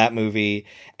love that movie.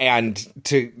 And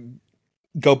to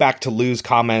go back to Lou's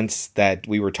comments that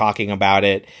we were talking about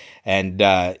it, and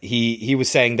he was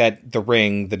saying that The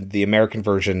Ring, the American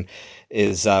version,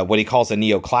 is what he calls a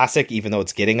neoclassic, even though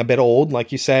it's getting a bit old,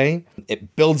 like you say.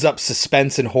 It builds up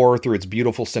suspense and horror through its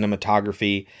beautiful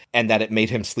cinematography, and that it made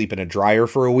him sleep in a dryer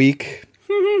for a week.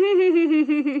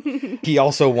 He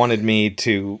also wanted me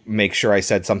to make sure I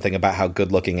said something about how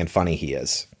good-looking and funny he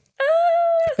is.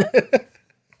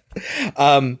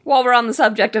 While we're on the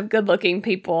subject of good-looking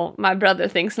people, my brother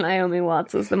thinks Naomi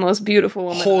Watts is the most beautiful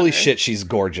woman. Holy shit, she's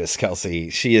gorgeous, Kelsey.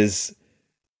 She is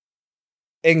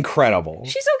incredible.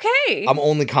 She's okay. I'm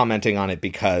only commenting on it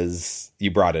because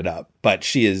you brought it up, but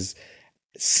she is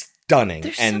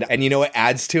stunning. And you know what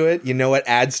adds to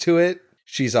it?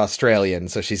 She's Australian,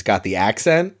 so she's got the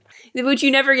accent. Which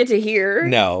you never get to hear.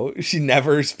 No, she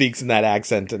never speaks in that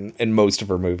accent in most of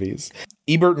her movies.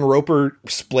 Ebert and Roper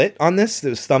split on this. It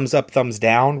was thumbs up, thumbs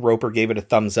down. Roper gave it a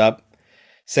thumbs up,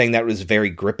 saying that it was very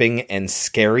gripping and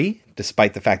scary,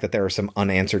 despite the fact that there are some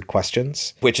unanswered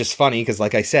questions. Which is funny, because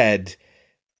like I said,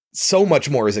 so much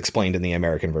more is explained in the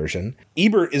American version.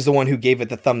 Ebert is the one who gave it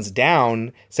the thumbs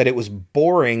down, said it was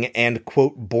boring and,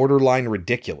 quote, borderline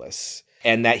ridiculous.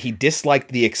 And that he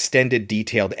disliked the extended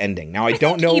detailed ending. Now, I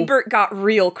don't know. Ebert got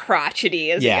real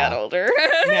crotchety as he got older.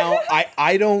 Now,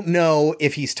 I don't know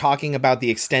if he's talking about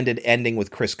the extended ending with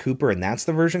Chris Cooper and that's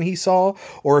the version he saw,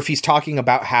 or if he's talking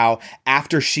about how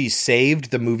after she's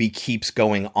saved, the movie keeps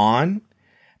going on.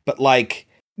 But like,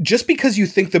 just because you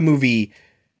think the movie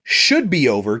should be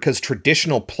over because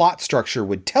traditional plot structure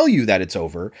would tell you that it's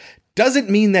over,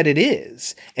 doesn't mean that it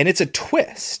is. And it's a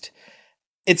twist.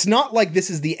 It's not like this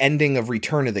is the ending of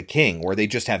Return of the King, where they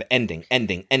just have ending, and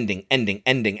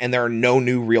there are no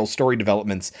new real story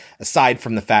developments aside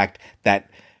from the fact that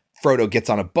Frodo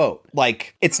gets on a boat.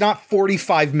 Like, it's not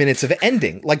 45 minutes of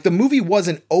ending. Like, the movie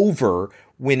wasn't over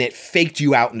when it faked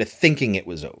you out into thinking it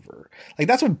was over. Like,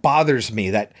 that's what bothers me,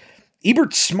 that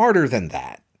Ebert's smarter than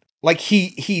that. Like,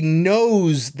 he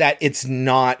knows that it's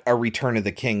not a Return of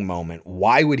the King moment.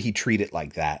 Why would he treat it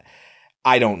like that?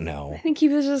 I don't know. I think he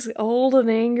was just old and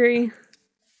angry.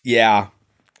 Yeah.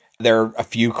 There are a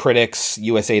few critics,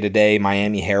 USA Today,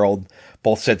 Miami Herald,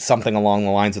 both said something along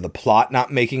the lines of the plot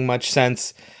not making much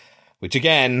sense, which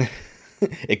again,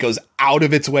 it goes out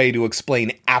of its way to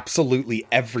explain absolutely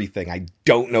everything. I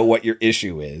don't know what your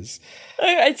issue is.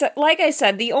 Like I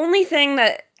said, the only thing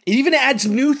that... It even adds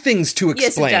new things to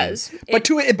explain. Yes, it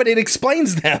does. But it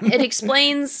explains them. It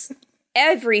explains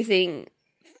everything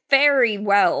very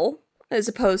well, as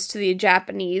opposed to the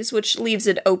Japanese, which leaves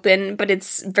it open, but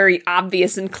it's very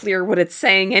obvious and clear what it's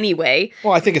saying anyway.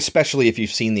 Well, I think especially if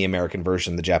you've seen the American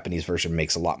version, the Japanese version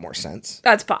makes a lot more sense.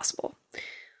 That's possible.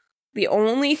 The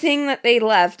only thing that they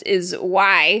left is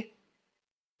why,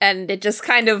 and it just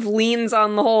kind of leans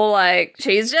on the whole, like,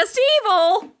 she's just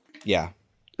evil! Yeah.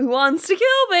 Who wants to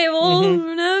kill people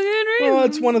for no good reason? Well,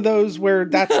 it's one of those where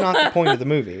that's not the point of the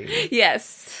movie.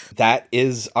 Yes. That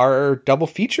is our double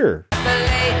feature. The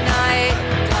late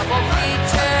night double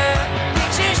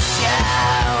feature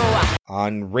show.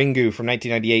 On Ringu from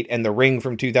 1998 and The Ring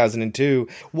from 2002.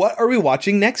 What are we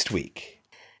watching next week?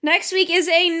 Next week is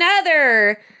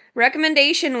another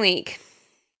recommendation week.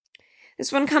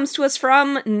 This one comes to us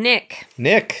from Nick.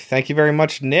 Nick, thank you very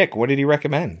much, Nick. What did he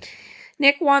recommend?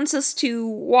 Nick wants us to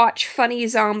watch funny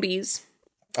zombies.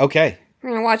 Okay. We're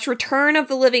going to watch Return of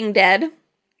the Living Dead.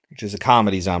 Which is a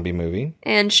comedy zombie movie.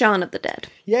 And Shaun of the Dead.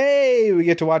 Yay! We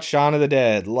get to watch Shaun of the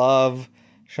Dead. Love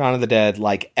Shaun of the Dead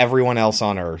like everyone else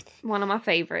on Earth. One of my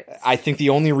favorites. I think the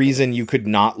only reason you could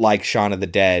not like Shaun of the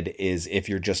Dead is if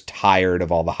you're just tired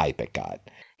of all the hype it got.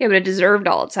 Yeah, but it deserved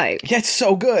all its hype. Yeah, it's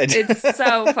so good. It's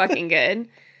so fucking good.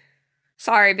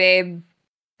 Sorry, babe.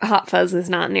 Hot Fuzz is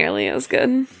not nearly as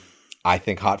good. I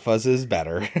think Hot Fuzz is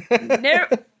better.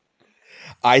 Nope.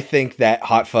 I think that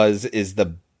Hot Fuzz is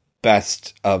the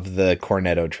best of the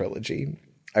Cornetto trilogy.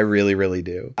 I really, really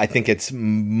do. I think it's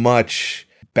much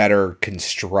better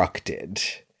constructed.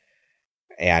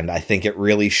 And I think it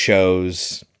really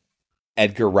shows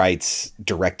Edgar Wright's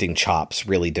directing chops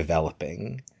really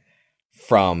developing.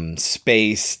 From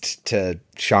Spaced to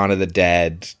Shaun of the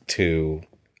Dead to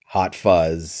Hot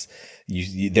Fuzz.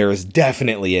 There is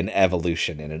definitely an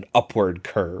evolution and an upward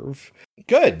curve.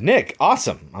 Good, Nick.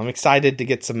 Awesome. I'm excited to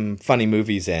get some funny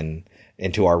movies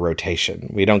into our rotation.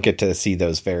 We don't get to see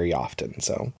those very often,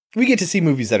 so we get to see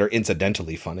movies that are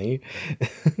incidentally funny.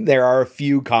 There are a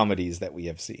few comedies that we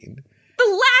have seen.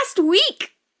 The last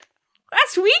week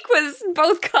was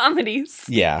both comedies.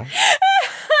 Yeah.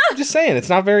 I'm just saying, it's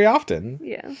not very often.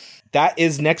 Yeah. That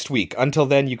is next week. Until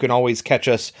then, you can always catch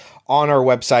us on our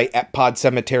website at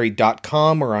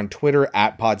podcemetery.com or on Twitter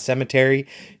at podcemetery.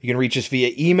 You can reach us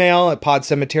via email at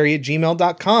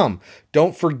podcemetery@gmail.com.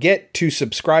 Don't forget to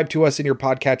subscribe to us in your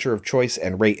podcatcher of choice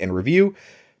and rate and review.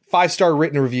 5-star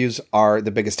written reviews are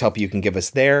the biggest help you can give us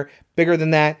there. Bigger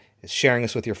than that is sharing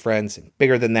us with your friends. And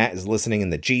bigger than that is listening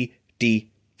in the GD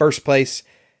first place.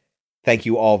 Thank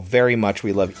you all very much.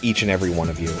 We love each and every one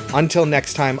of you. Until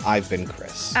next time, I've been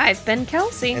Chris. I've been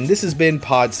Kelsey. And this has been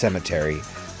Pod Cemetery.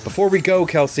 Before we go,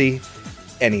 Kelsey,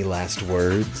 any last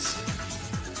words?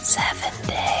 7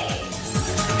 days.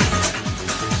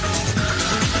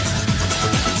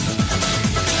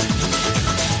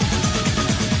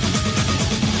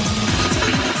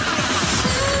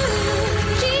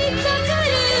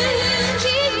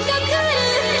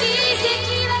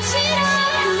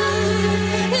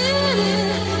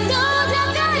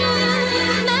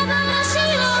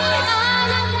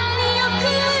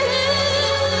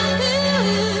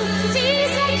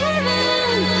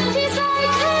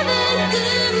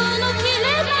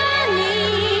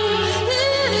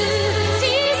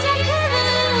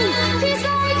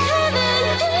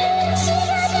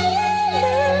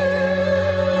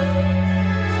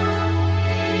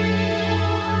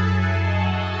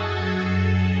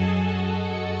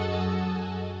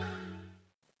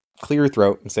 clear your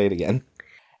throat and say it again.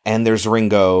 And there's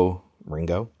Ringo.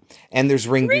 And there's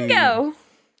Ringo.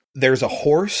 There's a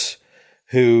horse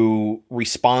who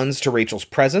responds to Rachel's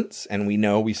presence, and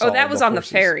we saw. Oh, that was on the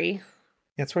ferry.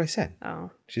 That's what I said.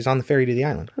 Oh, she's on the ferry to the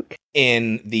island. Okay.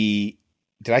 In the,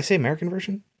 did I say American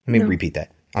version? Let me repeat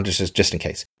that. I'll just in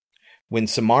case. When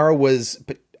Samara was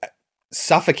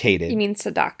suffocated. You mean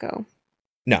Sadako?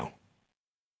 No,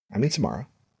 I mean Samara.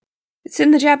 It's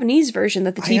in the Japanese version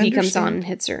that the TV comes on and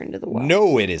hits her into the well.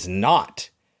 No, it is not.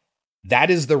 That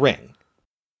is the ring.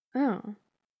 Oh.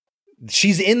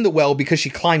 She's in the well because she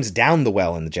climbs down the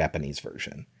well in the Japanese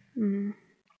version. Mm.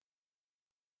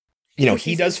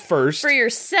 He does first. For your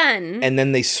son. And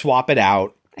then they swap it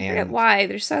out. I forget why.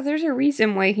 There's a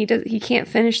reason why he can't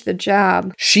finish the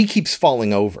job. She keeps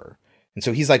falling over. And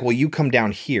so he's like, well, you come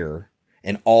down here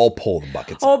and I'll pull the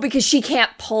buckets up. Because she can't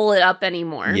pull it up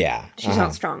anymore. Yeah. She's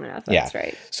not strong enough. That's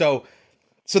right. So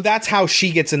that's how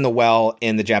she gets in the well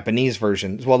in the Japanese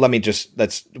version. Well, we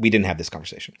didn't have this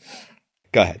conversation.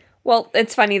 Go ahead. Well,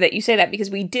 it's funny that you say that because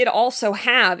we did also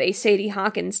have a Sadie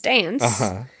Hawkins dance.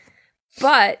 Uh-huh.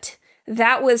 But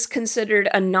that was considered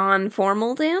a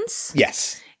non-formal dance.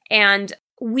 Yes. And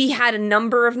we had a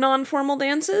number of non-formal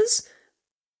dances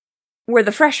where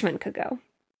the freshmen could go.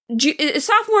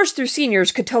 Sophomores through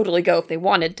seniors could totally go if they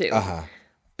wanted to. Uh-huh.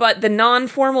 But the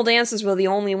non-formal dances were the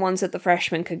only ones that the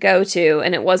freshmen could go to,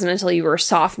 and it wasn't until you were a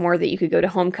sophomore that you could go to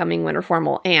homecoming, winter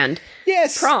formal, and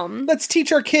prom. Let's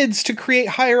teach our kids to create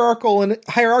hierarchical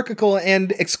and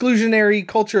exclusionary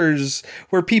cultures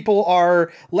where people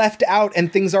are left out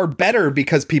and things are better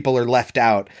because people are left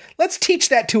out. Let's teach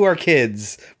that to our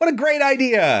kids. What a great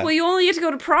idea. Well, you only get to go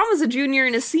to prom as a junior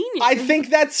and a senior. I think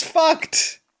that's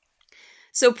fucked.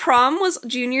 So prom was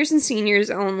juniors and seniors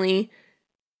only.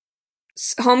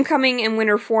 Homecoming and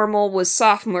winter formal was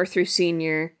sophomore through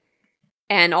senior,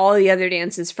 and all the other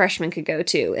dances freshmen could go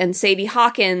to. And Sadie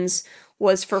Hawkins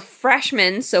was for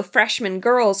freshmen, so freshman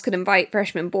girls could invite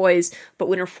freshman boys, but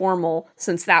winter formal,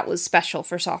 since that was special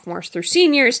for sophomores through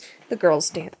seniors, the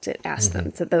girls asked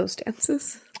them to those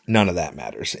dances. None of that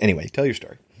matters. Anyway, tell your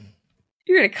story.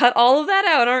 You're going to cut all of that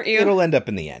out, aren't you? It'll end up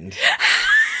in the end.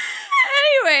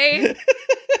 Anyway.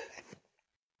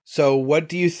 So what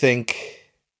do you think...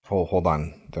 Oh, hold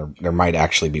on. There might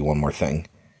actually be one more thing.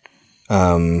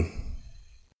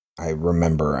 I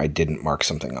remember I didn't mark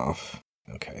something off.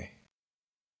 Okay.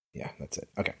 Yeah, that's it.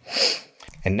 Okay.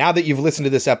 And now that you've listened to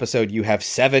this episode, you have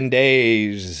 7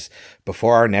 days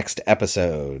before our next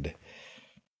episode.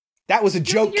 That was a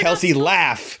joke, Kelsey.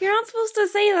 Laugh. You're not supposed to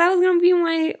say that was going to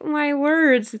be my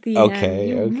words at the end.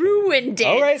 You ruined it.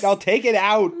 All right, I'll take it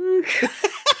out.